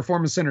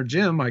Performance Center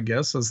gym. I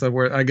guess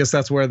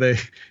that's where they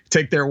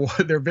take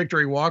their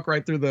victory walk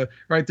right through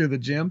the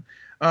gym,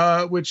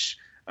 which,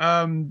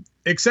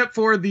 except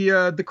for the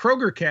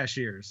Kroger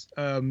cashiers.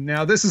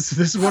 Now this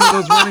is one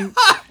of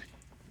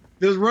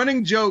those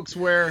running jokes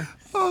where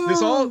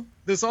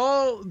this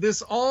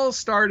all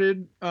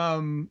started,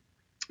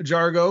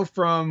 Jargo,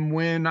 from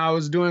when I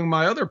was doing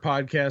my other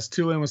podcast,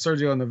 Two In with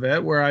Sergio and the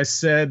Vet, where I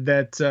said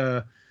that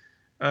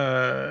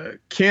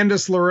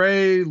Candice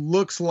LeRae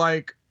looks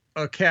like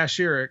a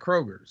cashier at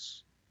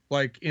Kroger's,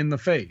 like in the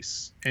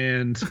face.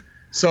 And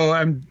so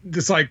I'm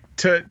just like,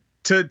 to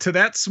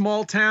that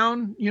small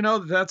town,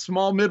 that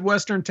small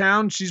Midwestern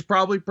town, she's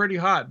probably pretty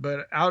hot,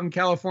 but out in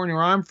California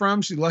where I'm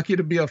from, she's lucky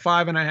to be a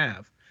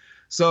 5.5.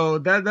 So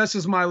that's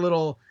just my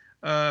little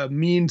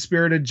mean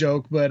spirited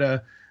joke.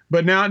 But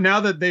now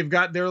that they've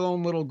got their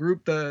own little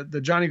group, the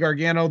Johnny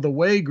Gargano, the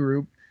Way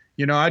group,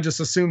 I just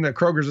assume that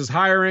Kroger's is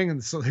hiring.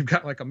 And so they've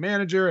got like a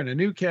manager and a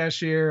new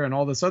cashier and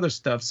all this other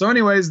stuff. So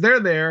anyways, they're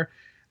there.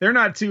 They're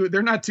not too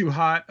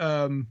hot.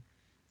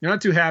 You're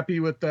not too happy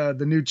with the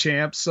new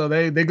champs. So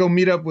they go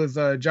meet up with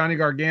Johnny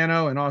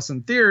Gargano and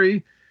Austin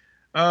Theory.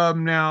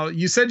 Now,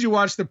 you said you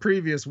watched the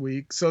previous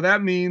week, so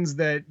that means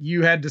that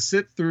you had to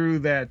sit through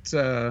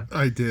that.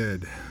 I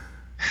did.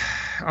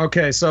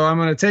 Okay, so I'm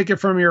going to take it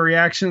from your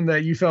reaction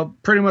that you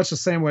felt pretty much the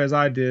same way as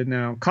I did.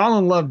 Now,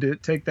 Colin loved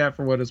it. Take that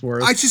for what it's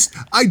worth.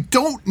 I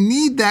don't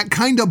need that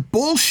kind of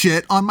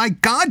bullshit on my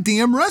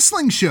goddamn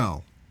wrestling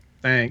show.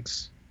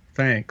 Thanks.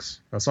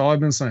 That's all I've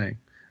been saying.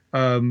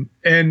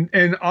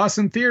 And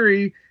Austin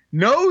Theory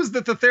knows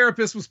that the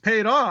therapist was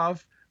paid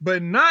off,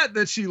 but not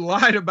that she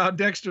lied about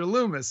Dexter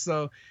Lumis.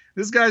 So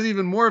this guy's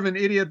even more of an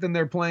idiot than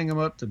they're playing him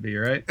up to be,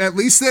 right? At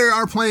least they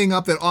are playing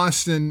up that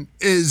Austin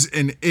is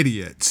an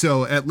idiot.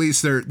 So at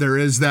least there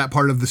is that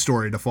part of the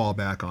story to fall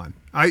back on.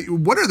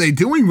 What are they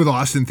doing with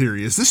Austin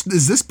Theory? Is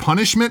this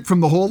punishment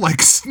from the whole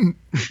like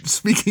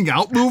speaking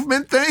out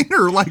movement thing,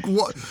 or like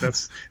what?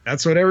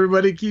 That's what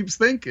everybody keeps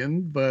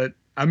thinking. But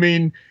I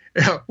mean,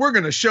 we're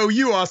going to show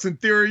you, Austin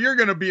Theory. You're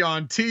going to be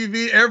on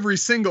TV every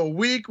single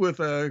week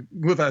with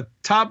a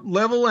top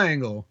level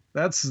angle.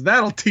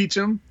 That'll teach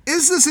him.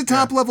 Is this a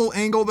top level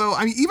angle though?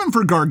 I mean, even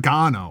for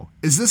Gargano,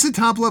 is this a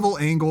top level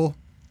angle?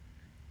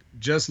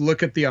 Just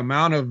look at the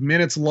amount of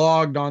minutes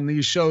logged on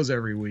these shows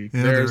every week.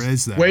 Yeah, There's there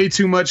is that. Way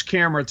too much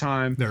camera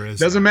time. There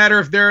is. Doesn't matter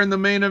if they're in the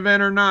main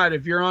event or not.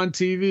 If you're on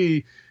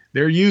TV,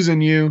 they're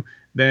using you,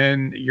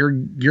 then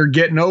you're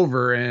getting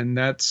over, and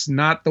that's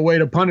not the way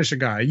to punish a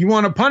guy. You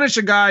want to punish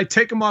a guy,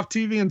 take him off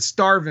TV and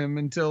starve him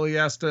until he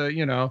has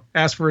to,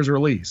 ask for his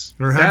release.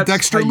 Or have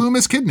Dexter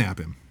Lumis kidnap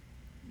him.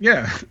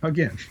 Yeah,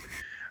 again.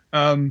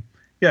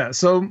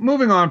 So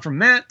moving on from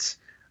that,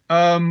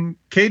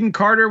 Caden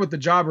Carter with the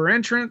jobber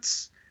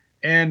entrance,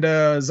 and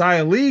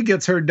Xia Li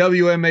gets her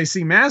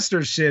WMAC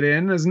Masters shit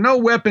in. There's no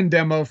weapon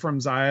demo from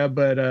Xia,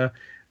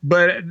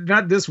 but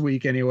not this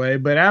week anyway.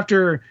 But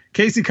after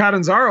Casey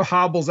Catanzaro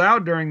hobbles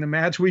out during the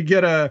match, we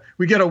get a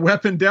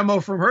weapon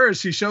demo from her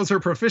as she shows her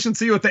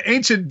proficiency with the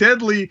ancient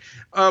deadly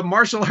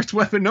martial arts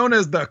weapon known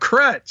as the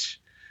crutch.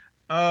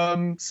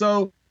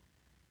 So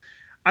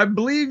I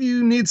believe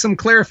you need some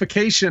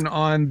clarification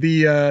on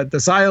the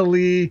Xia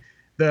Li,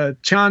 the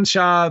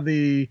Chansha,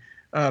 the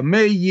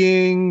Mei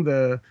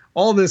Ying,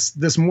 all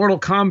this Mortal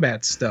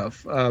Kombat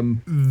stuff.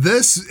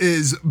 This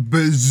is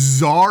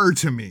bizarre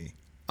to me.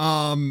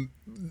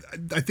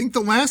 I think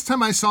the last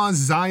time I saw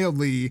Xia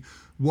Li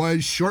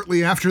was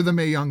shortly after the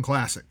Mae Young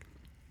Classic.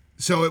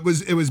 So it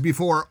was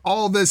before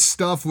all this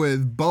stuff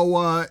with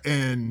Boa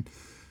and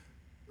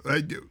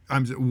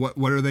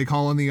what are they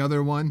calling the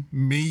other one?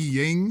 Mei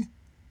Ying?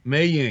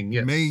 Mei Ying,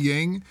 yes. Mei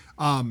Ying.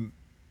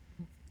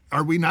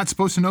 Are we not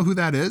supposed to know who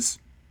that is?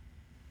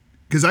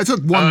 Because I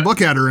took one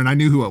look at her and I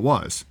knew who it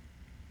was.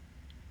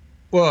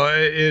 Well,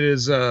 it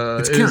is.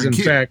 It's It is Karen in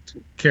Q. fact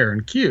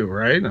Karen Q.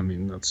 Right? I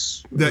mean,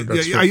 that's.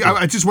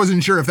 I just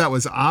wasn't sure if that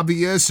was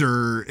obvious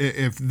or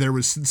if there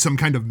was some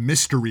kind of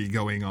mystery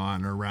going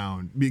on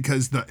around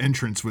because the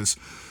entrance was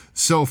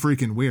so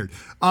freaking weird.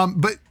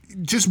 But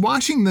just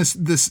watching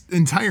this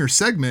entire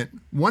segment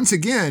once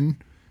again,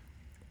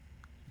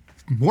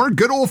 more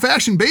good old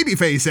fashioned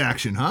babyface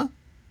action, huh?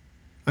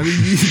 I mean,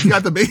 you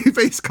got the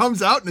babyface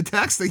comes out and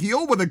attacks the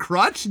heel with a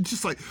crutch and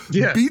just like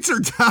beats her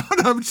down.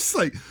 I'm just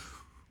like,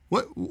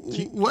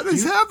 what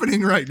is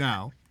happening right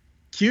now?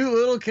 Cute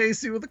little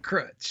Casey with a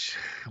crutch.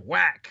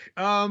 Whack.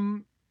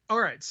 All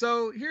right.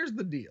 So here's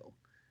the deal.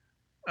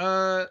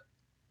 Xia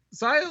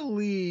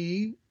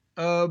Li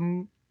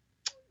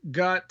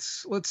got,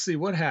 let's see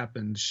what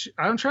happened.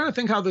 I'm trying to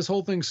think how this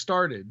whole thing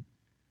started.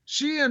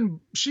 She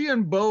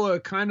and Boa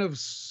kind of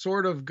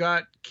sort of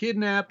got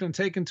kidnapped and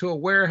taken to a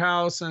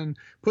warehouse and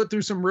put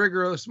through some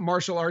rigorous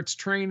martial arts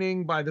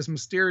training by this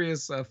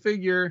mysterious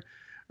figure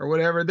or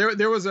whatever.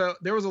 There was a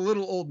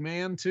little old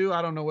man too.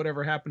 I don't know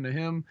whatever happened to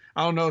him.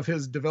 I don't know if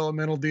his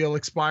developmental deal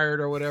expired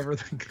or whatever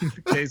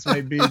the case may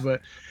be,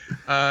 but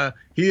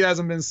he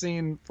hasn't been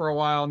seen for a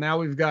while. Now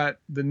we've got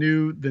the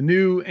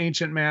new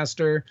ancient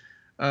master.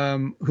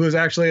 Who is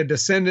actually a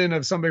descendant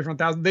of somebody from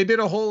 1000. They did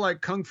a whole like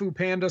Kung Fu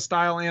Panda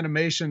style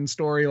animation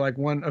story like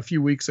a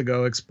few weeks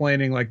ago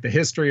explaining like the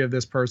history of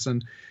this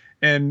person.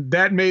 And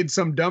that made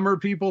some dumber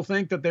people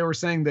think that they were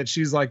saying that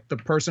she's like the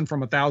person from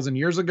 1,000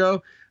 years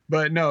ago.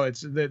 But no,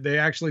 it's that they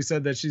actually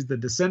said that she's the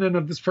descendant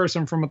of this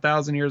person from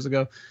 1,000 years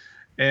ago.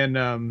 And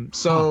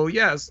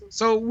yes,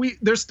 so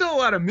there's still a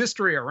lot of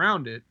mystery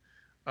around it.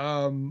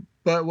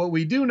 But what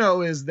we do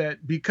know is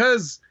that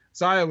because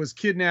Xia was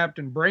kidnapped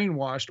and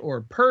brainwashed, or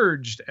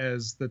purged,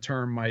 as the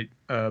term might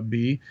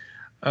be.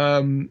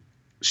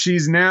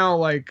 She's now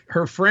like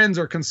her friends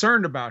are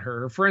concerned about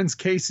her. Her friends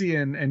Casey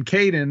and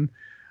Kaden,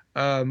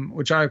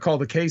 which I call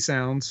the K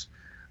sounds.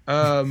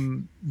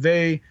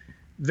 They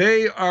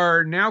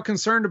are now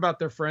concerned about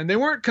their friend. They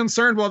weren't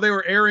concerned while they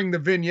were airing the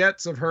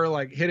vignettes of her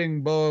like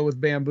hitting Boa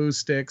with bamboo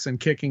sticks and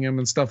kicking him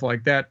and stuff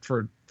like that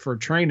for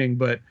training,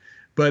 but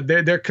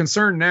they're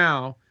concerned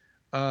now.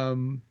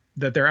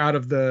 That they're out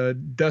of the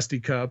Dusty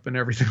Cup and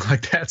everything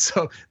like that.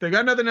 So they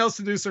got nothing else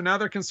to do. So now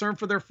they're concerned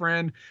for their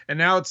friend. And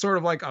now it's sort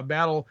of like a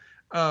battle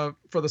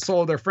for the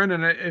soul of their friend.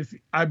 And if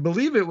I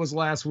believe it was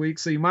last week,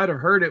 so you might have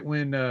heard it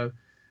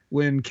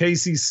when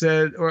Casey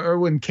said, or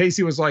when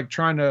Casey was like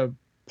trying to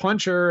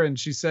punch her and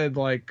she said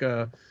like,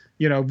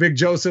 Vic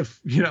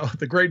Joseph,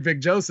 the great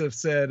Vic Joseph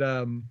said,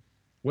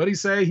 what'd he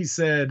say? He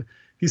said,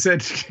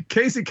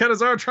 Casey cut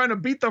his arm trying to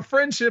beat the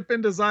friendship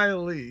into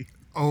Xia Li.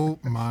 Oh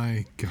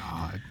my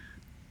God.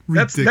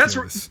 That's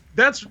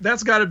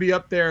got to be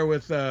up there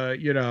with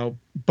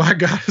by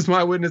God is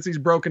my witness, he's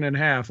broken in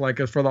half, like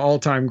for the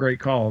all-time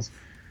great calls.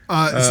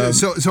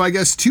 So I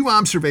guess two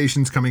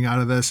observations coming out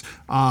of this.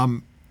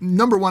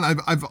 Number one,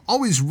 I've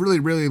always really,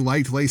 really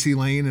liked Lacey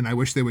Lane, and I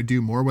wish they would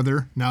do more with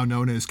her, now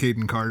known as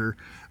Kaden Carter.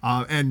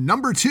 And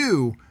number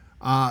two,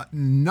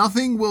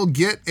 nothing will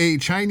get a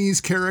Chinese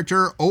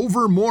character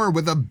over more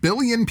with 1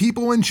 billion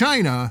people in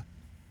China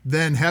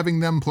than having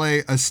them play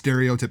a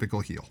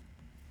stereotypical heel.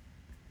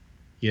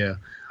 Yeah.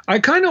 I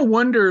kind of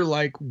wonder,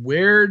 like,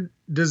 where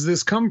does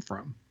this come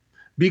from?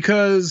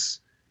 Because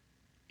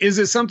is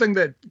it something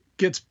that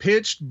gets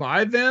pitched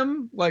by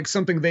them, like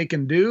something they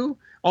can do,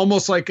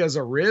 almost like as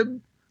a rib?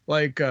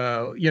 Like,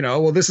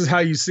 well, this is how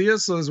you see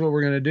us, so this is what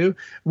we're going to do.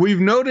 We've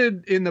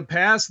noted in the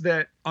past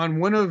that on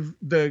one of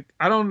the,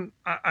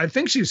 I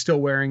think she's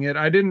still wearing it.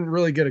 I didn't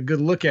really get a good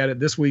look at it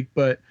this week,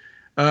 but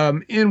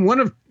in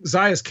one of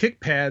Xia's kick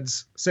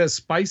pads says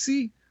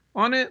spicy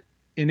on it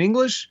in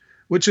English,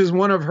 which is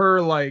one of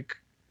her like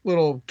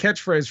little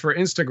catchphrase for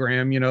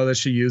Instagram, that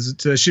she uses,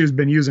 that she's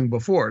been using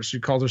before.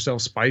 She calls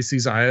herself Spicy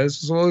Xia.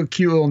 It's a little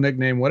cute little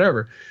nickname,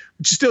 whatever.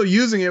 But she's still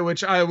using it,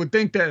 which I would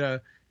think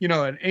that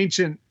an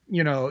ancient,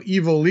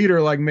 evil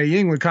leader like Mei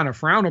Ying would kind of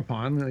frown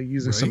upon,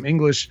 using some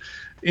English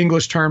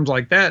terms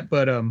like that.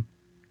 But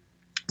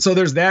so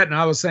there's that, and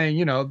I was saying,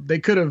 they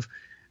could have.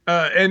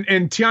 And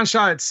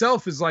Tiansha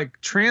itself is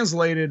like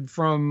translated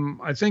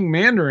from, I think,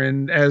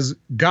 Mandarin as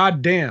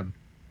 "God damn."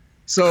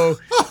 So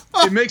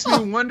it makes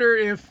me wonder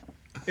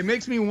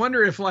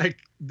if like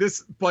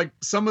this, like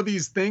some of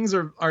these things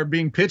are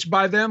being pitched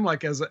by them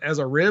like as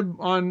a rib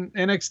on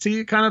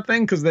NXT kind of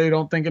thing, because they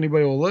don't think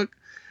anybody will look.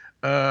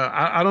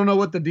 I don't know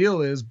what the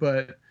deal is,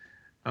 but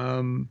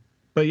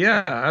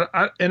yeah,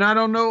 I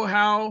don't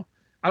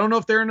know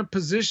if they're in a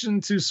position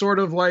to sort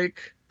of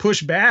like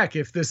push back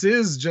if this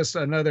is just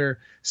another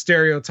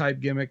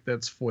stereotype gimmick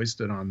that's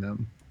foisted on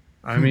them.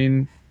 I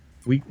mean,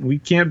 we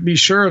can't be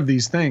sure of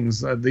these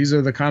things. These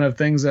are the kind of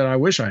things that I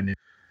wish I knew.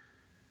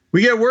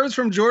 We get words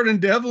from Jordan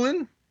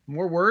Devlin.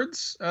 More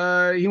words.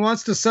 He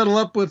wants to settle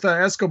up with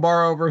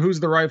Escobar over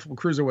who's the rightful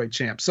cruiserweight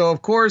champ. So,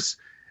 of course,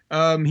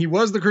 he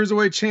was the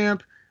cruiserweight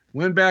champ,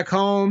 went back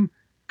home,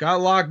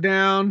 got locked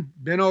down,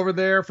 been over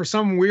there. For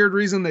some weird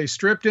reason, they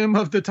stripped him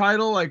of the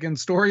title, like in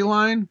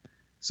storyline.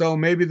 So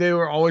maybe they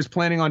were always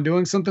planning on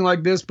doing something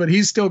like this, but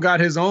he's still got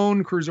his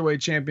own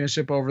cruiserweight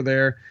championship over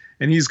there,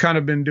 and he's kind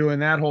of been doing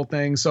that whole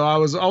thing. So I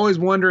was always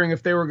wondering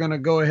if they were going to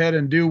go ahead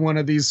and do one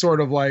of these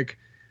sort of like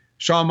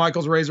Shawn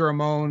Michaels, Razor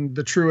Ramon,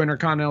 the true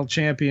Intercontinental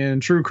Champion,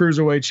 true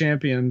cruiserweight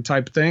champion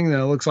type thing.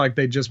 And it looks like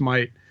they just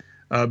might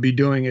be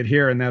doing it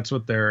here, and that's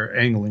what they're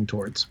angling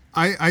towards.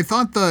 I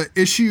thought the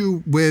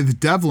issue with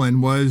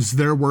Devlin was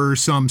there were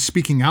some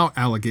speaking out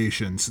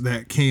allegations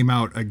that came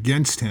out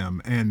against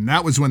him, and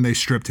that was when they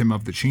stripped him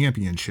of the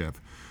championship.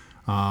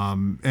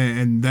 And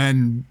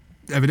then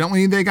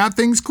evidently they got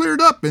things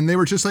cleared up, and they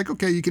were just like,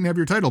 okay, you can have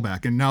your title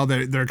back. And now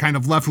they're kind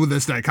of left with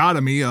this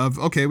dichotomy of,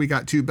 okay, we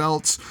got 2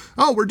 belts.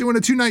 Oh, we're doing a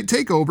 2-night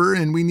takeover,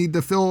 and we need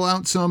to fill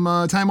out some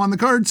time on the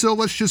card, so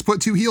let's just put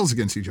 2 heels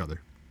against each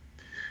other.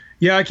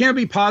 Yeah, I can't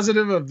be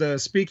positive of the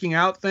speaking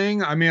out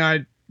thing. I mean,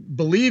 I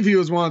believe he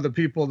was one of the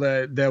people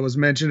that was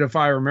mentioned, if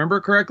I remember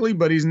correctly,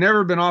 but he's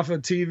never been off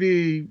of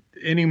TV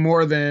any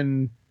more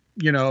than,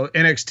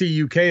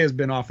 NXT UK has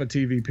been off of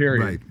TV,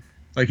 period. Right.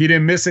 Like, he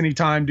didn't miss any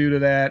time due to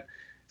that.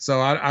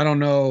 So I don't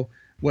know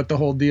what the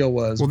whole deal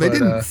was. Well, they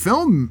didn't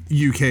film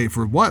UK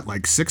for what,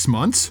 like 6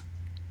 months?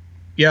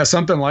 Yeah,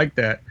 something like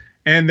that.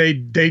 And they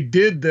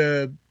did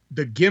the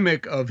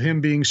gimmick of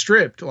him being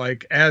stripped,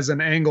 like as an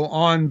angle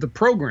on the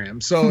program.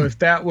 So if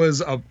that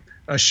was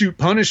a shoot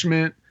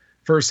punishment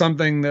for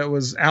something that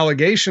was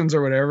allegations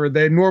or whatever,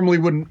 they normally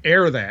wouldn't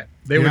air that.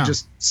 They would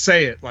just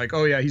say it like,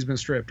 oh yeah, he's been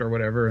stripped or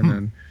whatever. And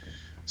then,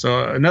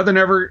 so nothing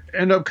ever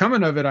ended up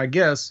coming of it, I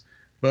guess,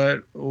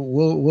 but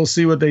we'll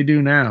see what they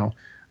do now.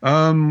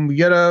 We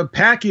get a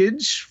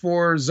package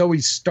for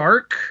Zoe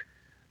Stark,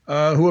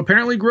 who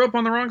apparently grew up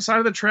on the wrong side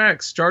of the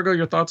tracks. Jargo,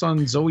 your thoughts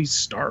on Zoe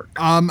Stark?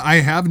 I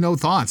have no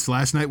thoughts.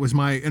 Last night was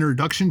my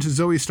introduction to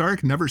Zoe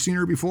Stark. Never seen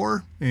her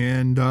before,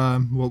 and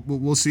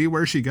we'll see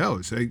where she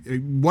goes.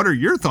 What are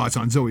your thoughts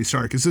on Zoe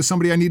Stark? Is this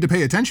somebody I need to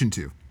pay attention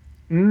to?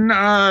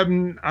 I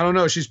don't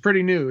know. She's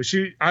pretty new.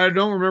 I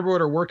don't remember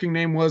what her working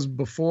name was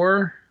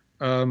before.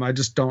 I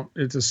just don't.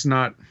 It's just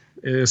not.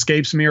 It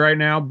escapes me right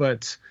now.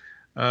 But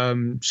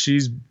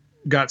she's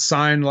got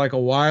signed like a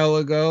while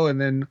ago,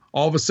 and then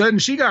all of a sudden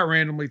she got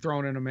randomly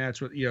thrown in a match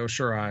with Io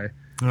Shirai.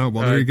 Oh,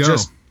 well, there you go.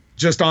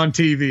 Just on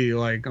TV,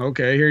 like,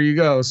 okay, here you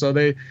go. So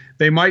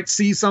they might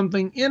see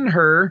something in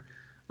her,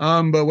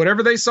 but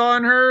whatever they saw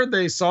in her,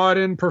 they saw it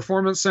in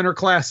Performance Center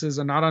classes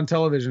and not on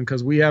television,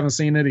 because we haven't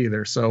seen it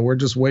either. So we're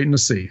just waiting to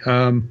see.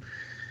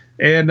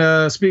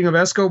 And speaking of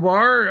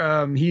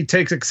Escobar, he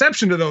takes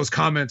exception to those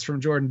comments from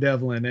Jordan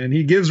Devlin, and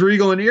he gives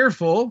Regal an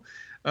earful,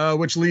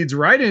 which leads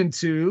right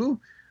into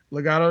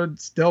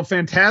Legado del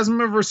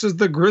Fantasma versus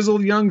the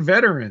Grizzled Young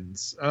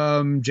Veterans.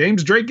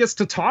 James Drake gets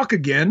to talk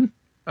again.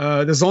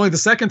 This is only the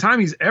second time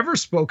he's ever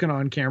spoken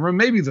on camera,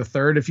 maybe the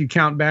third if you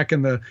count back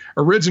in the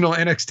original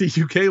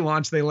NXT UK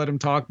launch, they let him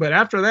talk. But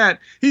after that,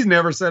 he's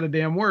never said a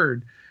damn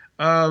word.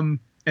 And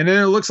then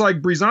it looks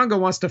like Breezango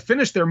wants to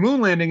finish their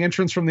moon landing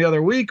entrance from the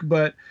other week,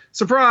 but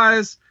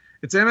surprise,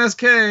 it's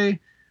MSK.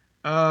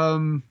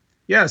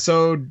 Yeah,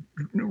 so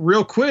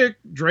real quick,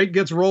 Drake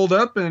gets rolled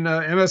up and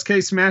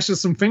MSK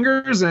smashes some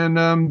fingers, and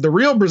the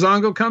real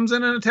Breezango comes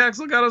in and attacks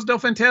Legados del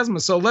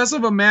Fantasma. So less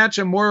of a match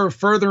and more of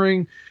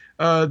furthering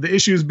the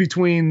issues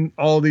between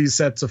all these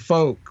sets of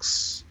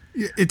folks.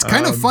 It's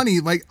kind of funny,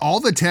 like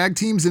all the tag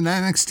teams in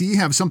NXT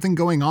have something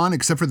going on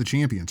except for the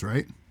champions,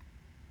 right?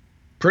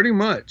 Pretty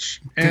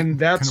much. And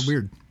that's kind of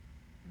weird.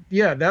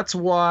 Yeah, that's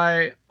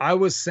why I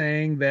was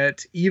saying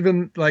that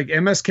even like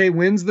MSK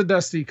wins the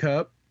Dusty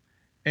Cup,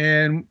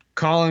 and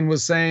Colin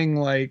was saying,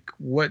 like,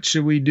 what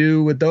should we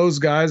do with those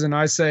guys? And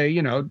I say,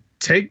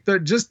 take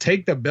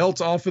the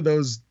belts off of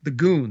the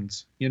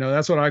goons.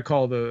 That's what I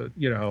call the,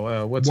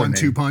 what's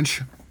 1-2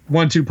 punch.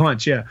 1-2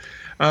 punch. Yeah.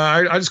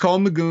 I just call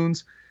them the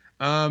goons.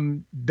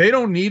 They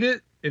don't need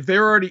it. If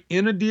they're already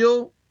in a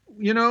deal,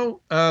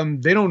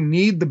 they don't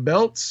need the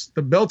belts.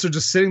 The belts are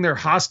just sitting there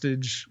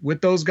hostage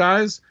with those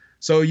guys.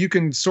 So you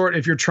can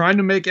if you're trying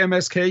to make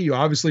MSK, you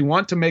obviously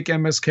want to make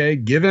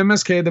MSK, give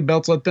MSK the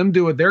belts, let them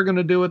do what they're going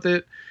to do with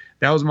it.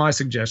 That was my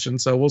suggestion.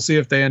 So we'll see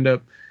if they end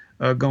up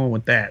going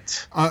with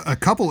that. A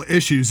couple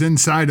issues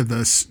inside of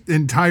this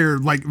entire,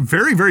 like,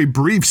 very, very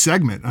brief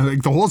segment.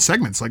 Like the whole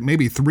segment's like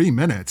maybe 3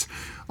 minutes.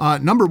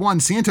 Number one,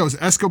 Santos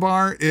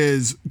Escobar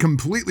is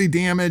completely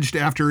damaged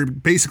after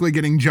basically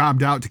getting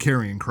jobbed out to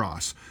Karrion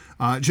Kross.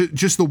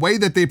 Just the way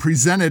that they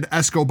presented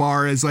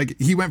Escobar as, like,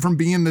 he went from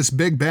being this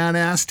big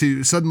badass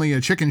to suddenly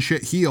a chicken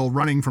shit heel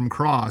running from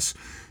Kross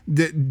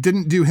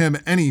didn't do him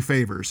any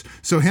favors.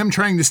 So him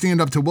trying to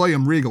stand up to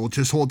William Regal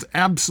just holds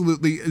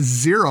absolutely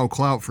zero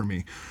clout for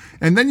me.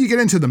 And then you get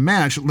into the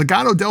match,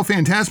 Legado del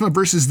Fantasma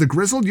versus the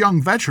Grizzled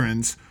Young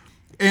Veterans.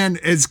 And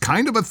it's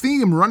kind of a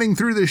theme running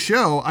through this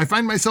show. I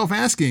find myself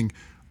asking,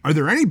 Are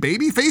there any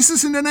baby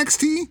faces in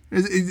NXT?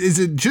 Is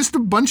it just a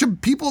bunch of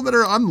people that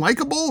are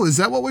unlikable? Is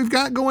that what we've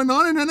got going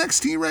on in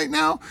NXT right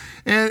now?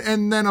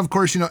 And then, of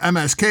course,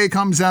 MSK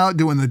comes out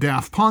doing the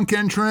Daft Punk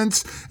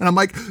entrance. And I'm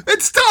like,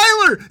 it's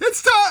Tyler!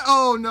 It's Tyler!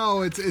 Oh,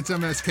 no, it's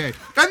MSK.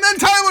 And then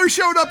Tyler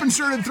showed up and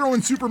started throwing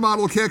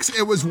supermodel kicks.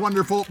 It was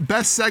wonderful.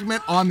 Best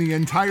segment on the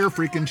entire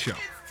freaking show.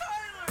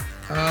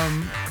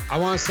 I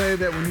want to say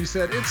that when you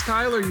said it's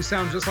Tyler, you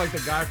sound just like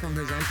the guy from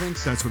his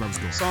entrance. That's what I was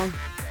doing. Song.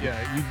 Yeah,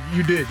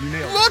 you did. You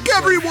nailed it. Look,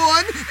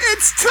 everyone,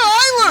 it's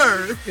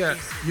Tyler. Yeah,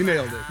 you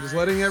nailed it. Just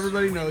letting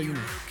everybody know you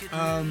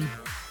know.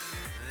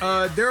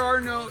 There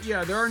are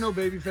no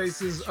baby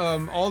faces.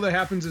 All that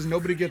happens is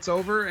nobody gets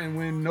over, and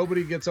when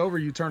nobody gets over,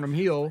 you turn them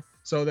heel.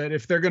 So that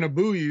if they're gonna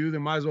boo you, they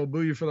might as well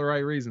boo you for the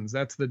right reasons.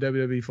 That's the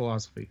WWE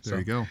philosophy. There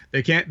you go.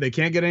 They can't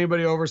get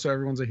anybody over, so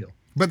everyone's a heel.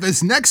 But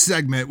this next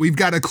segment, we've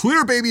got a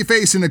clear baby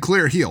face and a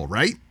clear heel,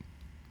 right?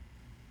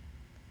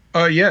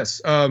 Yes.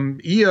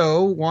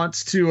 Io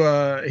wants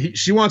to.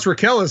 She wants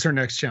Raquel as her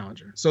next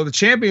challenger. So the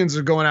champions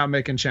are going out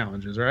making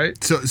challenges,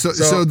 right? So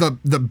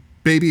the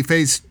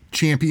babyface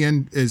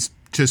champion is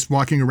just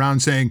walking around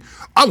saying,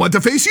 "I want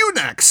to face you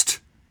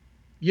next."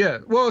 Yeah.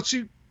 Well,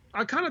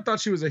 I kind of thought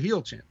she was a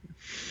heel champion.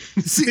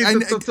 See,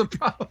 that's the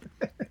problem.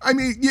 I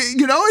mean,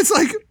 it's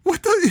like,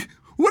 what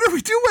are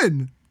we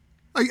doing?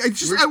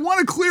 I want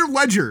a clear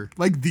ledger.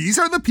 Like, these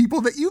are the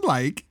people that you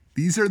like.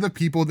 These are the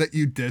people that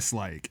you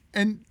dislike.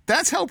 And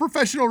that's how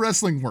professional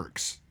wrestling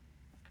works.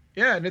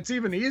 Yeah, and it's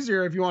even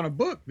easier if you want to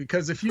book,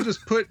 because if you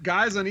just put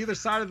guys on either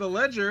side of the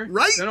ledger,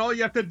 right, then all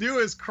you have to do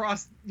is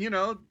cross,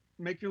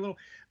 make your little.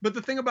 But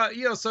the thing about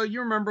Io, so you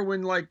remember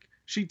when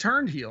she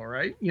turned heel,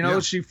 right?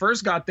 She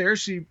first got there.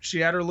 She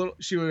had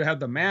she would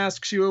have the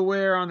mask she would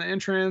wear on the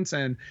entrance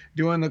and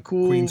doing the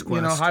cool,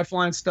 high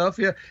flying stuff.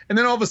 Yeah. And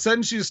then all of a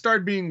sudden she just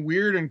started being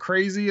weird and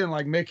crazy and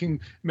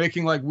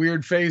making like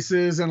weird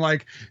faces and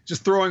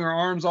just throwing her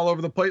arms all over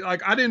the place.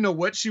 Like, I didn't know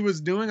what she was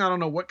doing. I don't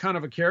know what kind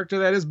of a character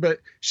that is, but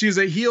she's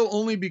a heel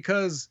only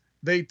because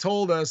they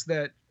told us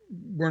that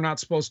we're not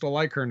supposed to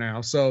like her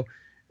now. So,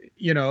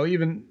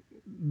 even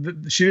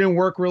she didn't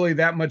work really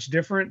that much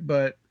different,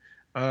 but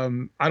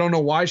I don't know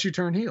why she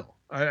turned heel.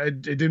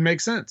 It didn't make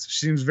sense.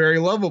 She seems very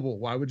lovable.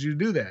 Why would you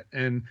do that?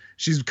 And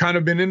she's kind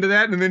of been into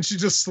that, and then she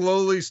just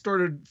slowly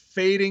started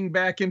fading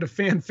back into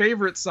fan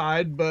favorite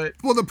side. But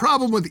the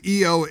problem with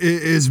Io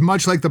is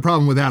much like the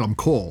problem with Adam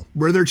Cole,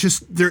 where they're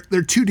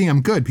too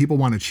damn good. People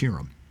want to cheer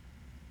them,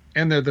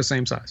 and they're the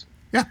same size.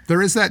 Yeah,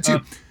 there is that too.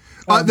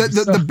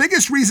 The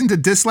biggest reason to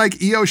dislike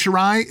Io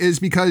Shirai is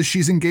because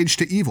she's engaged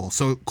to Evil.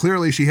 So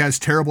clearly she has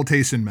terrible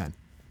taste in men.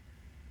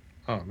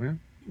 Oh man.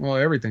 Well,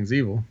 everything's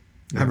evil.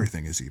 Yeah.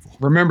 Everything is evil.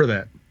 Remember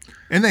that.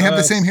 And they have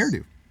the same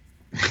hairdo.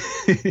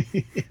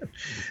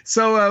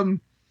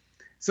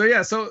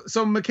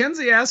 So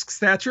Mackenzie asks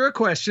Thatcher a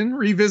question,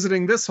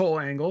 revisiting this whole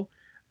angle.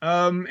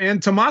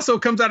 And Tommaso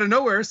comes out of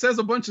nowhere, says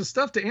a bunch of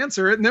stuff to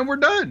answer it, and then we're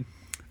done.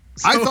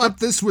 I thought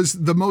this was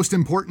the most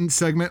important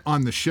segment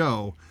on the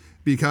show,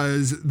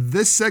 because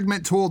this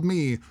segment told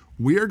me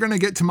we are going to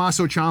get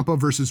Tommaso Ciampa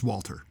versus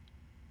Walter.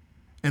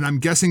 And I'm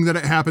guessing that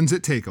it happens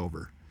at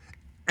TakeOver.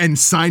 And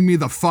sign me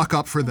the fuck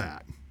up for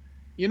that.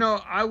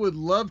 I would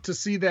love to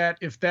see that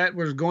if that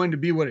was going to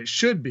be what it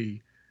should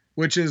be,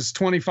 which is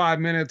 25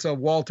 minutes of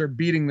Walter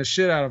beating the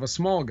shit out of a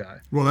small guy.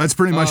 Well, that's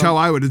pretty much how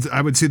I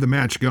would see the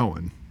match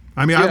going.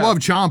 I mean, yeah. I love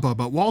Ciampa,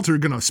 but Walter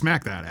gonna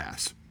smack that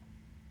ass.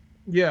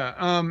 Yeah.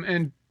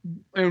 And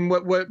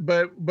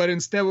but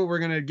instead what we're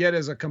gonna get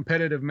is a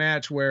competitive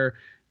match where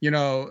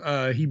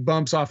he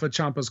bumps off of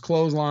Ciampa's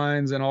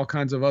clotheslines and all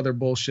kinds of other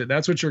bullshit.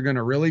 That's what you're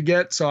gonna really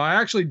get. So I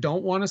actually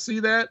don't want to see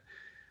that.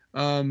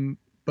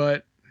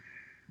 But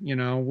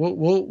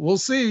we'll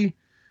see.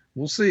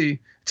 We'll see.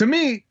 To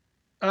me,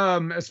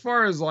 as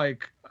far as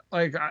like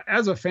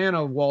as a fan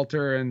of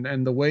Walter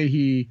and the way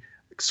he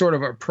sort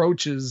of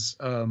approaches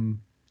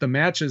the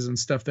matches and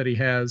stuff that he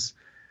has,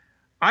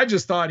 I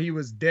just thought he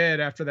was dead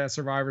after that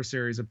Survivor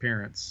Series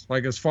appearance.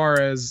 Like as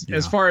far as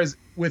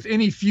with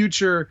any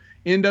future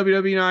in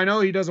WWE, now I know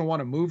he doesn't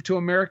want to move to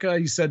America.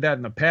 He said that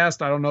in the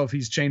past. I don't know if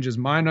he's changed his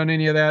mind on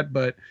any of that,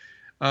 but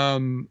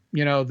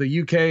the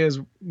UK is,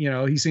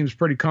 he seems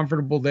pretty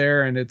comfortable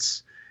there, and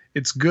it's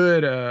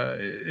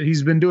good.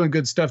 He's been doing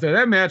good stuff there.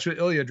 That match with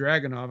Ilya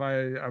Dragunov,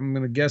 I'm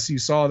going to guess you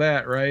saw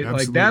that, right?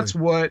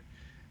 Absolutely.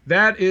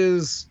 That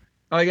is,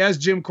 like, as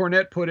Jim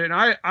Cornette put it, and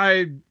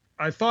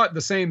I thought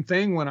the same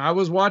thing when I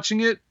was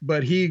watching it,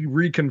 but he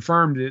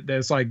reconfirmed it. That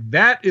it's like,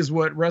 that is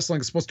what wrestling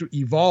is supposed to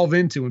evolve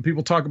into. When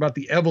people talk about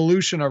the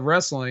evolution of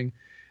wrestling,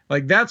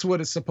 like, that's what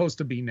it's supposed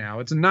to be now.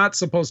 It's not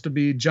supposed to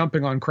be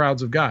jumping on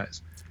crowds of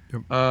guys.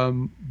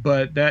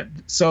 But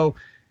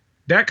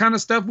that kind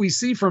of stuff we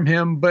see from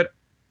him, but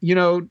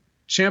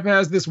Ciampa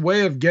has this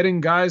way of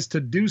getting guys to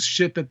do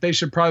shit that they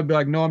should probably be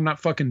like, no, I'm not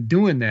fucking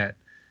doing that.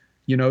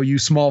 You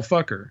small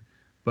fucker.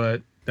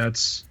 But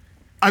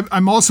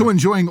I'm also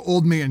enjoying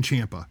old man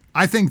Ciampa.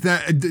 I think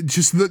that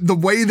just the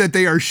way that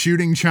they are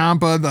shooting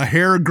Ciampa, the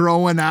hair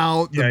growing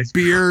out, the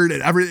beard,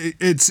 and everything,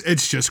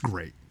 it's just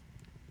great.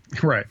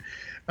 Right.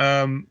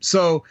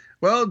 So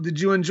Well, did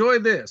you enjoy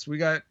this? We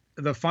got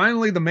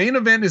finally the main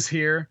event is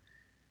here.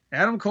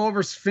 Adam Cole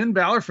versus Finn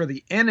Balor for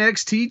the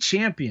NXT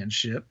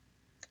Championship.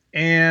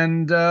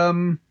 And,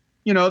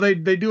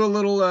 they do a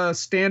little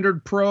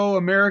standard pro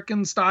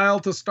American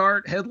style to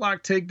start.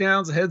 Headlock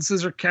takedowns, head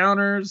scissor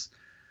counters.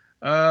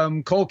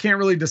 Cole can't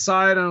really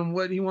decide on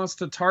what he wants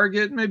to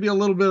target. Maybe a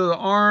little bit of the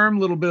arm, a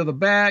little bit of the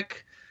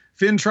back.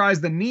 Finn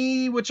tries the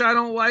knee, which I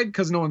don't like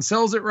because no one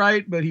sells it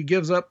right, but he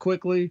gives up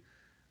quickly.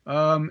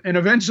 And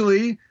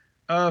eventually,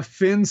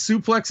 Finn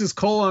suplexes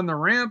Cole on the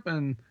ramp.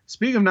 And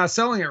speaking of not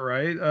selling it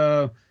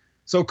right,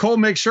 so Cole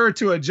makes sure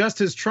to adjust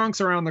his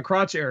trunks around the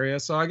crotch area.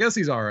 So I guess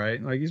he's all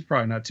right. Like, he's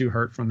probably not too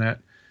hurt from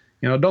that.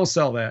 Don't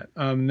sell that.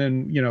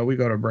 Then, we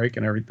go to break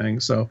and everything.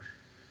 So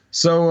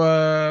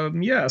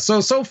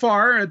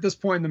far at this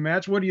point in the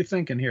match, what are you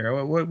thinking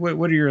here?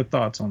 What are your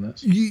thoughts on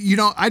this?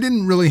 I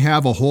didn't really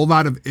have a whole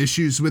lot of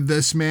issues with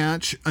this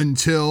match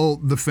until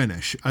the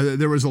finish.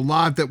 There was a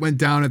lot that went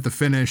down at the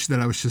finish that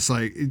I was just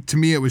like, to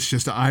me, it was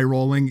just eye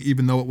rolling,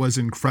 even though it was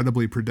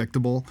incredibly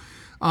predictable.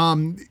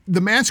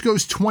 The match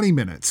goes 20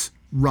 minutes,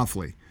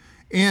 roughly.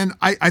 And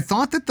I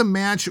thought that the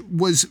match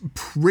was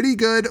pretty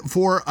good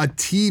for a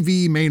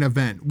TV main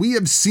event. We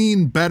have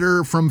seen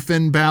better from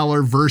Finn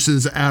Balor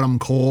versus Adam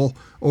Cole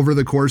over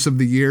the course of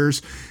the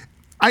years.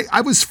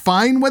 I was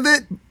fine with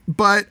it,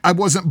 but I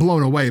wasn't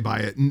blown away by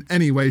it in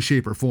any way,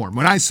 shape, or form.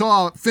 When I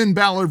saw Finn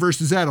Balor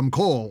versus Adam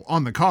Cole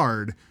on the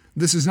card,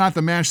 this is not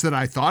the match that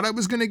I thought I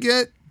was going to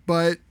get,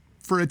 but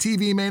for a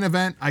TV main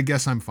event, I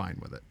guess I'm fine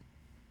with it.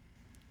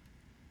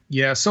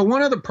 Yeah, so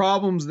one of the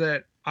problems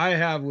that I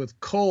have with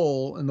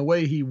Cole and the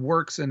way he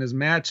works in his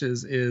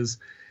matches is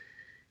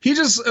he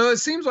just, it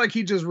seems like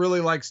he just really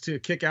likes to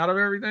kick out of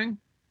everything.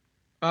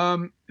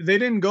 They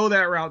didn't go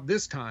that route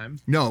this time.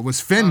 No, it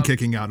was Finn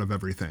kicking out of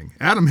everything.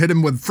 Adam hit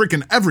him with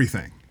freaking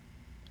everything.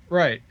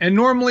 Right. And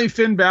normally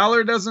Finn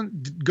Balor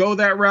doesn't go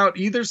that route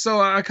either.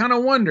 So I kind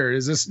of wonder,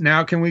 is this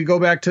now, can we go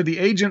back to the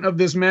agent of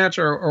this match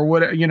or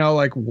what,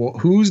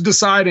 who's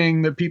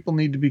deciding that people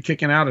need to be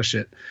kicking out of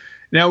shit?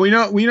 Now we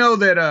know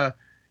that,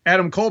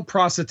 Adam Cole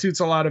prostitutes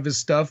a lot of his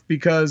stuff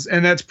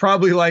and that's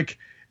probably like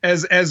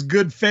as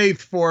good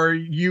faith for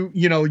you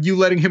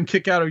letting him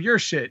kick out of your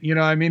shit.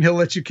 He'll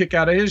let you kick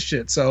out of his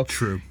shit. So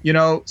true.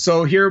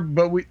 So here,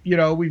 but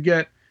we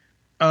get,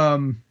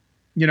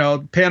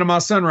 Panama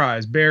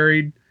Sunrise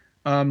buried,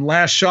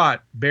 Last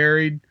Shot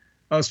buried.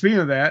 Speaking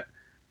of that,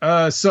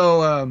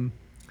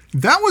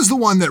 that was the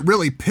one that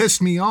really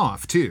pissed me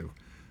off too.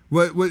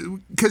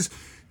 Because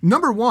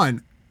number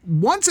one,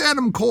 once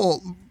Adam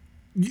Cole,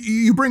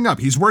 you bring up,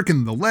 he's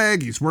working the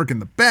leg, he's working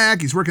the back,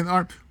 he's working the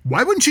arm.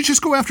 Why wouldn't you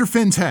just go after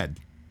Finn's head?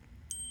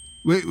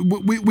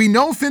 We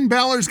know Finn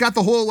Balor's got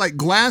the whole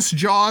glass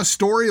jaw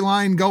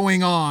storyline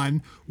going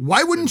on.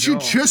 Why wouldn't you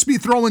just be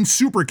throwing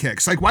super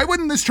kicks? Why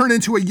wouldn't this turn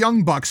into a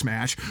Young Bucks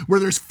match where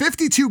there's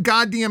 52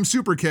 goddamn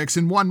super kicks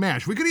in one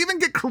match? We could even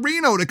get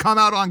Carino to come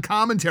out on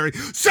commentary.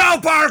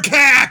 Super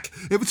kick!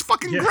 It was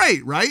fucking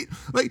great, right?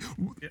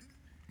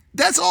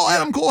 That's all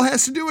Adam Cole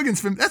has to do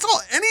against Finn. That's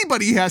all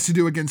anybody has to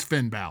do against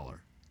Finn Balor.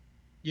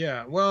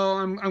 Yeah, well,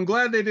 I'm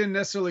glad they didn't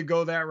necessarily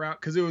go that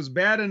route because it was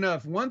bad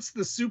enough. Once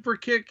the super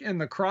kick and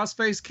the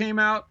crossface came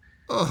out,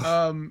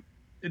 that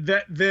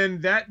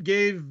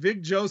gave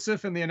Vic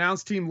Joseph and the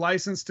announce team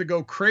license to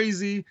go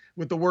crazy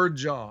with the word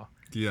jaw.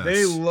 Yes.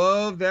 They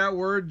love that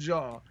word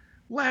jaw.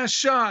 Last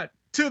shot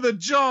to the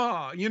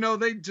jaw.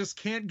 They just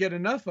can't get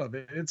enough of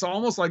it. It's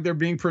almost like they're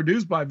being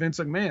produced by Vince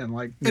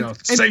McMahon.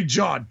 Say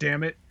jaw,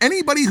 damn it.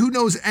 Anybody who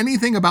knows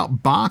anything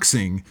about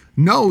boxing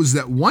knows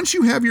that once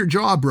you have your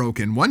jaw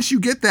broken, once you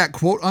get that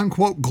quote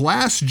unquote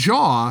glass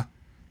jaw,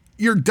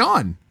 you're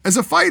done as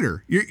a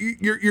fighter.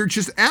 You're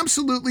just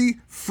absolutely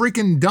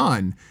freaking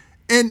done.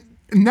 And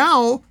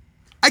now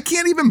I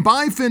can't even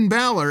buy Finn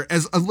Balor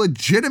as a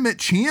legitimate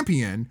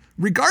champion,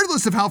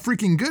 regardless of how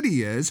freaking good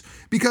he is,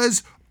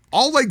 because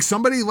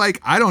somebody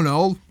I don't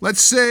know, let's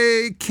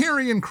say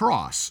Karrion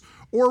Kross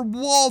or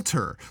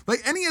Walter,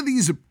 any of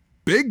these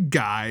big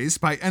guys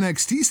by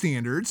NXT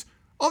standards,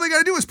 all they got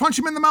to do is punch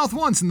him in the mouth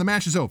once and the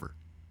match is over.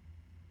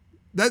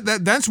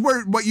 That's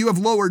what you have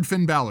lowered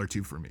Finn Balor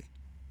to for me.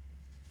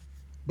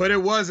 But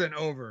it wasn't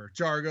over,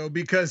 Jargo,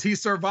 because he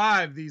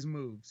survived these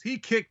moves. He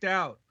kicked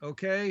out,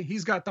 okay?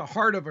 He's got the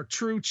heart of a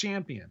true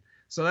champion.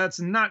 So that's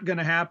not going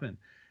to happen.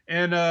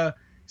 And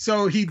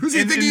so he... Who's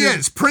he think he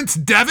is? Prince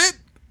Devitt?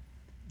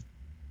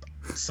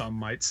 Some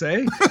might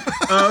say.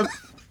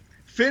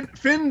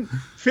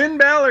 Finn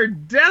Balor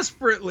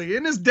desperately,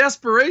 in his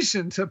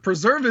desperation to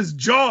preserve his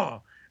jaw,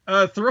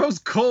 throws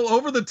Cole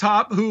over the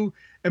top, who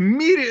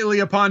immediately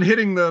upon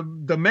hitting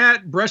the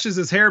mat brushes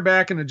his hair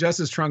back and adjusts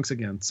his trunks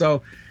again.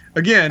 So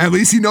again, at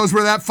least he knows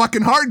where that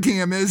fucking hard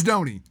cam is,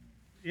 don't he?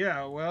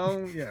 Yeah,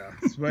 well, yeah.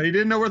 But he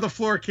didn't know where the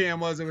floor cam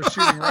was. It was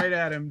shooting right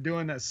at him,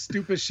 doing that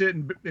stupid shit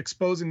and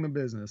exposing the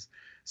business.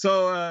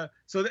 So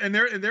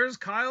there's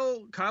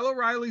Kyle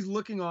O'Reilly's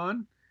looking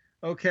on.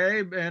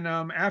 Okay. And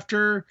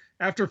after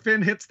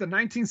Finn hits the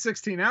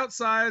 1916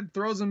 outside,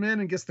 throws him in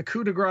and gets the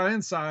coup de grace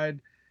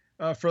inside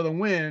for the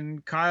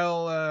win,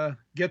 Kyle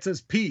gets his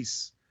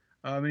piece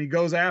and he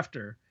goes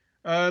after.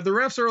 The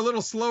refs are a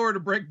little slower to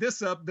break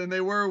this up than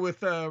they were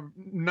with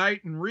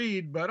Knight and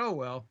Reed, but oh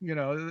well,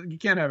 you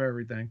can't have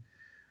everything.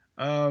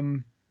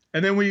 And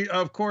then we,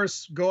 of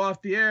course, go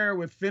off the air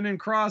with Finn and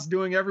Cross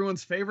doing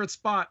everyone's favorite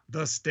spot,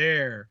 the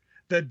stare,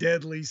 the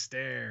deadly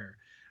stare.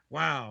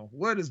 Wow,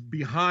 what is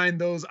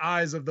behind those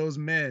eyes of those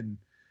men?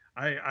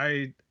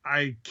 I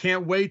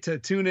can't wait to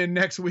tune in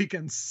next week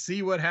and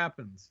see what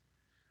happens.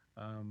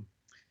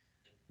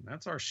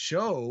 That's our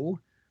show.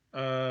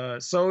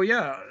 So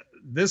yeah,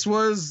 this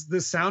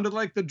sounded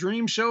like the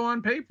dream show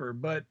on paper,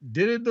 but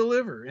did it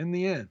deliver in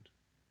the end?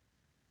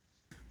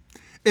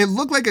 It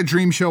looked like a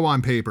dream show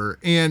on paper.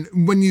 And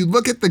when you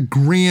look at the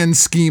grand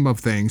scheme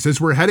of things,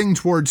 as we're heading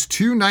towards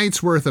 2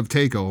 nights worth of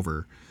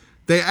TakeOver,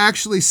 they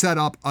actually set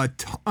up a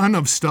ton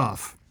of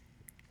stuff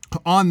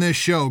on this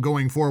show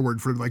going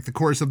forward for like the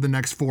course of the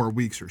next 4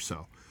 weeks or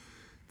so.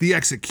 The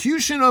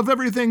execution of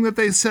everything that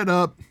they set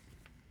up,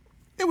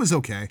 it was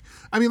okay.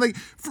 I mean, like,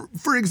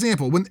 for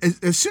example,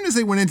 as soon as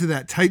they went into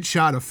that tight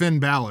shot of Finn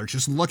Balor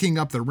just looking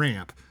up the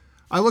ramp,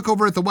 I look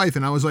over at the wife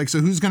and I was like, so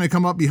who's going to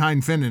come up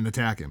behind Finn and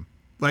attack him?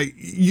 Like,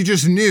 you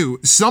just knew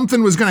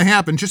something was going to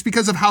happen just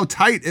because of how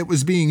tight it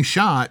was being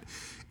shot.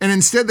 And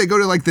instead they go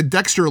to like the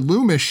Dexter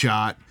Loomis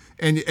shot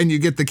and you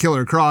get the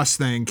Killer Cross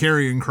thing,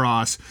 Karrion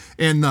Kross,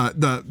 and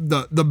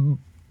the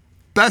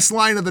best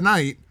line of the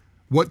night,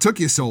 what took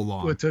you so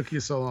long? What took you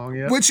so long,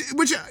 yeah. Which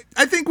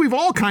I think we've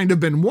all kind of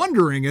been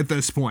wondering at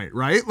this point,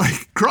 right?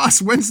 Like,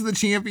 Cross wins the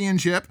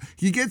championship,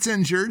 he gets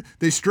injured,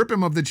 they strip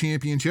him of the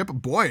championship.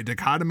 Boy, a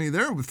dichotomy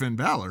there with Finn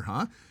Balor,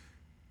 huh?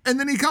 And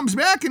then he comes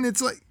back and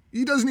it's like,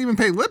 he doesn't even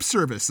pay lip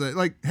service.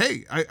 Like,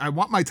 hey, I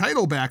want my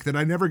title back that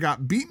I never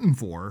got beaten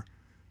for.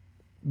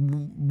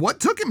 What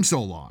took him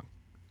so long?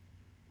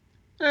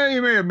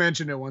 You may have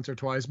mentioned it once or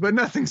twice, but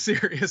nothing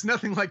serious.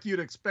 Nothing like you'd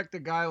expect a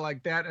guy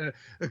like that,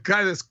 a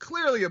guy that's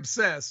clearly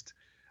obsessed,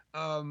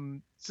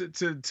 to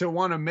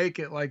want to make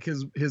it like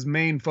his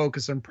main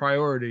focus and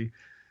priority.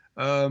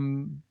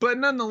 But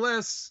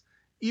nonetheless,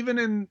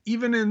 even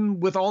in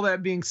with all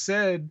that being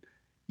said,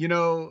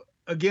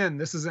 again,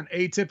 this is an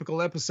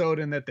atypical episode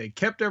in that they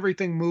kept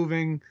everything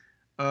moving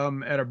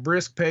at a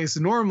brisk pace.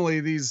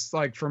 Normally these,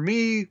 like, for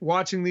me,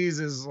 watching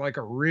these is like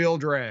a real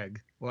drag.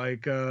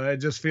 Like, it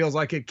just feels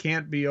like it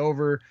can't be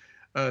over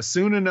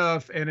soon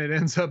enough, and it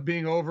ends up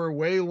being over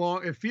way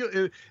long.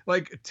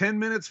 Like 10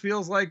 minutes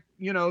feels like,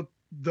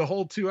 the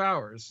whole 2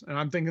 hours. And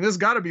I'm thinking, this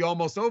got to be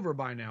almost over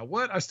by now.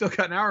 What? I still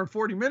got an hour and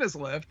 40 minutes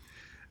left.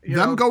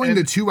 Going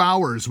to 2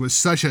 hours was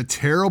such a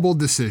terrible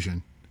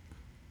decision.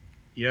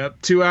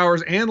 Yep, 2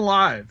 hours and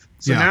live.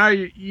 So now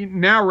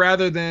now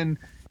rather than,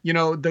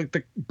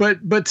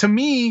 but to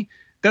me,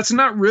 that's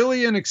not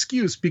really an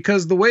excuse,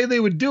 because the way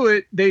they would do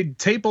it, they'd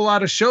tape a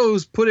lot of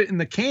shows, put it in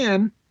the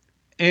can,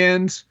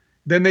 and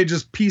then they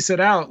just piece it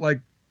out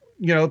like,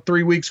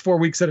 3 weeks, 4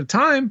 weeks at a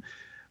time.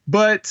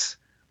 But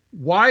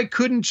why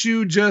couldn't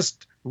you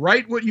just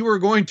write what you were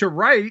going to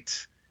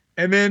write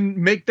and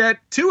then make that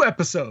 2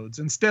 episodes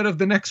instead of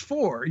the next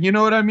 4? You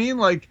know what I mean?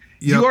 Like,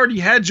 You already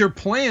had your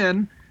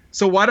plan.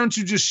 So why don't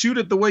you just shoot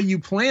it the way you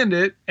planned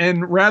it,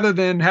 and rather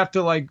than have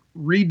to like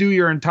redo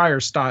your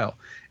entire style?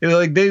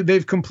 Like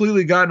they've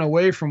completely gotten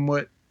away from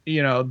what,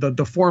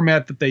 the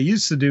format that they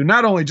used to do,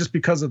 not only just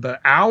because of the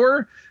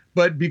hour,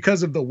 but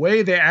because of the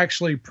way they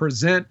actually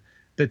present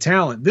the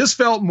talent. This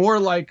felt more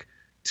like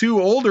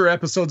 2 older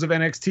episodes of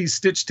NXT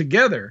stitched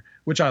together,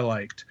 which I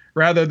liked,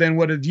 rather than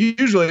what it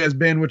usually has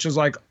been, which is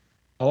like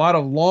a lot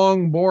of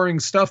long,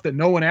 boring stuff that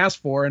no one asked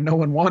for and no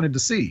one wanted to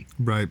see.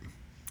 Right.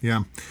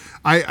 Yeah,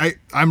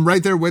 I'm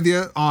right there with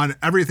you on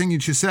everything you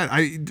just said.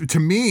 To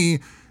me,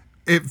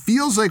 it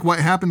feels like what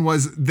happened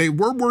was they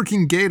were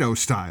working Gato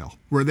style,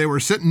 where they were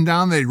sitting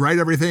down, they'd write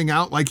everything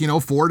out like,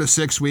 4 to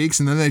 6 weeks,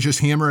 and then they just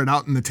hammer it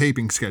out in the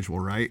taping schedule,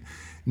 right?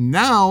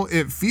 Now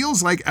it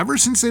feels like ever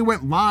since they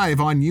went live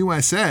on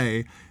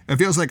USA, it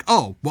feels like,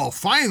 oh, well,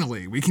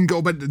 finally we can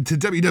go back to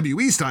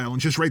WWE style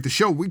and just write the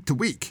show week to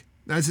week.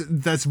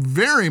 That's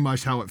very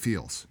much how it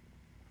feels.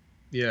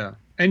 Yeah,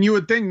 and you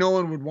would think no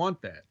one would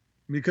want that,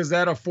 because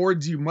that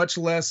affords you much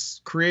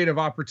less creative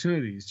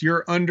opportunities.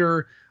 You're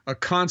under a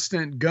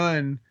constant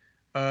gun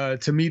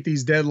to meet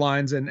these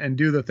deadlines and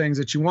do the things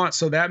that you want.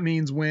 So that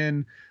means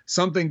when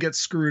something gets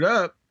screwed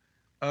up,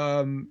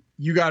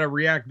 you got to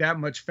react that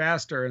much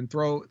faster and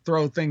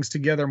throw things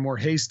together more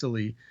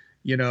hastily,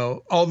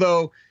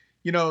 although,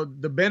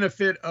 the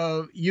benefit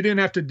of, you didn't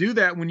have to do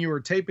that when you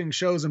were taping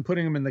shows and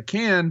putting them in the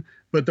can.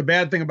 But the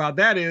bad thing about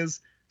that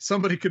is,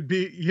 somebody could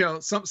be,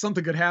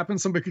 something could happen.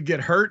 Somebody could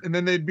get hurt, and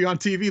then they'd be on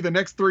TV the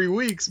next 3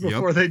 weeks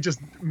before they just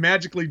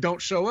magically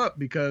don't show up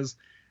because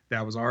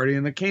that was already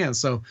in the can.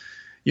 So,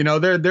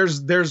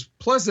 there's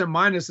plus and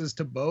minuses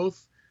to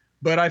both.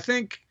 But I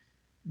think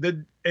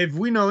that if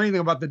we know anything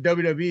about the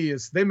WWE,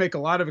 is they make a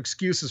lot of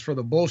excuses for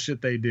the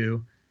bullshit they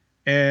do.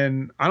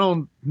 And I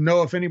don't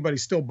know if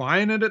anybody's still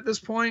buying it at this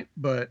point,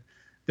 but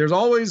there's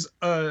always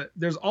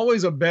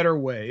a better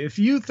way. If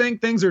you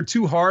think things are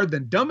too hard,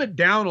 then dumb it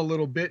down a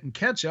little bit and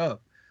catch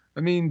up.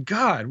 I mean,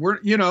 God,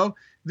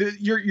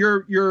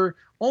 You're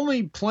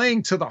only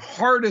playing to the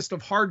hardest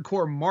of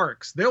hardcore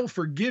marks. They'll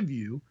forgive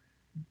you.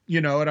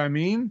 You know what I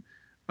mean?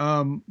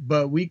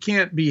 But we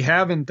can't be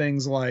having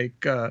things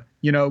like,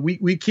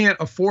 we can't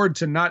afford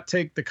to not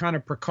take the kind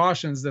of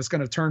precautions that's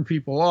going to turn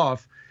people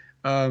off.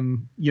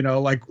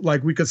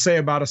 Like we could say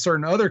about a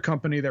certain other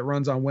company that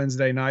runs on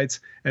Wednesday nights,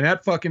 and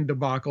that fucking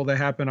debacle that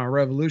happened on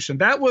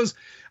Revolution.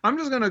 I'm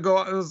just going to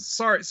go,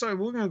 sorry,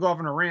 we're going to go off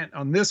on a rant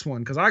on this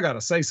one, cause I got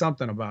to say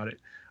something about it.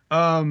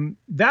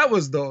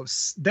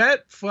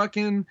 That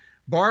fucking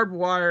barbed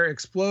wire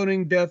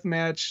exploding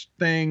deathmatch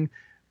thing.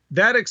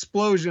 That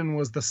explosion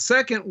was the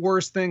second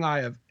worst thing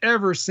I have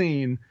ever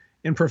seen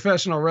in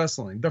professional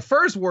wrestling. The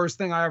first worst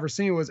thing I ever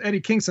seen was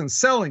Eddie Kingston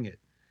selling it.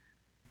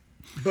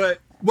 But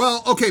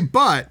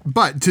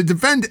to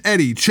defend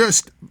Eddie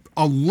just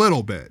a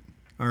little bit,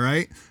 all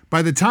right?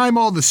 By the time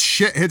all the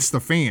shit hits the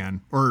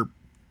fan, or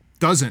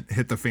doesn't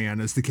hit the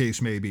fan, as the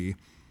case may be,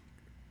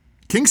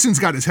 Kingston's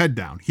got his head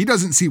down. He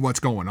doesn't see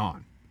what's going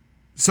on.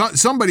 So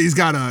somebody's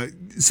got to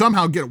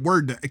somehow get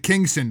word to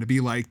Kingston to be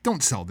like,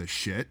 don't sell this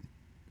shit.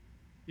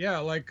 Yeah,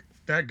 like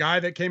that guy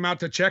that came out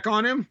to check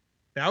on him,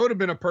 that would have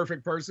been a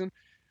perfect person.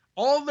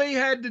 All they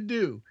had to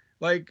do,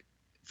 like,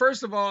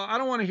 first of all, I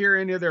don't want to hear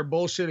any of their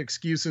bullshit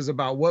excuses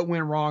about what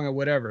went wrong or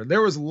whatever.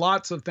 There was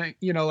lots of things,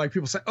 like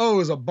people say, oh, it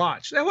was a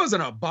botch. That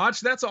wasn't a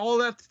botch. That's all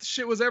that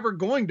shit was ever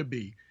going to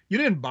be. You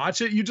didn't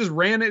botch it. You just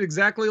ran it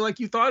exactly like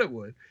you thought it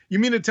would. You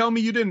mean to tell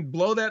me you didn't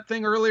blow that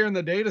thing earlier in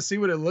the day to see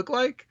what it looked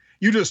like?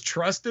 You just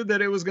trusted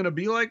that it was going to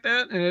be like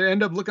that, and it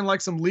ended up looking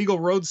like some legal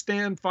road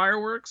stand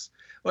fireworks?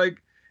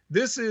 Like,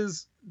 this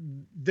is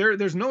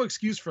there's no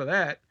excuse for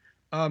that.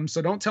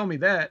 So don't tell me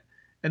that.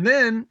 And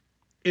then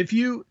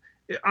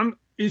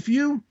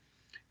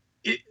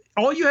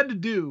all you had to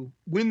do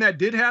when that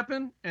did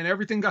happen and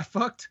everything got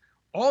fucked,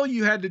 all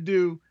you had to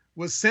do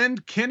was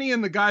send Kenny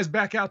and the guys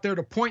back out there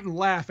to point and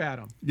laugh at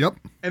him. Yep.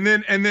 And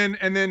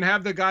then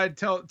have the guy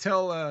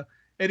tell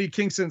Eddie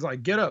Kingston's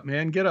like, get up,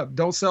 man, get up.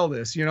 Don't sell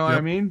this. You know what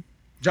I mean?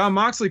 John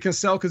Moxley can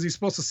sell because he's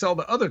supposed to sell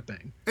the other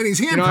thing. And he's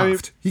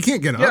handcuffed. He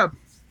can't get up.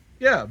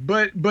 Yeah,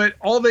 but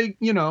all they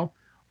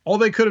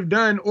could have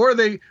done, or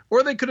they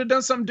could have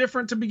done something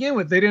different to begin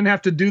with. They didn't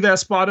have to do that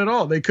spot at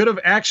all. They could have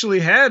actually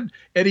had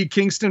Eddie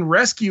Kingston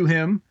rescue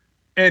him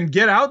and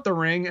get out the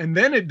ring, and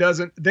then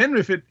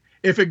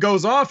if it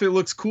goes off, it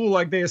looks cool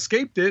like they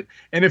escaped it,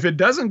 and if it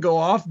doesn't go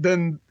off,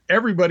 then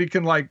everybody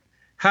can like,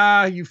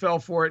 ha, you fell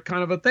for it,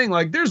 kind of a thing.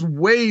 Like, there's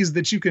ways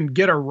that you can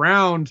get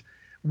around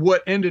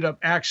what ended up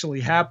actually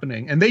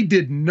happening, and they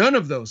did none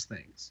of those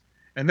things.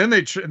 And then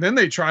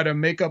they try to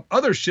make up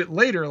other shit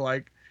later,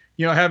 like,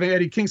 having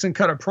Eddie Kingston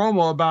cut a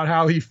promo about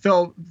how he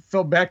fell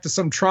back to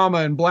some trauma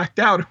and blacked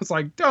out. It was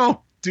like, don't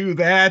do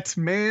that,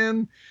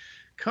 man.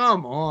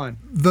 Come on.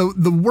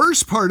 The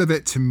worst part of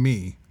it to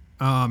me,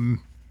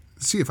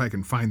 see if I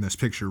can find this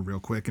picture real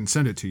quick and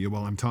send it to you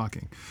while I'm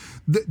talking.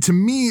 To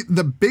me,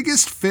 the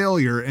biggest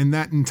failure in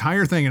that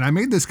entire thing, and I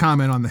made this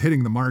comment on the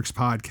Hitting the Marks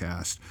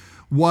podcast,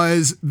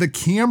 was the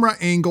camera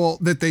angle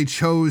that they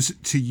chose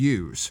to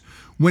use.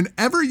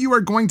 Whenever you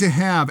are going to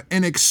have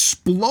an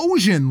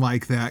explosion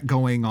like that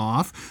going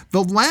off,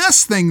 the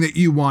last thing that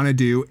you want to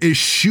do is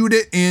shoot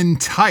it in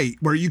tight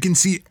where you can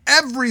see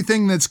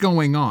everything that's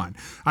going on.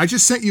 I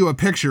just sent you a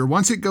picture.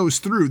 Once it goes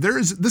through,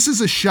 this is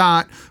a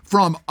shot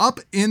from up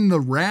in the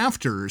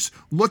rafters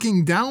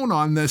looking down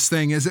on this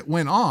thing as it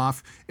went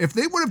off. If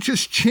they would have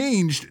just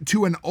changed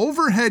to an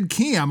overhead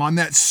cam on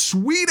that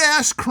sweet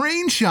ass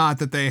crane shot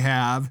that they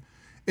have,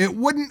 it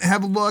wouldn't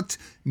have looked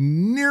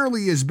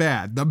nearly as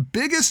bad. The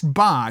biggest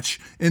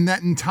botch in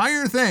that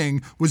entire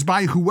thing was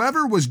by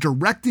whoever was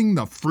directing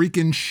the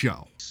freaking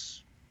show.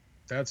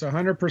 That's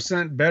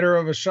 100% better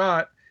of a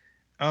shot,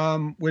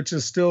 which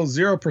is still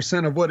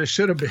 0% of what it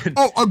should have been.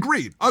 Oh,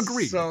 agreed.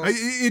 So,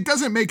 it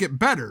doesn't make it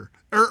better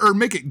or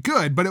make it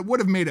good, but it would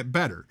have made it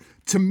better.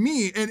 To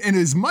me, and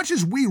as much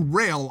as we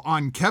rail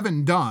on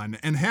Kevin Dunn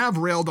and have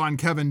railed on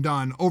Kevin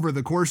Dunn over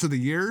the course of the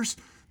years,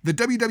 the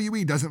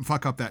WWE doesn't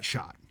fuck up that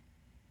shot.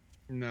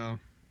 No,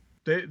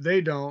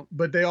 they don't,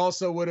 but they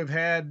also would have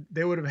had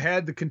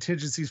the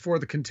contingencies for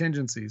the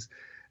contingencies.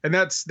 And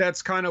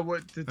that's kind of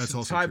what to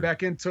tie true.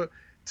 Back into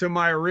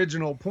my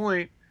original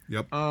point.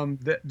 Yep.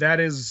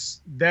 That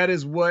is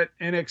what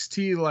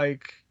NXT,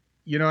 like,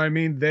 you know what I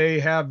mean?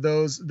 They have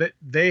those that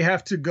they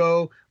have to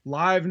go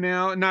live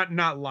now,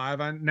 not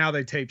live. Now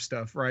they tape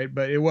stuff, right?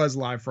 But it was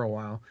live for a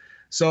while.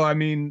 So, I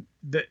mean,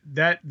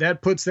 that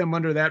puts them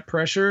under that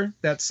pressure,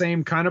 that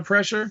same kind of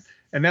pressure.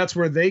 And that's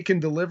where they can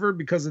deliver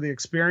because of the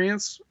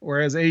experience,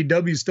 whereas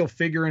AEW is still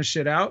figuring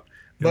shit out.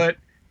 Yep. But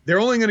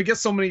they're only going to get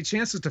so many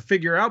chances to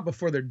figure out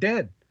before they're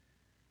dead.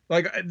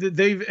 Like,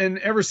 and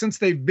ever since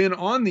they've been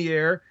on the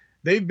air,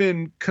 they've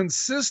been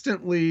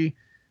consistently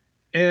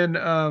and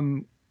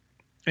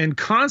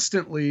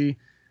constantly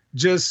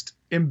just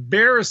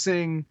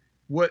embarrassing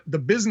what the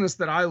business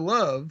that I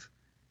love,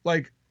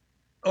 like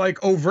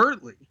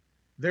overtly.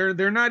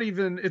 They're not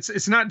even.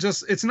 It's not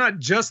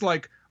just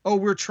like, oh,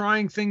 we're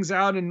trying things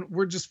out and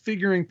we're just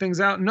figuring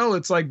things out. No,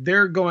 it's like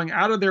they're going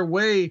out of their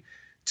way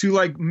to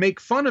like make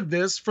fun of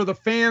this for the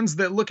fans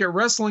that look at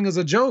wrestling as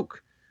a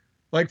joke.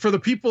 Like for the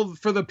people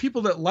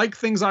that like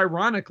things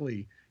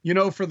ironically, you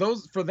know, for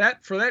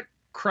that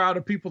crowd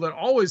of people that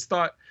always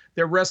thought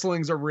that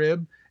wrestling's a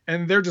rib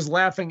and they're just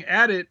laughing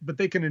at it, but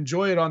they can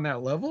enjoy it on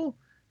that level.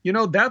 You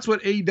know, that's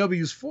what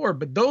AEW is for.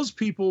 But those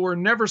people were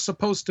never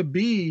supposed to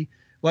be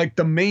like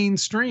the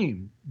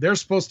mainstream. They're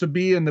supposed to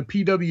be in the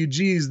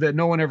PWGs that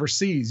no one ever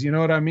sees. You know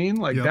what I mean?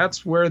 Like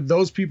That's where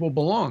those people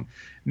belong.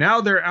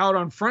 Now they're out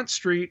on Front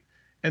Street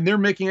and they're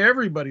making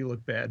everybody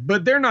look bad,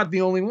 but they're not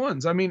the only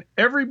ones. I mean,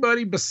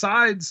 everybody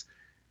besides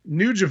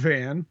New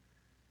Japan,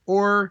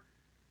 or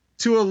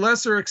to a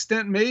lesser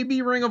extent,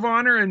 maybe Ring of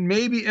Honor and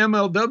maybe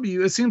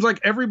MLW, it seems like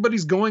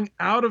everybody's going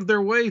out of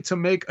their way to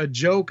make a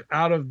joke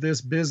out of this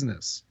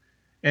business.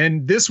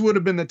 And this would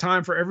have been the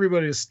time for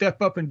everybody to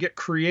step up and get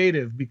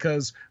creative,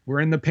 because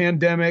we're in the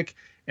pandemic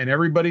and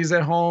everybody's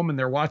at home and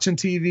they're watching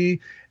TV.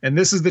 And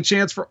this is the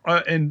chance for,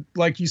 and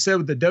like you said,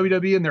 with the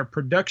WWE and their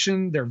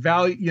production, their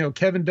value, you know,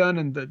 Kevin Dunn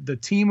and the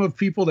team of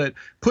people that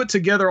put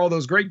together all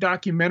those great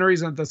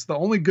documentaries. And that's the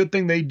only good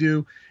thing they do.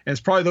 And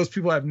it's probably those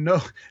people have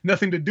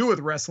nothing to do with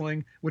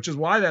wrestling, which is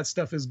why that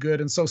stuff is good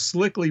and so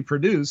slickly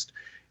produced.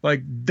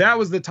 Like that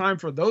was the time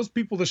for those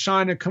people to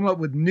shine and come up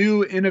with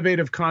new,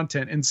 innovative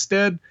content.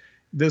 Instead,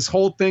 this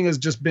whole thing has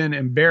just been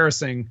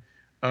embarrassing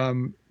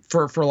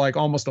for like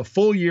almost a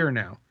full year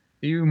now,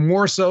 even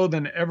more so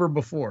than ever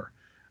before.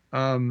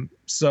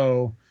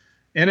 So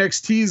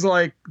NXT's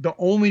like the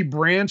only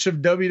branch of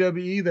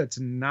WWE that's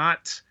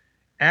not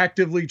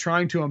actively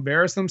trying to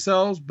embarrass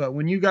themselves. But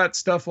when you got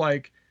stuff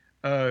like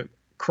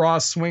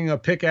Cross swinging a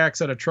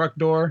pickaxe at a truck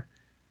door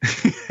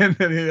and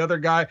then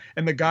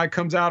the guy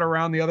comes out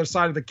around the other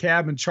side of the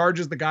cab and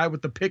charges the guy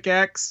with the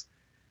pickaxe,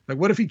 like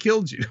what if he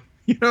killed you?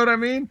 You know what I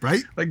mean?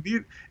 Right. Like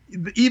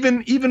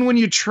even when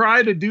you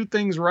try to do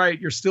things right,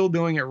 you're still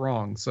doing it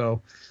wrong.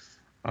 So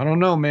I don't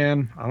know,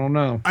 man. I don't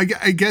know. I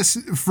guess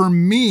for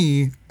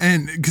me,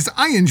 and because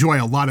I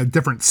enjoy a lot of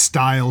different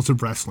styles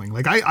of wrestling,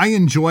 like I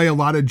enjoy a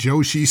lot of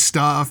Joshi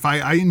stuff.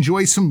 I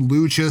enjoy some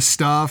lucha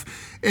stuff.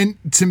 And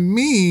to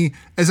me,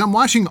 as I'm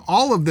watching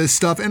all of this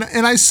stuff, and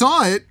I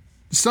saw it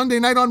Sunday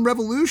night on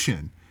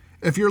Revolution,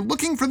 if you're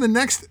looking for the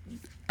next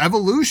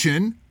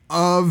evolution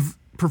of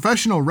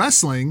professional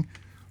wrestling,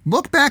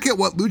 look back at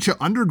what Lucha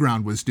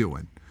Underground was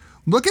doing.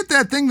 Look at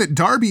that thing that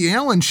Darby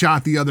Allin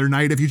shot the other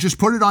night if you just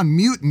put it on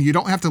mute and you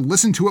don't have to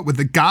listen to it with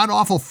the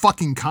god-awful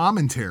fucking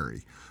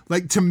commentary.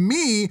 Like, to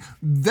me,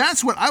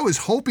 that's what I was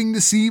hoping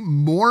to see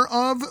more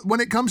of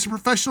when it comes to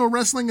professional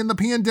wrestling in the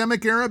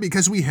pandemic era,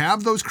 because we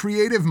have those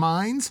creative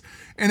minds,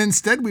 and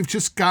instead we've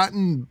just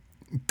gotten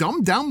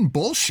dumbed down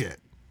bullshit.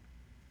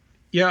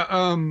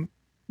 Yeah,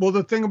 well,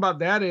 the thing about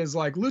that is,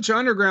 like, Lucha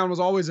Underground was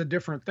always a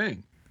different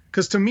thing.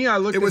 Because to me, I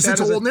looked at that as it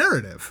was its whole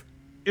narrative.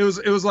 It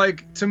was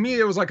like, to me,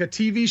 it was like a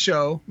TV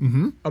show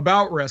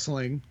about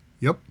wrestling.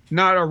 Yep.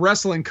 Not a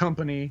wrestling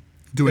company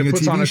doing that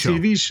puts on a show.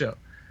 TV show.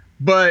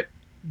 But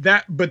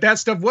that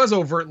stuff was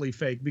overtly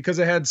fake because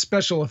it had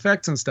special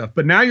effects and stuff.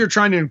 But now you're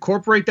trying to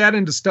incorporate that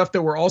into stuff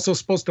that we're also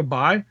supposed to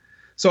buy.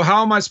 So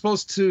how am I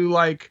supposed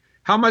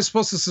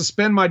to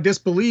suspend my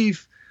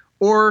disbelief?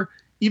 Or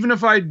even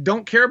if I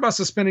don't care about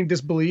suspending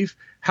disbelief,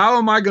 how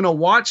am I going to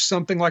watch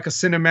something like a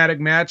cinematic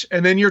match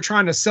and then you're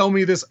trying to sell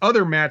me this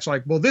other match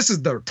like, well, this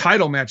is the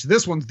title match.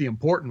 This one's the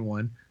important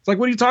one. It's like,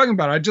 what are you talking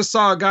about? I just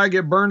saw a guy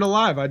get burned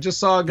alive. I just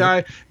saw a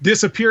guy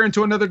disappear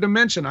into another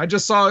dimension. I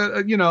just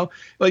saw,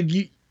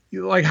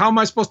 like how am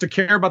I supposed to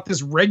care about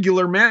this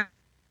regular match?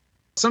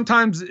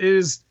 Sometimes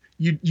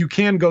you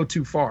can go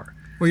too far.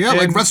 Well, yeah,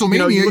 like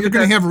WrestleMania, you're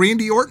going to have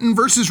Randy Orton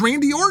versus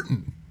Randy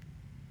Orton.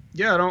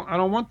 Yeah, I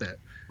don't want that.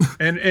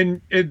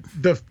 And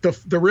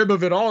the rib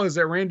of it all is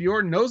that Randy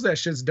Orton knows that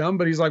shit's dumb,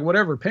 but he's like,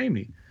 whatever, pay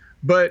me.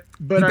 But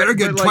you better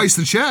get twice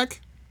the check.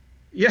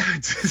 Yeah,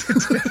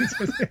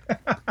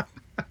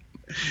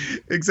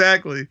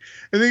 exactly.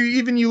 And then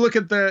even you look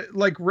at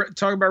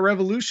talk about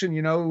Revolution.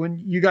 You know, when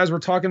you guys were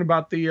talking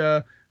about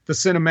the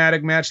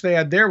cinematic match they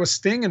had there with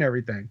Sting and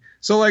everything.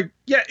 So like,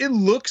 yeah, it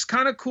looks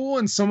kind of cool,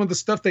 and some of the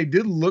stuff they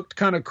did looked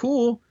kind of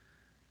cool.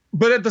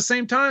 But at the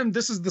same time,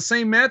 this is the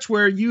same match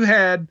where you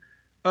had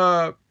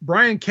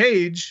Brian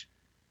Cage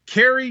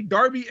carry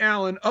Darby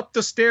Allin up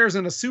the stairs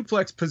in a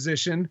suplex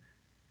position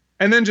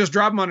and then just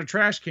drop him on a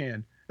trash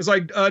can. It's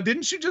like,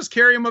 didn't you just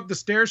carry him up the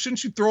stairs?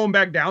 Shouldn't you throw him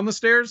back down the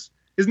stairs?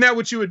 Isn't that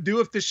what you would do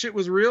if this shit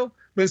was real?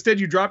 But instead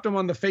you dropped him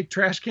on the fake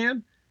trash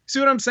can. See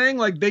what I'm saying?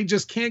 Like, they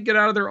just can't get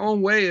out of their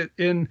own way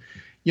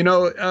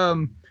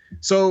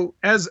so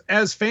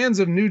as fans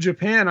of New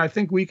Japan, I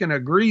think we can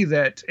agree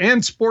that,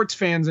 and sports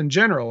fans in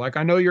general, like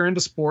I know you're into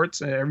sports,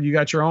 you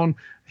got your own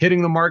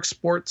Hitting the Mark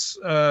sports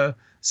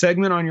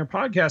segment on your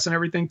podcast and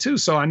everything too.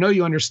 So I know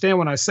you understand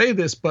when I say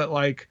this, but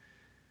like,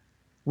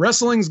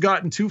 wrestling's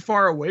gotten too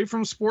far away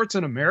from sports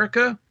in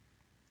America.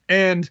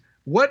 And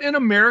what in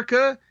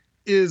America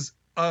is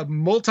a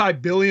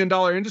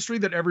multi-billion-dollar industry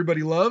that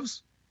everybody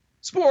loves?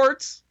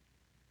 Sports.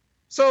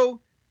 So,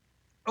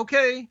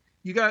 okay,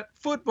 you got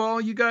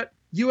football, you got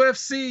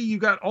UFC, you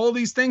got all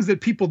these things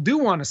that people do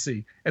want to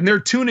see, and they're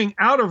tuning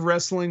out of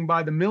wrestling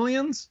by the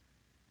millions.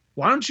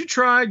 Why don't you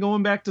try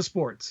going back to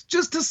sports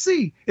just to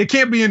see? It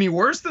can't be any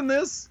worse than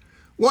this.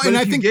 Well, and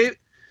I think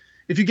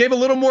if you gave a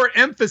little more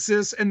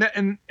emphasis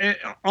and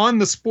on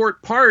the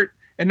sport part,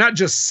 and not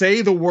just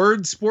say the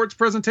word sports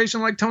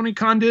presentation like Tony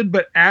Khan did,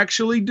 but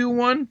actually do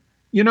one,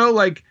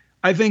 like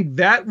I think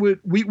that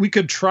we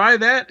could try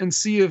that and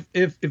see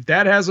if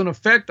that has an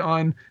effect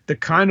on the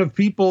kind of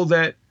people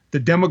that the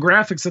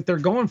demographics that they're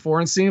going for,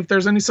 and seeing if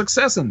there's any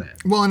success in that.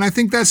 Well, and I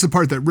think that's the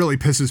part that really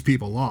pisses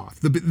people off.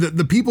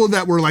 The people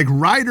that were like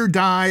ride or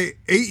die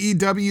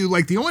AEW,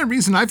 like the only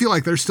reason I feel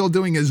like they're still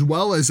doing as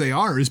well as they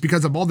are is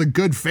because of all the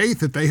good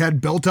faith that they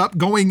had built up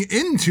going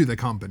into the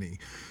company.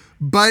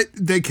 But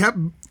they kept,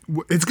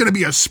 it's going to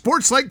be a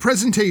sports-like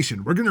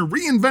presentation. We're going to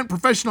reinvent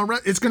professional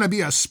it's going to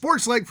be a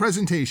sports-like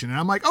presentation. And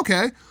I'm like,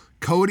 okay,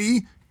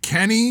 Cody,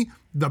 Kenny,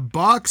 the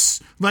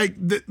Bucks, like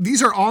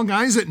these are all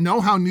guys that know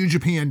how New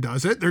Japan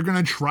does it. They're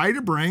going to try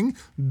to bring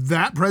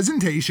that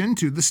presentation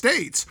to the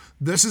States.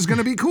 This is going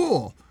to be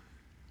cool.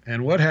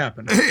 And what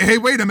happened? Hey,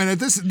 wait a minute.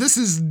 This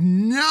is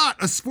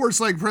not a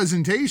sports-like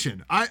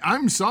presentation.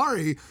 I'm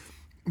sorry.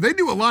 They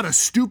do a lot of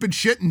stupid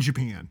shit in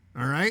Japan.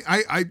 All right.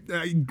 I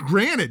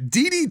granted,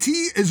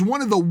 DDT is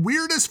one of the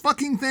weirdest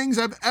fucking things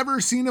I've ever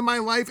seen in my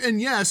life.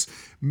 And yes,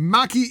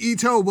 Maki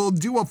Ito will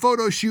do a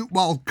photo shoot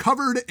while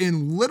covered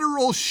in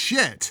literal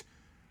shit.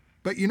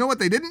 But you know what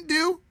they didn't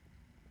do?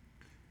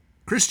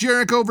 Chris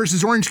Jericho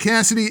versus Orange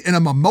Cassidy in a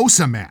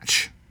mimosa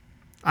match.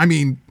 I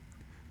mean,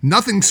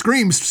 nothing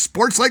screams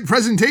sports-like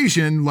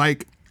presentation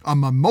like a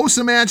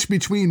mimosa match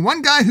between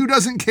one guy who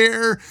doesn't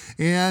care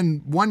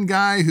and one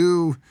guy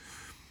who,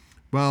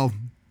 well,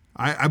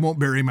 I won't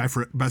bury my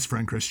best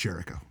friend Chris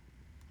Jericho.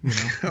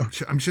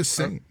 I'm just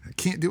saying, I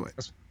can't do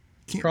it.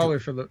 Probably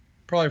for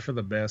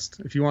the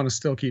best if you want to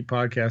still keep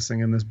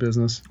podcasting in this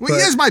business. Well,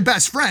 he is my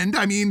best friend.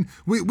 I mean,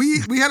 we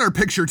had our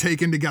picture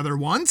taken together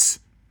once.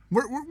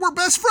 We're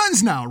best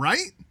friends now,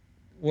 right?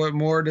 What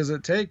more does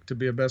it take to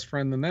be a best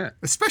friend than that?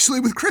 Especially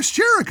with Chris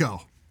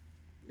Jericho.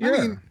 Yeah. I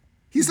mean,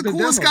 he's the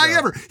coolest guy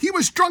ever. He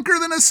was drunker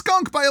than a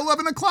skunk by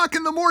 11 o'clock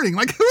in the morning.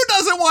 Like, who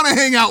doesn't want to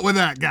hang out with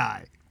that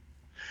guy?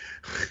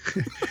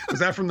 Was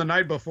that from the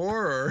night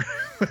before? Or?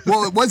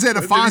 Well, it was at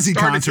a Fozzy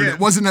concert. It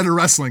wasn't at a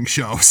wrestling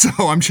show. So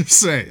I'm just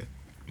saying.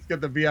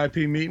 Get the VIP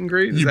meet and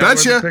greet? You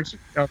betcha.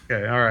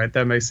 Okay, all right,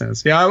 that makes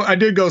sense. Yeah, I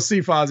did go see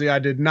Fozzy. I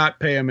did not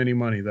pay him any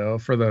money though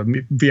for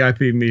the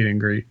VIP meet and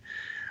greet.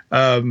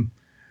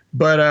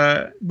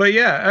 But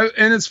yeah,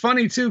 and it's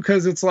funny too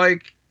because it's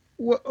like,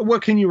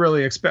 what can you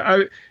really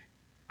expect?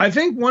 I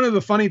think one of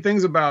the funny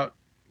things about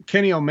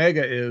Kenny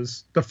Omega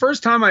is the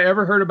first time I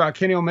ever heard about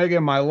Kenny Omega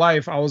in my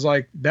life, I was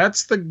like,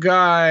 that's the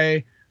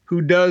guy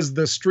who does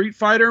the Street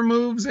Fighter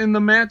moves in the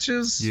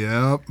matches.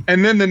 Yep.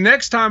 And then the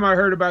next time I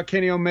heard about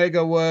Kenny Omega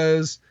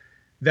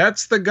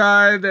that's the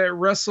guy that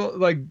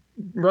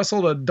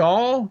wrestled a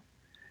doll.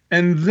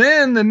 And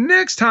then the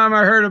next time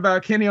I heard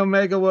about Kenny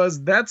Omega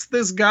that's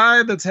this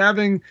guy that's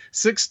having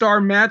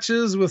 6-star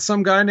matches with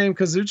some guy named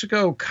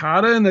Kazuchika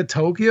Okada in the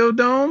Tokyo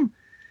Dome.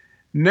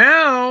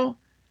 Now,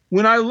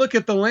 when I look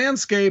at the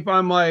landscape,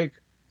 I'm like,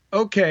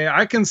 okay,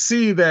 I can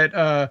see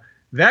that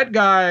that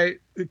guy,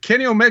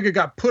 Kenny Omega,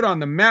 got put on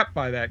the map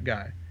by that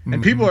guy.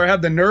 And people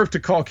have the nerve to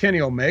call Kenny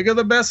Omega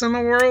the best in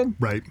the world.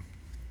 Right.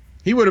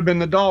 He would have been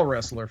the doll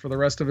wrestler for the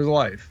rest of his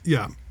life.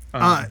 Yeah.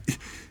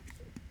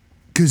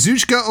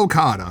 Kazuchika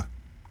Okada,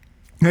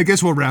 I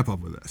guess we'll wrap up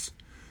with this.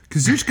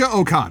 Kazuchika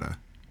Okada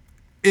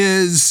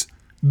is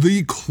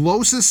the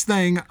closest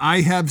thing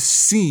I have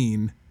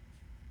seen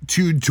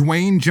to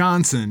Dwayne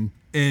Johnson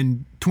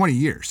in 20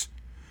 years.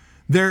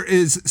 There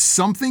is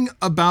something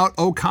about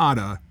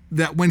Okada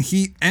that when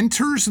he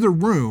enters the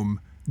room,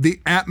 the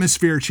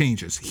atmosphere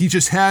changes. He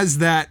just has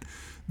that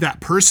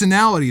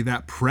personality,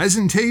 that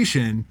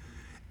presentation.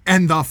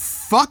 And the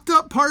fucked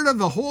up part of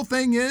the whole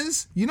thing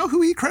is, you know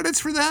who he credits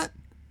for that?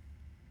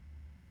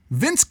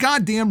 Vince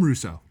goddamn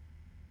Russo.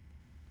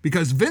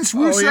 Because Vince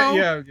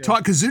Russo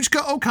taught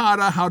Kazuchika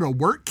Okada how to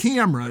work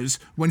cameras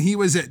when he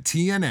was at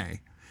TNA.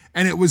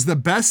 And it was the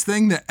best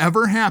thing that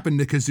ever happened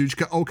to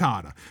Kazuchika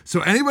Okada. So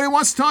anybody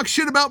wants to talk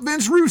shit about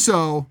Vince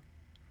Russo,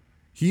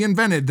 he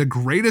invented the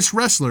greatest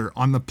wrestler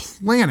on the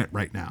planet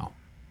right now,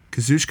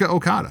 Kazuchika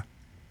Okada.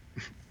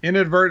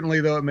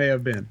 Inadvertently, though it may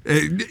have been.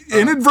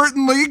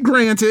 Inadvertently,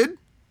 granted.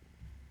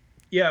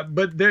 Yeah,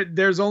 but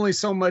there's only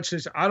so much.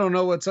 I don't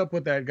know what's up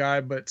with that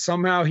guy, but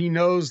somehow he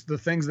knows the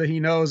things that he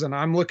knows. And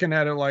I'm looking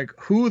at it like,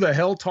 who the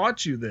hell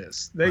taught you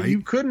this? That you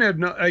couldn't have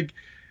known. Like,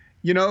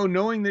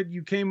 knowing that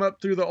you came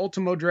up through the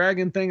Ultimo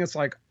Dragon thing, it's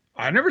like,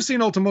 I've never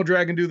seen Ultimo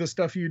Dragon do the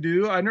stuff you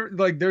do.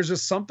 There's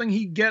just something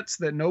he gets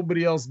that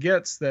nobody else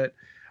gets that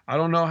I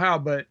don't know how,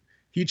 but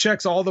he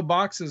checks all the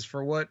boxes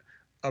for what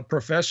a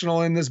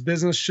professional in this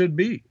business should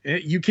be.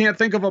 You can't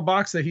think of a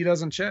box that he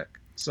doesn't check.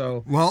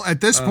 So, well,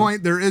 at this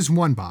point, there is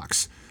one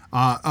box,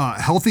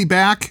 healthy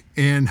back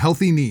and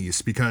healthy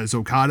knees, because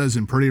Okada's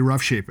in pretty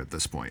rough shape at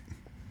this point.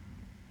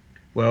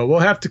 Well, we'll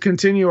have to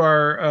continue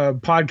our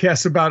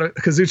podcast about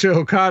Kazuchika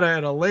Okada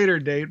at a later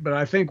date, but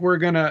I think we're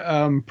going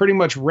to pretty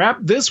much wrap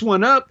this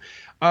one up.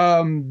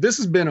 This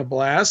has been a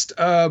blast.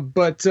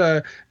 But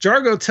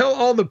Jargo, tell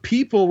all the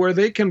people where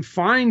they can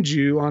find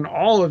you on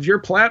all of your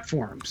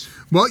platforms.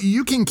 Well,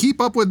 you can keep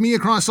up with me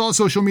across all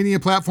social media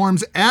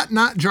platforms at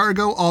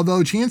NotJargo,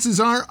 although chances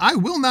are I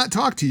will not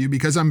talk to you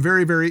because I'm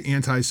very, very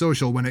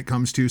antisocial when it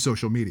comes to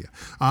social media.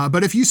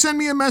 But if you send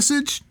me a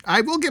message,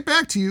 I will get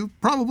back to you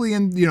probably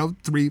in,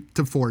 3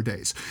 to 4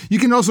 days. You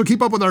can also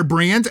keep up with our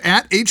brand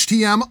at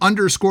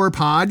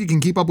HTM_pod. You can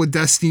keep up with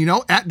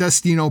Destino at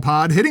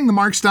DestinoPod,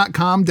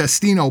 hittingthemarks.com,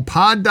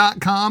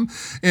 DestinoPod.com,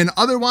 and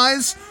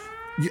otherwise,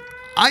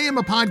 I am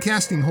a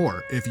podcasting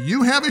whore. If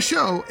you have a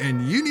show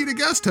and you need a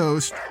guest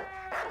host,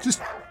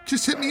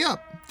 just hit me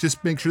up.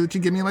 Just make sure that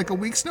you give me like a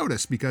week's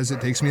notice because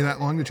it takes me that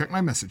long to check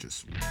my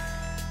messages.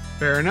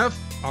 Fair enough.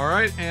 All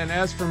right. And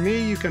as for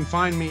me, you can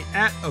find me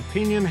at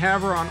Opinion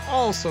Haver on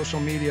all social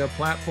media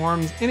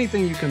platforms.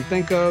 Anything you can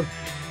think of.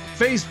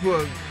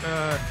 Facebook,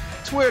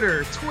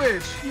 Twitter,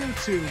 Twitch,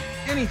 YouTube,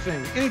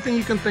 anything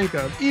you can think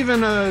of.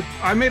 Even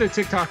I made a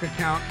TikTok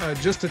account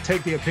just to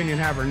take the Opinion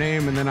Haver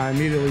name, and then I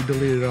immediately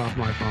deleted it off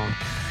my phone.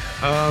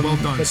 Well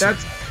done, but sir.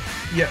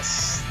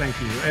 Yes, thank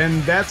you.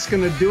 And that's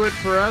going to do it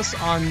for us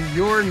on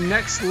your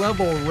Next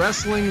Level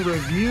Wrestling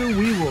review.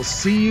 We will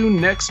see you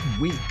next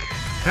week.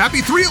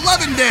 Happy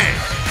 311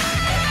 Day!